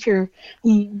behaviour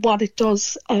and what it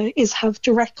does is have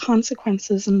direct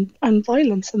consequences and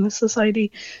violence in the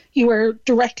society. You are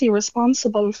directly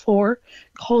responsible for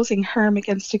causing harm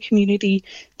against a community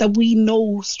that we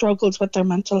know struggles with their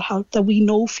mental health, that we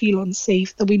know feel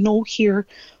unsafe, that we know hear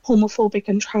homophobic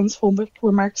and transphobic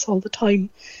remarks all the time.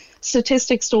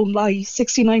 Statistics don't lie.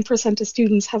 69% of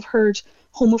students have heard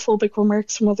homophobic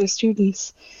remarks from other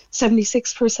students.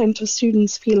 76% of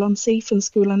students feel unsafe in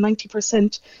school, and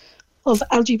 90% of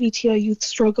LGBTI youth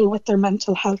struggle with their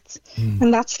mental health.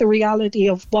 And that's the reality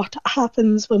of what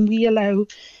happens when we allow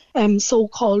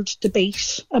so-called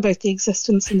debate about the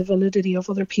existence and the validity of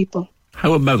other people.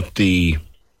 How about the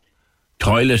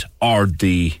toilet or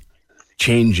the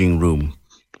changing room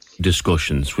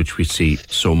discussions, which we see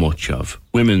so much of?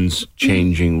 Women's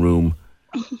changing room.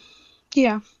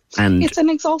 Yeah. And it's an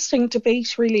exhausting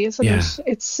debate, really, isn't it?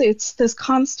 It's this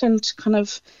constant kind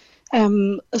of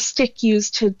a stick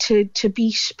used to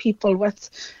beat people with.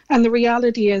 And the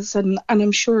reality is, and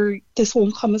I'm sure this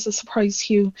won't come as a surprise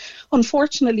to you,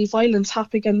 unfortunately violence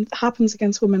happens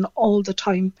against women all the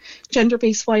time.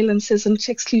 Gender-based violence isn't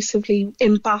exclusively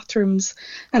in bathrooms,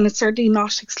 and it's certainly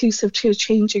not exclusive to a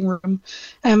changing room.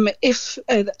 If,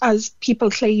 as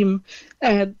people claim,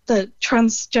 that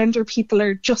transgender people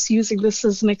are just using this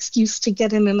as an excuse to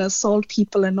get in and assault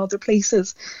people in other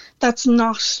places, that's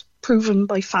not proven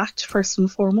by fact, first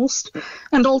and foremost.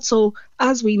 And also,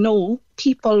 as we know,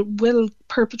 people will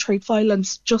perpetrate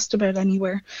violence just about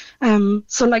anywhere.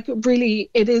 So like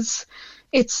really it's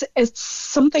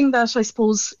something that I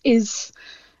suppose is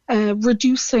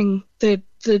reducing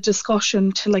the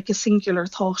discussion to like a singular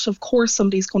thought. Of course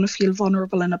somebody's going to feel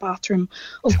vulnerable in a bathroom.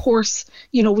 Of course,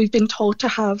 we've been taught to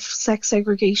have sex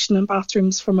segregation in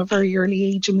bathrooms from a very early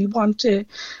age, and we want to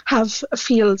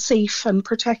feel safe and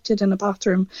protected in a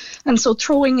bathroom. And so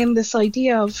throwing in this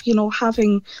idea of,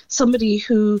 having somebody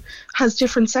who has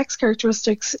different sex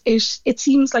characteristics, it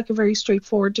seems like a very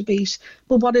straightforward debate,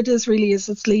 but what it is really is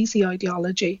it's lazy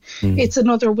ideology. It's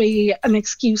another way, an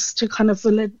excuse to kind of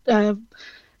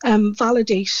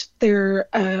validate their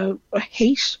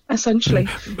hate, essentially.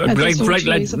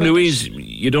 Louise,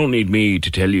 you don't need me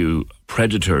to tell you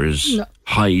predators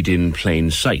hide in plain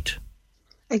sight.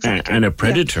 Exactly. And a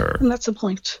predator and that's the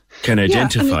point. Can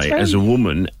identify as a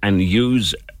woman and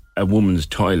use a woman's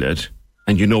toilet,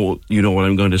 and you know what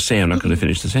I'm going to say. I'm not going to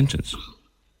finish the sentence.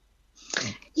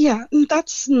 Yeah, and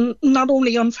that's not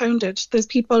only unfounded. There's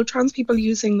trans people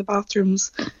using the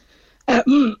bathrooms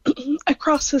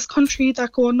across this country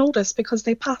that go unnoticed because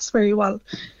they pass very well,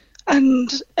 and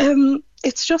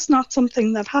it's just not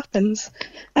something that happens.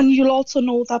 And you'll also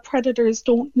know that predators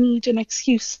don't need an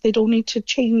excuse. They don't need to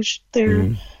change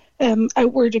their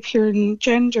outward appearing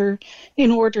gender in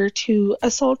order to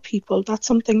assault people. That's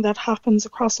something that happens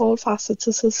across all facets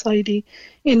of society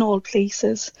in all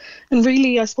places. And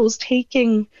really, I suppose,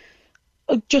 taking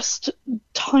just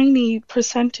tiny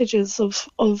percentages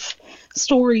of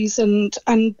stories and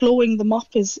blowing them up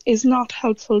is not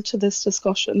helpful to this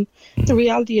discussion. The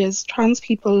reality is trans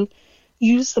people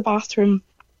use the bathroom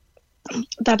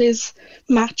that is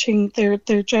matching their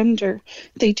gender.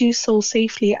 They do so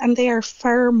safely, and they are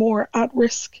far more at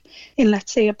risk in,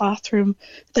 let's say, a bathroom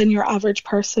than your average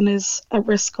person is at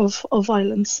risk of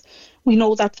violence. We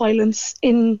know that violence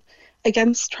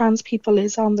against trans people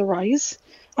is on the rise,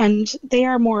 and they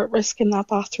are more at risk in that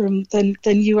bathroom than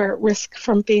you are at risk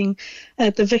from being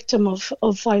the victim of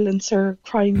violence or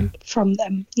crime from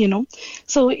them,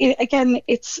 So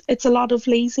it's a lot of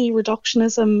lazy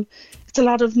reductionism. It's a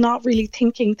lot of not really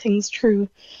thinking things through.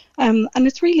 And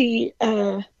it's really,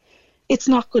 it's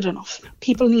not good enough.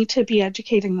 People need to be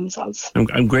educating themselves.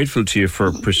 I'm grateful to you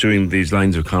for pursuing these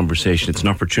lines of conversation. It's an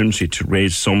opportunity to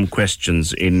raise some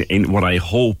questions in what I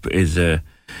hope is a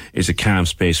calm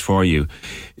space for you.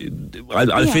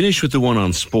 I'll finish with the one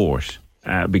on sport,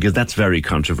 because that's very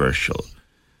controversial.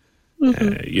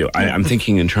 I'm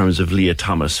thinking in terms of Leah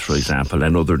Thomas, for example,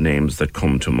 and other names that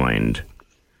come to mind.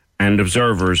 And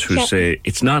observers who say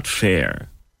it's not fair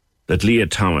that Leah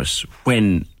Thomas,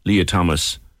 when Leah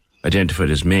Thomas identified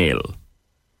as male,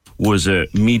 was a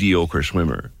mediocre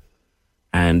swimmer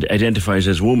and identifies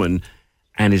as woman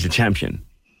and is a champion.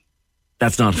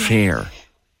 That's not fair.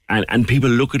 And people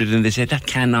look at it and they say, that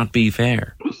cannot be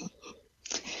fair.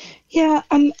 Yeah,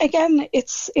 and again,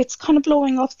 it's kind of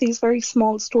blowing off these very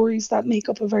small stories that make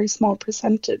up a very small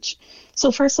percentage.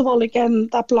 So first of all, again,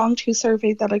 that Belong To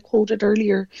survey that I quoted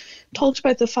earlier talked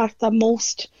about the fact that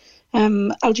most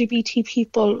LGBT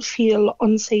people feel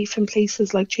unsafe in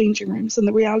places like changing rooms. And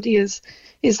the reality is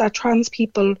that trans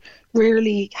people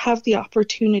rarely have the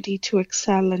opportunity to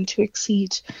excel and to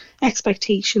exceed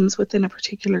expectations within a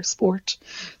particular sport.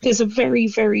 There's a very,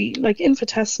 very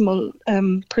infinitesimal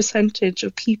percentage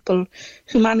of people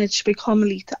who manage to become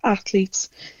elite athletes.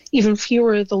 Even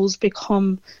fewer of those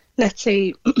become, let's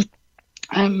say,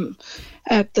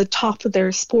 at the top of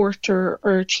their sport or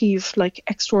achieve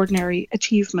extraordinary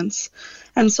achievements.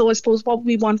 And so I suppose what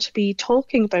we want to be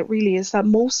talking about really is that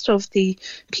most of the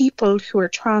people who are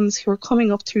trans, who are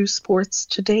coming up through sports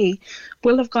today,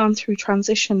 will have gone through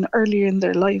transition earlier in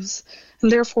their lives, and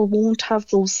therefore won't have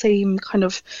those same kind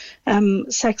of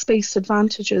sex-based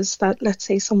advantages that, let's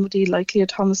say, somebody like Leah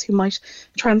Thomas who might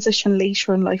transition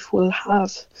later in life will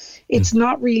have. It's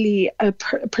not really a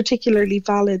particularly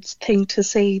valid thing to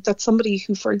say that somebody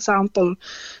who, for example,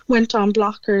 went on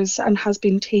blockers and has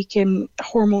been taking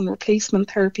hormone replacement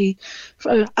therapy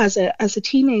as a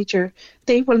teenager,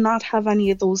 they will not have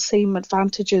any of those same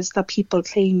advantages that people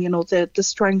claim, the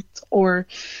strength or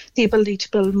the ability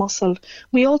to build muscle.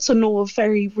 We also know of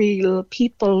very real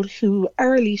people who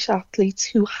are elite athletes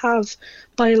who have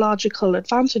biological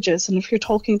advantages. And if you're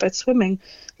talking about swimming,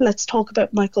 let's talk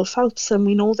about Michael Phelps, and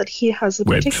we know that he has a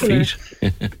particular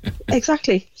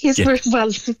exactly. He has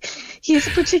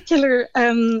a particular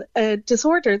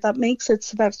disorder that makes it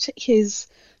so that his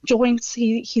joints,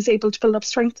 he's able to build up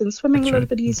strength in swimming a little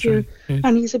bit easier,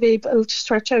 and he's able to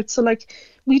stretch out. So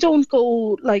we don't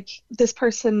go this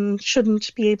person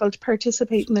shouldn't be able to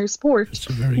participate in their sport.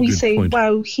 We say,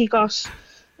 wow, he got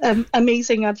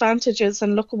amazing advantages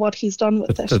and look at what he's done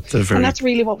with it. And that's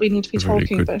really what we need to be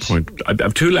talking about. I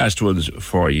have two last ones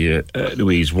for you,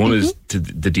 Louise. One is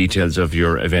the details of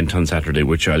your event on Saturday,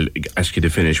 which I'll ask you to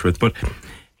finish with. But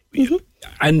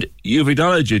and you've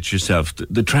acknowledged it yourself,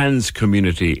 the trans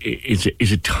community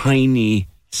is a tiny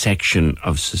section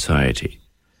of society.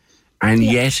 And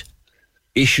yet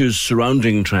issues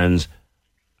surrounding trans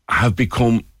have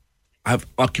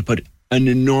occupied an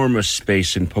enormous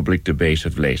space in public debate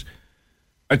of late.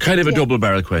 A kind of a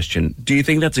double-barrel question. Do you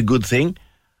think that's a good thing?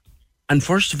 And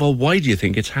first of all, why do you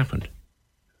think it's happened?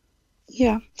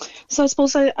 Yeah. So I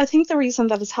suppose I think the reason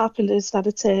that it's happened is that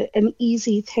it's an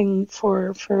easy thing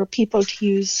for people to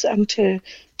use and to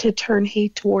turn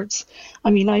hate towards.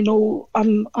 I mean, I know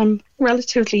I'm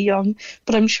relatively young,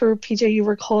 but I'm sure, PJ, you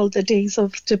recall the days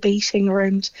of debating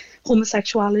around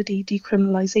homosexuality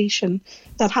decriminalisation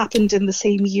that happened in the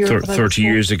same year. 30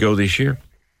 years ago this year.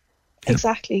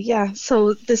 Exactly, yeah.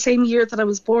 So the same year that I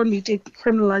was born, we did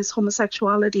criminalise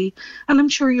homosexuality. And I'm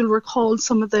sure you'll recall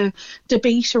some of the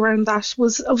debate around that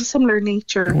was of a similar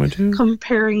nature,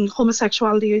 comparing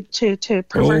homosexuality to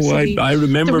perversity. I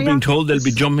remember being told they'll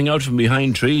be jumping out from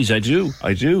behind trees. I do.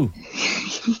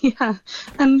 Yeah.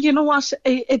 And you know what?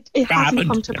 It hasn't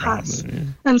come to pass.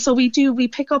 And so we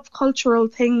pick up cultural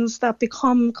things that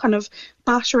become kind of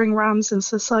battering rams in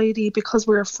society because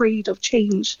we're afraid of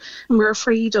change and we're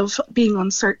afraid of being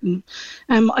uncertain.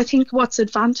 I think what's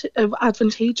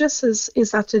advantageous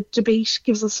is that the debate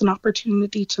gives us an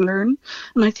opportunity to learn,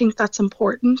 and I think that's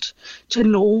important, to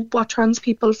know what trans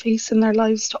people face in their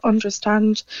lives, to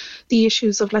understand the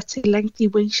issues of, let's say, lengthy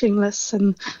waiting lists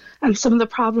and some of the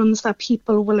problems that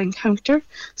people will encounter.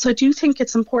 So I do think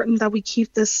it's important that we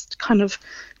keep this kind of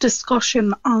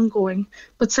discussion ongoing,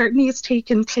 but certainly it's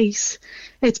taken place.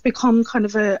 It's become kind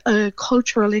of a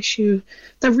cultural issue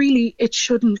that really it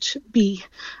shouldn't be.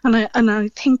 And I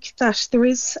think that there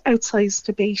is outsized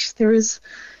debate. There is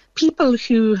people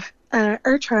who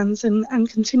are trans and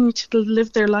continue to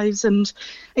live their lives and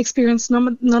experience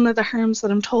none of the harms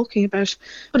that I'm talking about,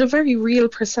 but a very real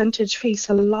percentage face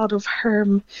a lot of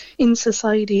harm in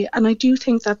society. And I do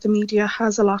think that the media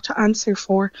has a lot to answer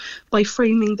for by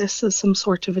framing this as some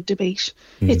sort of a debate.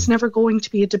 It's never going to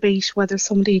be a debate whether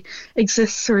somebody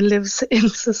exists or lives in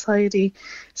society.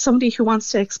 Somebody who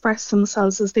wants to express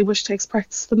themselves as they wish to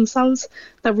express themselves,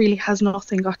 that really has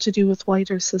nothing got to do with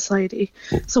wider society.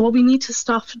 So what we need to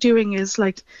stop doing doing is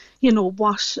like, you know,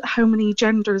 how many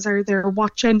genders are there,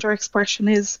 what gender expression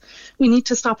is. We need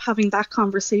to stop having that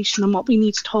conversation, and what we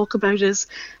need to talk about is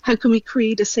how can we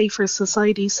create a safer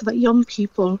society so that young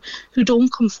people who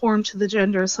don't conform to the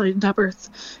gender assigned at birth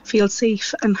feel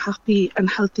safe and happy and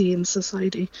healthy in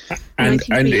society. And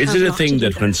is it a thing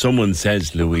that when someone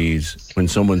says, Louise, when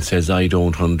someone says, I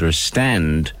don't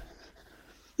understand,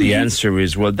 the answer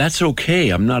is, well, that's okay.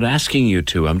 I'm not asking you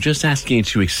to. I'm just asking you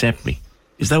to accept me.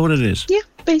 Is that what it is? Yeah,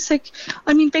 basic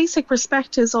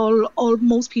respect is all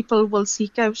most people will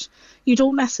seek out. You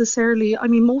don't necessarily,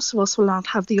 most of us will not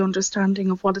have the understanding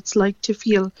of what it's like to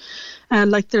feel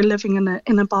like they're living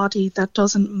in a body that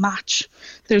doesn't match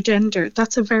their gender.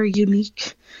 That's a very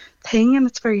unique thing, and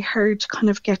it's very hard to kind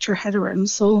of get your head around.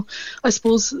 So I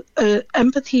suppose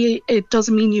empathy, it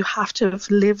doesn't mean you have to have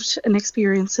lived an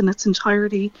experience in its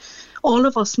entirety. All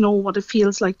of us know what it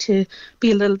feels like to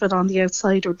be a little bit on the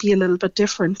outside or be a little bit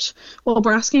different. What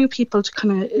we're asking people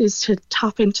to is to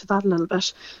tap into that a little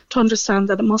bit, to understand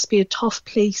that it must be a tough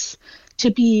place to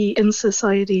be in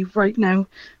society right now,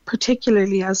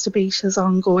 particularly as debate is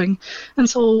ongoing. And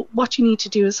so what you need to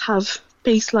do is have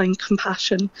baseline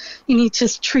compassion. You need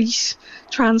to treat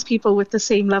trans people with the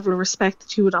same level of respect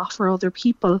that you would offer other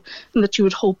people and that you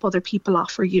would hope other people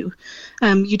offer you.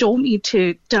 You don't need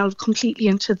to delve completely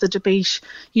into the debate.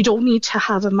 You don't need to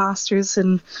have a master's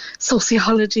in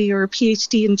sociology or a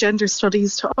PhD in gender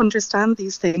studies to understand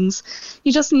these things.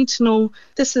 You just need to know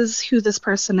this is who this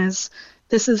person is.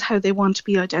 This is how they want to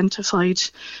be identified,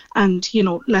 and, you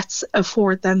know, let's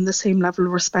afford them the same level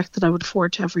of respect that I would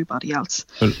afford to everybody else.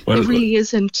 It really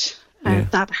isn't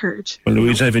that hard. Well,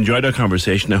 Louise, I've enjoyed our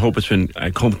conversation. I hope it's been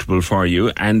comfortable for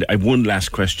you. And I have one last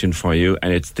question for you,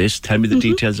 and it's this. Tell me the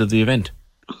details of the event.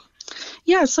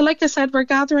 Yeah, so like I said, we're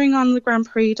gathering on the Grand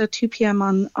Parade at 2 p.m.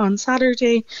 on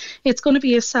Saturday. It's going to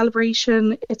be a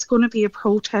celebration. It's going to be a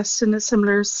protest in a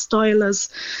similar style as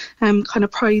kind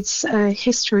of Pride's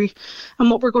history. And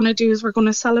what we're going to do is we're going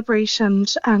to celebrate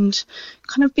and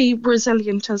kind of be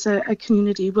resilient as a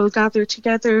community. We'll gather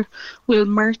together. We'll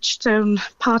march down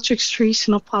Patrick Street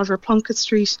and up Oliver Plunkett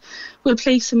Street. We'll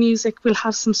play some music. We'll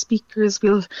have some speakers.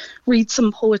 We'll read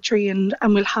some poetry, and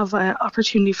we'll have an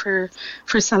opportunity for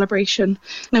celebration.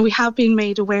 Now, we have been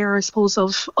made aware, I suppose,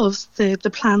 of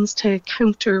the plans to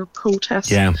counter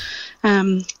protest. Yeah.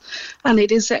 And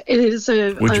it is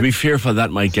a. Would you be fearful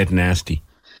that might get nasty?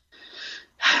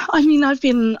 I mean, I've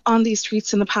been on these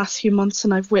streets in the past few months,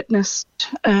 and I've witnessed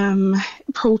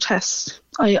protests.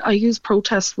 I use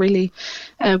protest really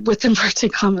with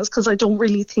inverted commas, because I don't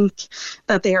really think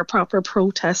that they are proper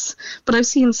protests. But I've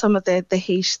seen some of the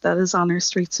hate that is on our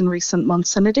streets in recent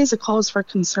months, and it is a cause for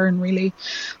concern, really.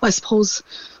 I suppose,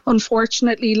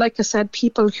 unfortunately, like I said,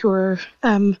 people who are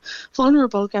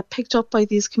vulnerable get picked up by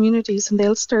these communities, and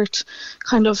they'll start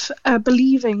kind of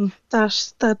believing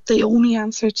that the only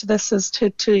answer to this is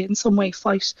to in some way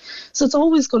fight. So it's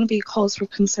always going to be a cause for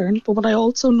concern. But what I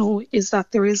also know is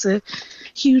that there is a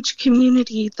huge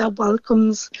community that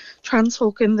welcomes trans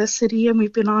folk in this city, and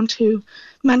we've been on to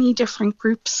many different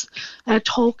groups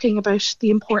talking about the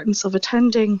importance of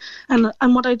attending. And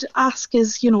what I'd ask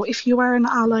is, you know, if you are an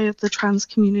ally of the trans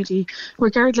community,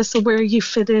 regardless of where you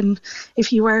fit in,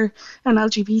 if you are an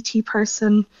LGBT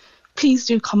person, please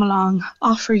do come along,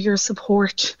 offer your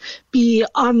support, be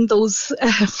on those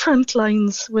front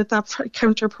lines with that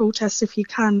counter protest if you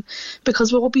can,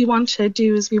 because what we want to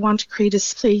do is we want to create a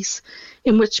space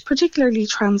in which particularly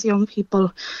trans young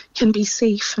people can be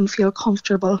safe and feel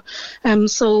comfortable.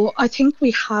 So I think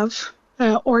we have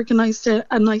organised a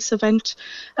nice event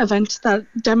that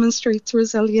demonstrates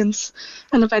resilience,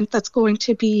 an event that's going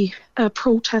to be a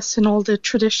protest in all the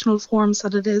traditional forms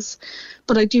that it is.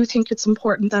 But I do think it's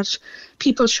important that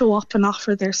people show up and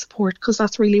offer their support, because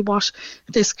that's really what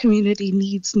this community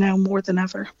needs now more than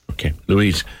ever. Okay,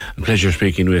 Louise, a pleasure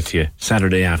speaking with you.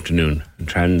 Saturday afternoon,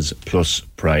 Trans Plus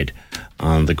Pride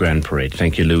on the Grand Parade.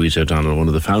 Thank you, Louise O'Donnell, one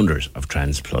of the founders of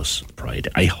Trans Plus Pride.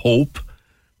 I hope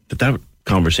that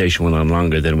conversation went on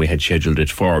longer than we had scheduled it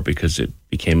for, because it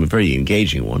became a very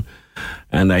engaging one,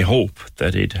 and I hope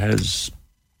that it has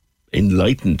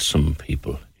enlightened some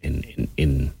people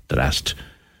in the last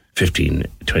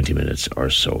 15-20 minutes or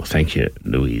so. Thank you,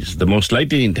 Louise. The most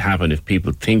likely thing to happen if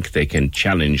people think they can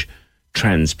challenge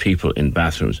trans people in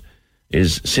bathrooms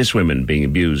is cis women being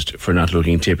abused for not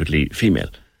looking typically female.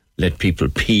 Let people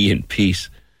pee in peace,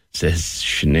 says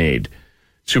Sinead.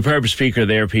 Superb speaker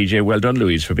there, PJ. Well done,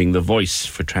 Louise, for being the voice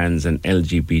for trans and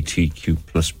LGBTQ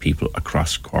plus people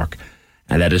across Cork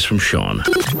And that is from Sean.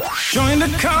 Join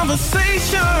the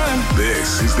conversation.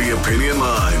 This is the Opinion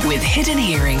Line. With Hidden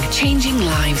Hearing, changing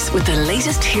lives with the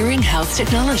latest hearing health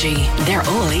technology. They're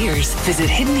all ears. Visit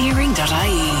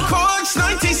hiddenhearing.ie. Corks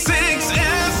 96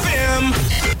 FM.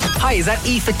 Hi, is that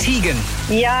Aoife Teagan?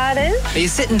 Yeah, it is. Are you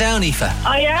sitting down, Aoife?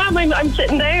 I am. I'm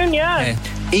sitting down, yeah.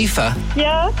 Aoife?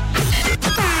 Yeah.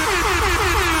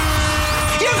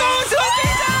 You're going to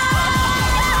Ibiza!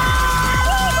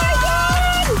 Oh my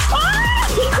God!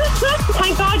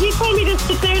 Thank God you told me to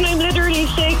sit down. I'm literally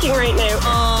shaking right now.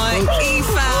 Oh,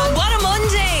 Aoife, what a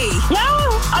Monday!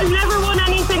 Yeah, I've never won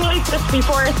anything like this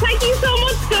before. Thank you so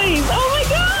much, guys. Oh my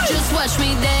God! Just watch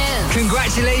me dance.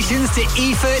 Congratulations to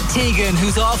Aoife Teagan,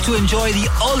 who's off to enjoy the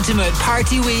ultimate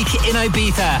party week in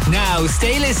Ibiza. Now,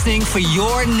 stay listening for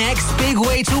your next big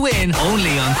way to win,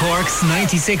 only on Cork's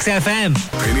 96 FM.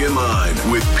 Opinion Line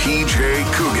with PJ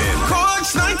Coogan.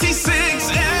 Corks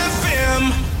 96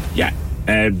 FM. Yeah,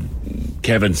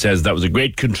 Kevin says that was a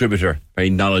great contributor, very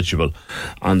knowledgeable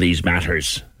on these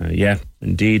matters. Yeah,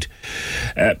 indeed.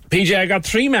 PJ, I got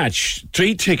three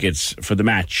tickets for the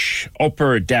match.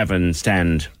 Upper Devon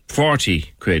stand,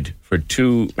 40 quid for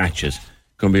 2 matches.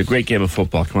 Going to be a great game of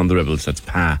football. Come on, the Rebels. That's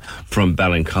Pa from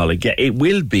Ballincollig. Yeah, it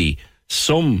will be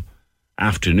some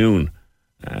afternoon.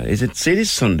 It is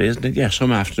Sunday, isn't it? Yeah,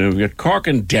 some afternoon. We've got Cork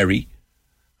and Derry,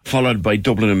 followed by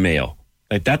Dublin and Mayo.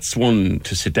 Like, that's one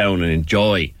to sit down and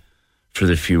enjoy for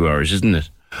the few hours, isn't it?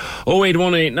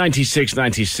 0818 96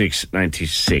 96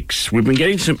 96. We've been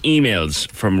getting some emails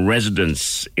from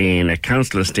residents in a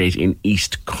council estate in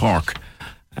East Cork,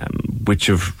 which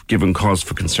have given cause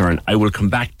for concern. I will come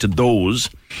back to those,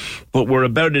 but we're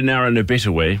about an hour and a bit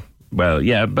away. Well,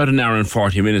 yeah, about an hour and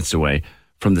 40 minutes away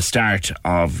from the start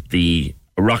of the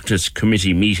Oireachtas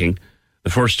Committee meeting, the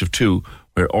first of 2,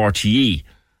 where RTE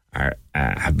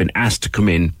have been asked to come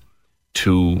in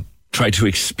to try to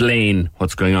explain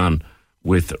what's going on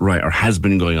with or has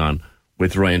been going on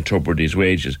with Ryan Tubridy's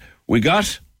wages. We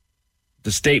got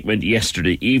the statement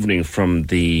yesterday evening from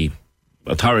the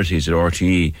authorities at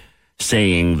RTE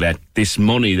saying that this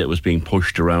money that was being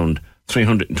pushed around,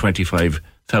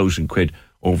 325,000 quid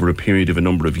over a period of a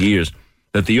number of years,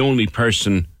 that the only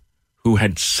person who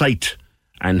had sight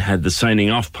and had the signing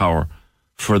off power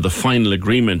for the final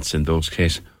agreements in those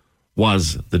cases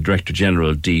was the Director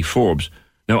General, D. Forbes.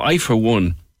 Now, I, for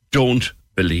one, don't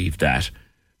believe that.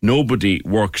 Nobody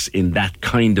works in that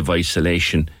kind of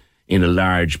isolation in a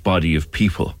large body of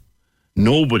people.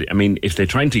 Nobody, I mean, if they're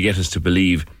trying to get us to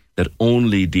believe that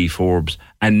only D. Forbes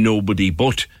and nobody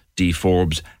but D.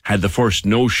 Forbes had the first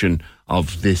notion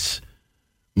of this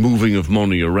moving of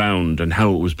money around and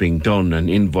how it was being done and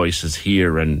invoices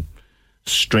here and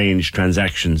strange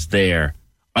transactions there,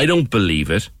 I don't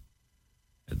believe it.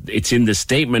 It's in the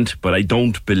statement, but I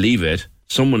don't believe it.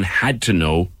 Someone had to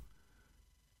know.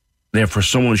 Therefore,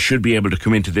 someone should be able to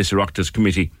come into this Oireachtas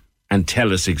committee and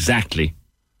tell us exactly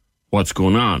what's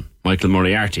going on. Michael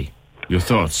Moriarty, your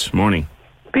thoughts? Morning.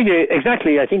 PJ,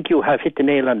 exactly. I think you have hit the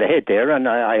nail on the head there, and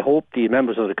I hope the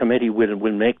members of the committee will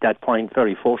make that point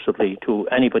very forcibly to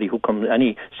anybody who comes,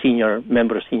 any senior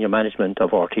member of senior management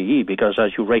of RTE, because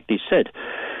as you rightly said,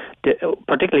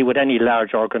 particularly with any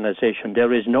large organisation,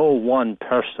 there is no one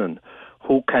person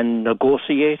who can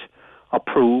negotiate,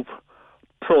 approve,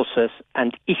 process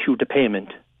and issue the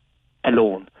payment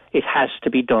alone. It has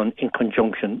to be done in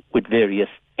conjunction with various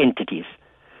entities.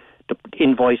 The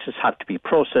invoices have to be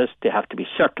processed, they have to be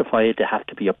certified, they have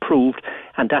to be approved,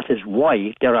 and that is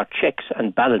why there are checks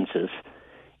and balances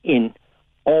in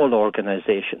all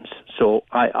organisations. So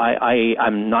I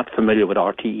am not familiar with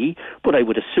RTE, but I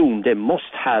would assume they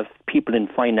must have people in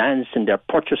finance, in their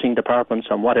purchasing departments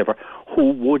and whatever,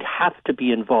 who would have to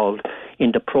be involved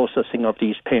in the processing of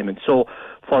these payments. So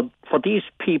for these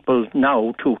people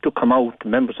now to come out,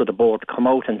 members of the board, come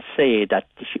out and say that,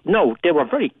 no, they were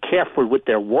very careful with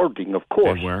their wording, of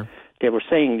course. They were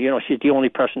saying, you know, she's the only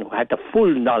person who had the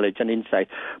full knowledge and insight.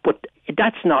 But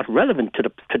that's not relevant to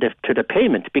the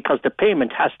payment, because the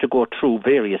payment has to go through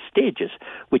various stages,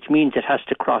 which means it has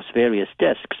to cross various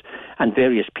desks and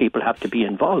various people have to be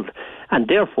involved. And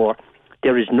therefore,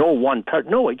 there is no one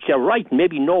person. No, you're right,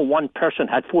 maybe no one person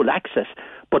had full access,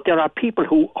 but there are people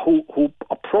who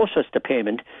process the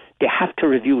payment. They have to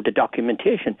review the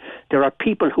documentation. There are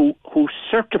people who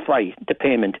certify the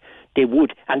payment. They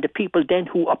would, and the people then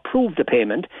who approve the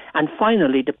payment, and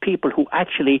finally the people who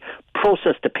actually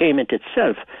process the payment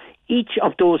itself. Each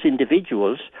of those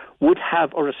individuals would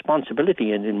have a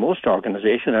responsibility, and in most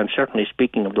organisations, I'm certainly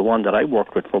speaking of the one that I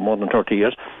worked with for more than 30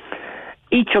 years,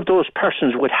 each of those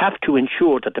persons would have to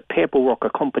ensure that the paperwork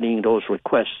accompanying those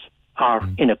requests are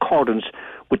in accordance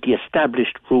with the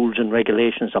established rules and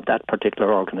regulations of that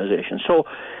particular organisation. So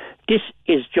this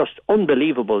is just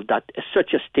unbelievable that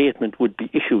such a statement would be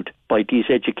issued by these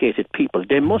educated people.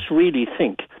 They must really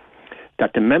think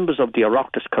that the members of the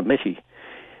Oireachtas Committee,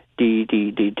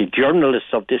 the journalists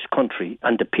of this country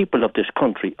and the people of this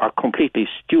country are completely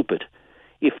stupid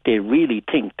if they really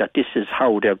think that this is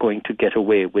how they're going to get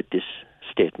away with this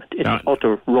statement. It's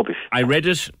utter rubbish. I read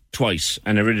it twice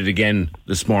and I read it again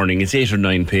this morning. It's 8 or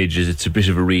 9 pages. It's a bit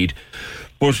of a read.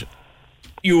 But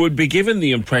you would be given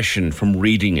the impression from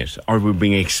reading it, or we're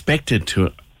being expected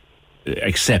to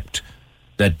accept,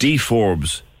 that Dee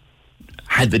Forbes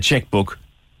had the checkbook,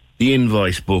 the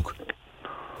invoice book,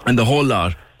 and the whole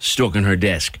lot stuck in her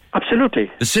desk.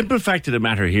 Absolutely. The simple fact of the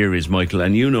matter here is, Michael,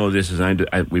 and you know this,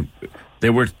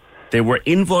 there were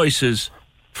invoices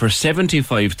for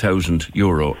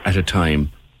 €75,000 at a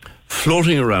time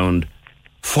floating around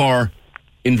for,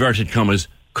 inverted commas,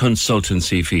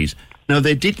 consultancy fees. Now,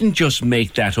 they didn't just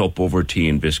make that up over tea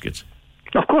and biscuits.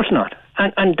 Of course not.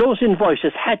 And those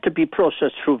invoices had to be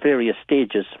processed through various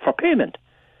stages for payment.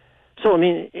 So, I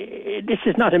mean, this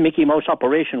is not a Mickey Mouse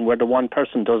operation where the one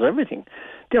person does everything.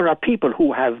 There are people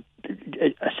who have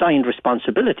assigned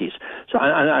responsibilities. So,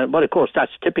 but of course,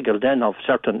 that's typical then of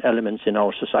certain elements in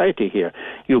our society here.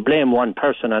 You blame one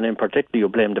person, and in particular, you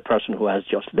blame the person who has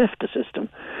just left the system.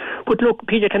 But look,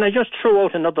 Peter, can I just throw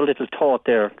out another little thought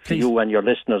there to you and your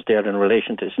listeners there in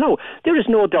relation to this? No, there is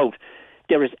no doubt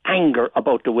there is anger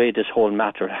about the way this whole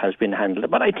matter has been handled.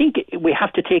 But I think we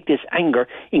have to take this anger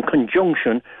in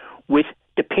conjunction with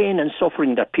the pain and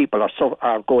suffering that people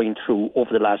are going through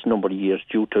over the last number of years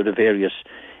due to the various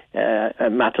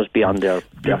matters beyond their...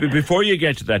 Before you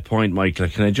get to that point, Michael,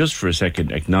 can I just for a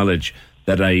second acknowledge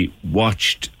that I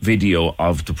watched video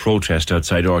of the protest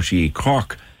outside RTE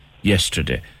Cork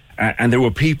yesterday, and there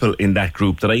were people in that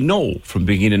group that I know from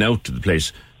being in and out to the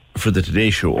place for the Today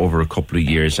Show over a couple of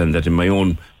years, and that in my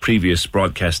own previous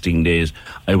broadcasting days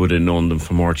I would have known them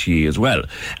from RTE as well.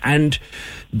 And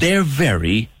they're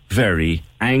very, very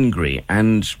angry,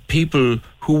 and people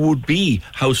who would be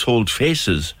household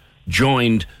faces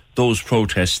joined those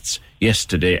protests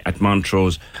yesterday at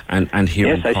Montrose and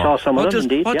here in Cork. Yes, I saw some of them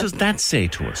indeed. What does that say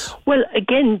to us? Well,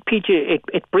 again, PJ,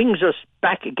 it brings us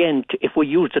back again to, if we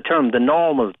use the term, the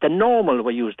normal,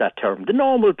 we use that term, the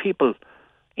normal people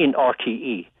in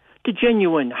RTE, the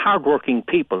genuine, hard-working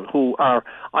people who are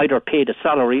either paid a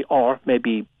salary or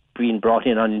maybe being brought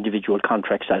in on individual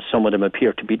contracts, as some of them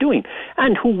appear to be doing,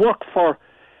 and who work for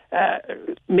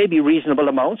maybe reasonable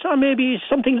amounts or maybe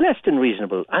something less than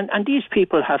reasonable. And these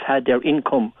people have had their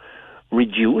income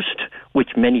reduced, which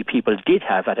many people did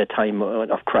have at a time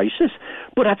of crisis.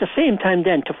 But at the same time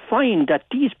then, to find that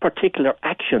these particular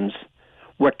actions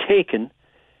were taken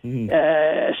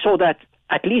so that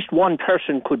at least one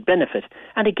person could benefit.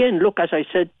 And again, look, as I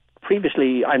said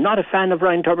previously, I'm not a fan of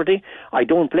Ryan Tubridy. I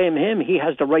don't blame him. He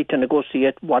has the right to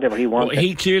negotiate whatever he wants. Well,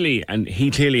 he clearly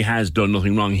has done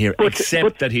nothing wrong here,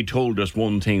 except that he told us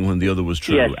one thing when the other was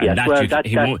true. Yes, and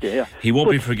he won't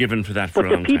but, be forgiven for that for a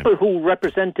long time. But the people who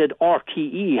represented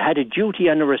RTE had a duty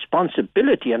and a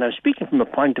responsibility, and I'm speaking from a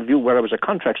point of view where I was a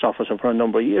contracts officer for a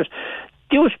number of years.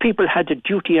 Those people had a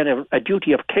duty and a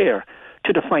duty of care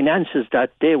to the finances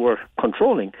that they were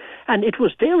controlling. And it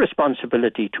was their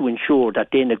responsibility to ensure that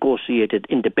they negotiated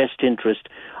in the best interest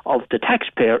of the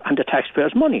taxpayer and the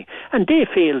taxpayer's money. And they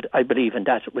failed, I believe, in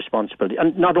that responsibility.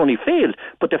 And not only failed,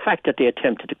 but the fact that they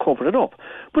attempted to cover it up.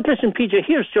 But listen, PJ,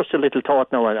 here's just a little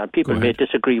thought now, and people may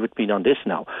disagree with me on this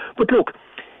now. But look,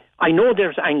 I know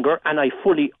there's anger, and I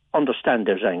fully understand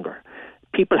there's anger.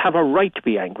 People have a right to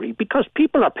be angry because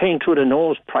people are paying through the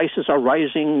nose, prices are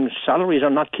rising, salaries are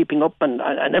not keeping up, and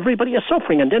everybody is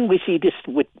suffering. And then we see this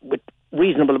with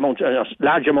reasonable amounts,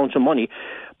 large amounts of money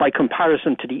by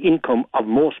comparison to the income of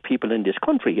most people in this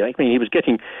country. I mean, he was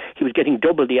getting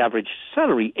double the average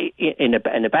salary in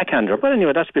a backhander. But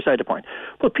anyway, that's beside the point.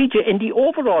 But PJ, in the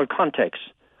overall context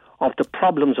of the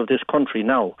problems of this country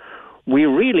now, we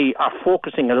really are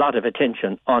focusing a lot of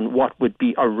attention on what would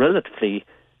be a relatively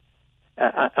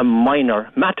a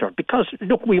minor matter, because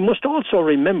look, we must also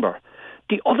remember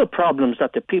the other problems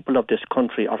that the people of this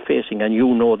country are facing, and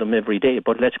you know them every day,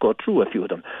 but let's go through a few of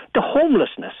them. The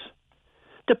homelessness.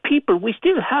 The people, we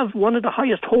still have one of the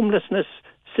highest homelessness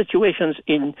situations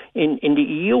in the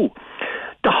EU.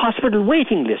 The hospital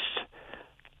waiting lists.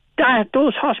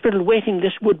 Those hospital waiting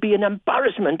lists would be an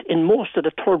embarrassment in most of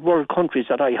the third world countries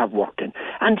that I have worked in,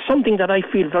 and something that I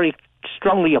feel very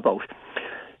strongly about.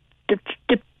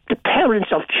 The parents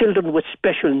of children with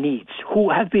special needs who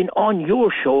have been on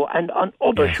your show and on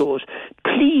other shows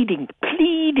pleading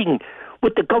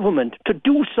with the government to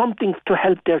do something to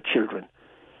help their children.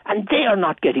 And they are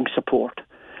not getting support.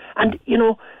 And,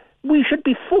 we should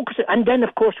be focusing. And then,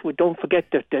 of course, we don't forget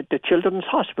the Children's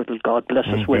Hospital, God bless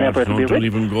us, whenever it'll be Don't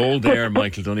even go there,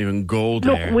 Michael. Don't even go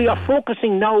there. Look, we are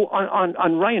focusing now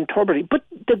on Ryan Tubridy, but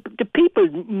the people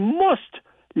must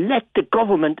let the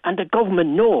government and the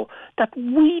government know that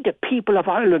we, the people of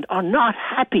Ireland, are not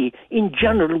happy in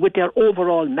general with their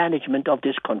overall management of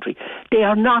this country. They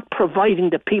are not providing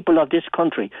the people of this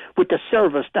country with the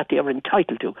service that they are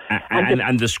entitled to.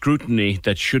 And the scrutiny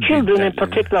that should children in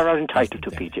particular are entitled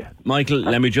to, PJ. Michael,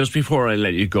 let me just, before I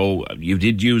let you go, you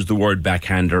did use the word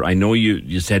backhander. I know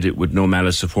you said it with no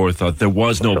malice aforethought. There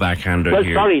was no backhander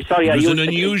here. Sorry. It was an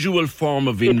unusual form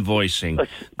of invoicing.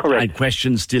 Correct. And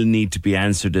questions still need to be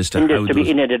answered as to how to be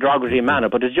in a derogatory manner,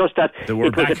 but it's just that the word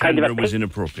it was a kind of backhander was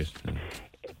inappropriate.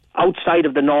 Outside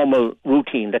of the normal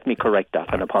routine. Let me correct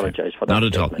that and apologise for that.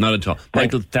 Not at all.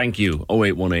 Michael, thank you.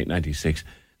 0818 96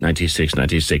 96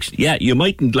 96. Yeah, you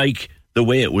mightn't like the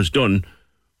way it was done,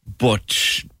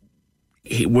 but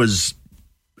it was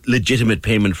legitimate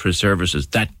payment for services.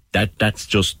 That's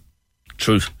just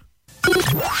truth.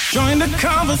 Join the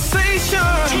conversation.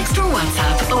 Text or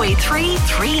WhatsApp 083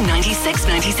 396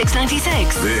 96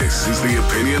 96. This is the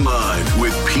Opinion Line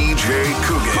with PJ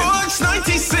Coogan. Corks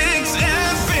 96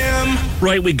 FM.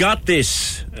 Right, we got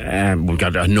this. We've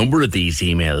got a number of these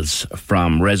emails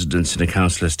from residents in a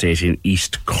council estate in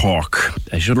East Cork.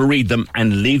 I should read them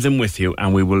and leave them with you,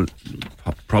 and we will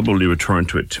probably return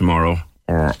to it tomorrow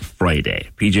or Friday.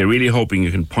 PJ, really hoping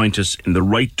you can point us in the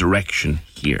right direction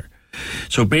here.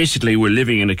 So basically, we're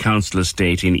living in a council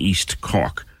estate in East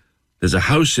Cork. There's a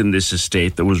house in this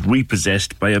estate that was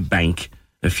repossessed by a bank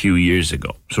a few years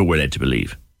ago, so we're led to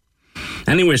believe.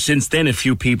 Anyway, since then, a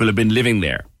few people have been living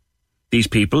there. These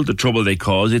people, the trouble they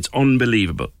cause, it's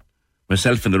unbelievable.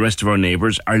 Myself and the rest of our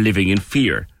neighbours are living in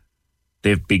fear.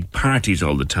 They have big parties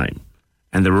all the time,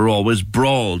 and there are always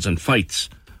brawls and fights.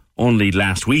 Only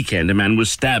last weekend, a man was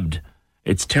stabbed.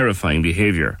 It's terrifying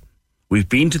behaviour. We've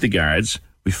been to the guards,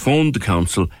 we've phoned the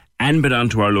council and been on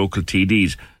to our local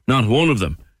TDs. Not one of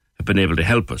them have been able to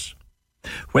help us.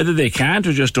 Whether they can't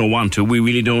or just don't want to, we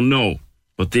really don't know.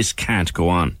 But this can't go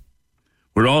on.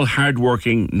 We're all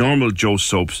hard-working, normal Joe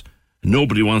Soaps.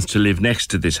 Nobody wants to live next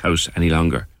to this house any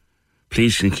longer.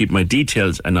 Please can keep my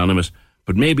details anonymous,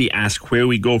 but maybe ask where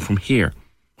we go from here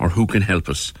or who can help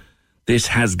us. This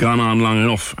has gone on long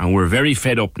enough and we're very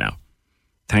fed up now.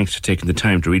 Thanks for taking the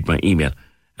time to read my email,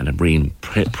 and I'm really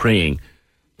praying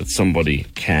that somebody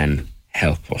can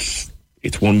help us.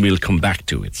 It's one we'll come back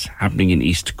to. It's happening in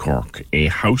East Cork. A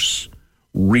house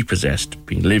repossessed,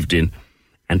 being lived in,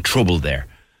 and trouble there.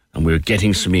 And we're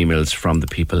getting some emails from the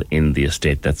people in the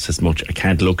estate. That's as much. I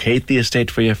can't locate the estate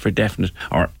for you for definite,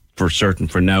 or for certain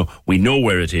for now. We know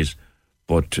where it is,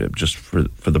 but just for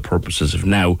the purposes of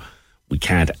now, we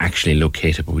can't actually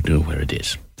locate it, but we know where it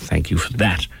is. Thank you for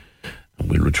that. And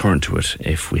we'll return to it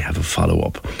if we have a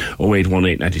follow-up.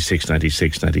 0818 96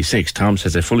 96 96. Tom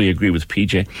says, I fully agree with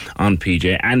PJ,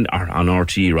 and on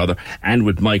RTE rather, and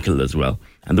with Michael as well.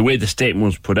 And the way the statement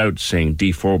was put out saying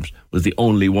D. Forbes was the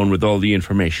only one with all the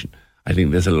information. I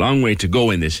think there's a long way to go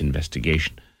in this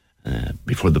investigation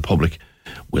before the public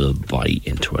will buy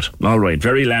into it. All right,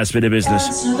 very last bit of business.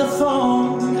 Answer the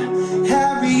phone,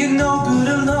 Harry, you're no good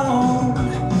alone.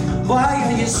 Why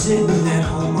are you sitting at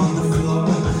home on the floor?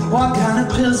 What kind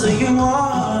of pills are you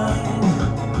on?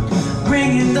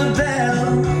 Ringing the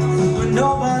bell when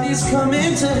nobody's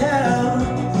coming to help.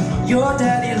 Your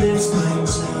daddy lives by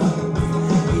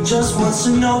himself. He just wants to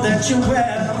know that you're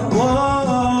well.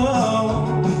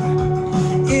 Whoa,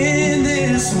 in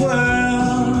this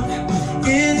world,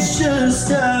 it's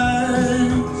just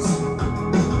us.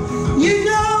 You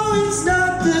know it's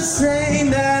not the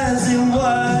same as it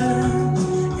was.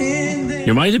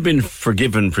 You might have been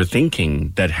forgiven for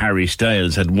thinking that Harry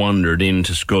Styles had wandered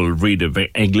into Skull-Rita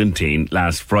Eglantine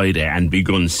last Friday and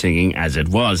begun singing As It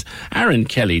Was. Aaron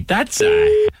Kelly, that's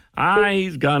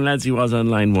he's gone, lads, he was on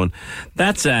line one.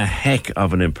 That's a heck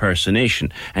of an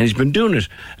impersonation. And he's been doing it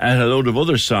at a load of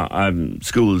other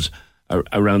schools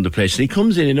around the place. And he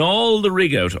comes in all the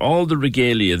rig out, all the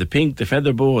regalia, the pink, the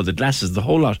feather boa, the glasses, the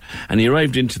whole lot. And he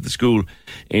arrived into the school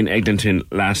in Eglinton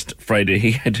last Friday.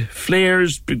 He had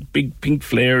flares, big pink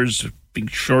flares, big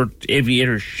short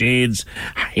aviator shades,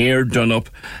 hair done up.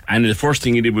 And the first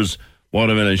thing he did was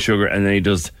watermelon sugar, and then he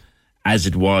does As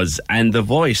It Was. And the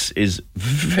voice is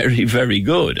very, very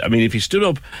good. I mean, if he stood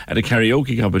up at a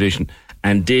karaoke competition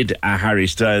and did a Harry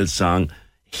Styles song,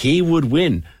 he would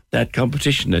win that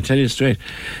competition. I tell you straight.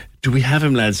 Do we have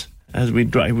him, lads? As we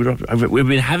drive, we've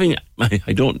been having.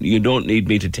 You don't need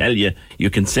me to tell you. You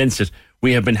can sense it.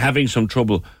 We have been having some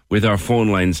trouble with our phone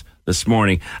lines this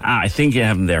morning. I think you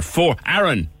have them there. 4.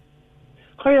 Aaron.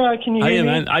 Hiya, can you hear me?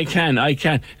 Man. I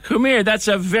can. Come here. That's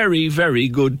a very, very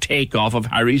good takeoff of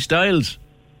Harry Styles.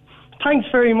 Thanks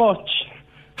very much.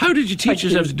 How did you teach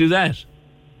yourself to do that?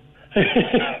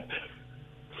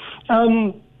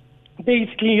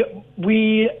 Basically,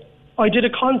 I did a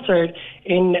concert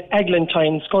in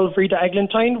Eglantine, Skullfrida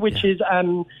Eglantine, which is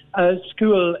a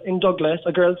school in Douglas,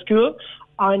 a girls' school.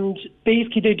 And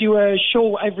basically, they do a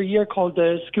show every year called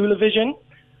the School of Vision.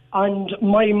 And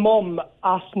my mum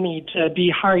asked me to be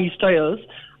Harry Styles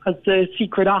as the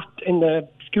secret act in the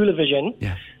School of Vision.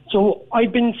 Yeah. So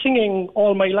I've been singing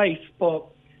all my life, but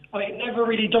I've never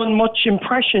really done much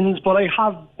impressions, but I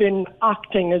have been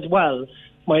acting as well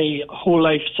my whole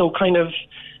life. So kind of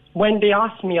when they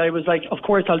asked me, I was like, of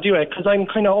course I'll do it, because I'm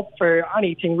kind of up for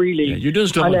anything, really. Yeah, you're doing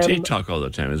stuff on TikTok all the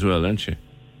time as well, aren't you?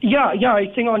 Yeah,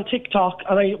 I sing on TikTok,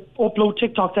 and I upload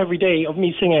TikToks every day of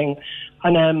me singing.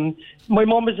 And my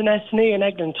mum is an SNA in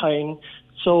Eglantine,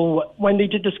 so when they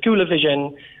did the School of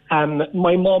Vision,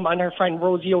 my mum and her friend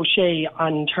Rosie O'Shea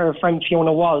and her friend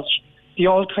Fiona Walsh, they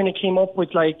all kind of came up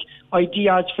with like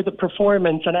ideas for the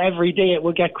performance, and every day it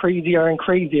would get crazier and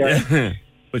crazier.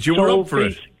 But you were up for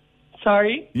it.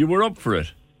 Sorry? You were up for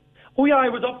it. Oh yeah, I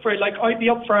was up for it. Like, I'd be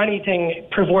up for anything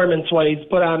performance-wise,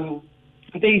 but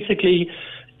basically,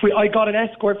 I got an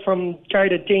escort from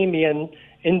Garda Damien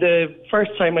in the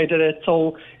first time I did it,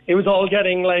 so it was all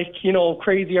getting like, you know,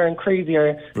 crazier and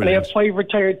crazier. Brilliant. And I have 5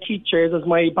 retired teachers as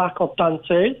my backup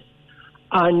dancers.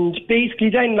 And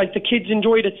basically then, like, the kids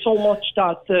enjoyed it so much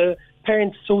that the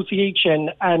Parents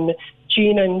Association and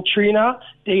Jean and Trina,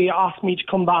 they asked me to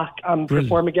come back and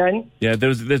perform again. Yeah,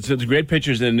 there's great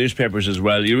pictures in the newspapers as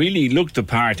well. You really look the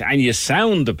part and you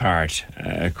sound the part,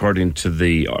 according to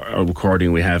the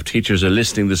recording we have. Teachers are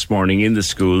listening this morning in the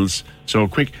schools. So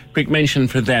quick mention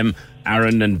for them,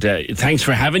 Aaron, and thanks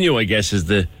for having you, I guess, is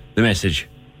the message.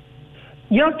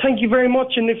 Yeah, thank you very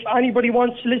much. And if anybody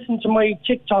wants to listen to my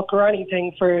TikTok or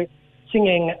anything for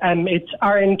singing, it's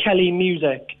Aaron Kelly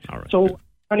Music. All right. So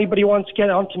anybody wants to get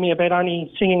on to me about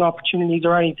any singing opportunities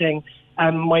or anything,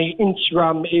 my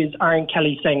Instagram is Aaron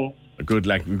Kelly Sing. Good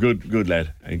lad.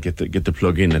 And get the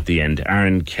plug in at the end.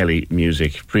 Aaron Kelly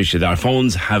Music. Appreciate that. Our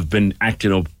phones have been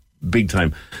acting up big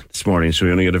time this morning, so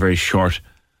we only got a very short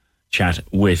chat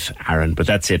with Aaron. But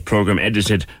that's it. Programme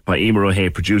edited by Emer O'Hay,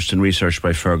 produced and researched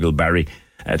by Fergal Barry.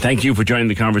 Thank you for joining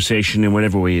the conversation in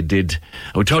whatever way you did.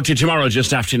 I will talk to you tomorrow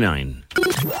just after 9.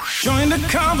 Join the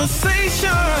conversation.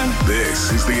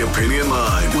 This is The Opinion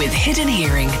Line. With Hidden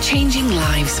Hearing, changing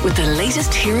lives with the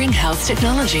latest hearing health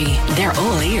technology. They're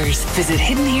all ears. Visit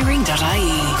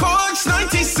hiddenhearing.ie. Corks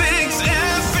 96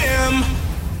 FM.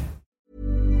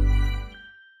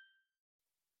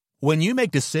 When you make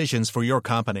decisions for your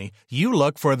company, you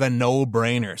look for the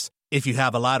no-brainers. If you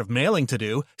have a lot of mailing to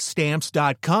do,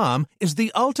 Stamps.com is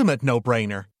the ultimate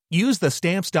no-brainer. Use the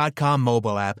Stamps.com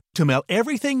mobile app to mail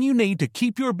everything you need to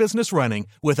keep your business running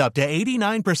with up to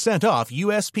 89% off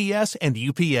USPS and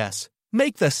UPS.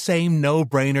 Make the same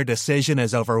no-brainer decision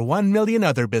as over 1 million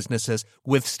other businesses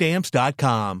with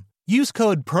Stamps.com. Use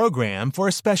code PROGRAM for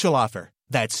a special offer.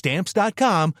 That's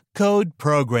Stamps.com, code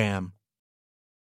PROGRAM.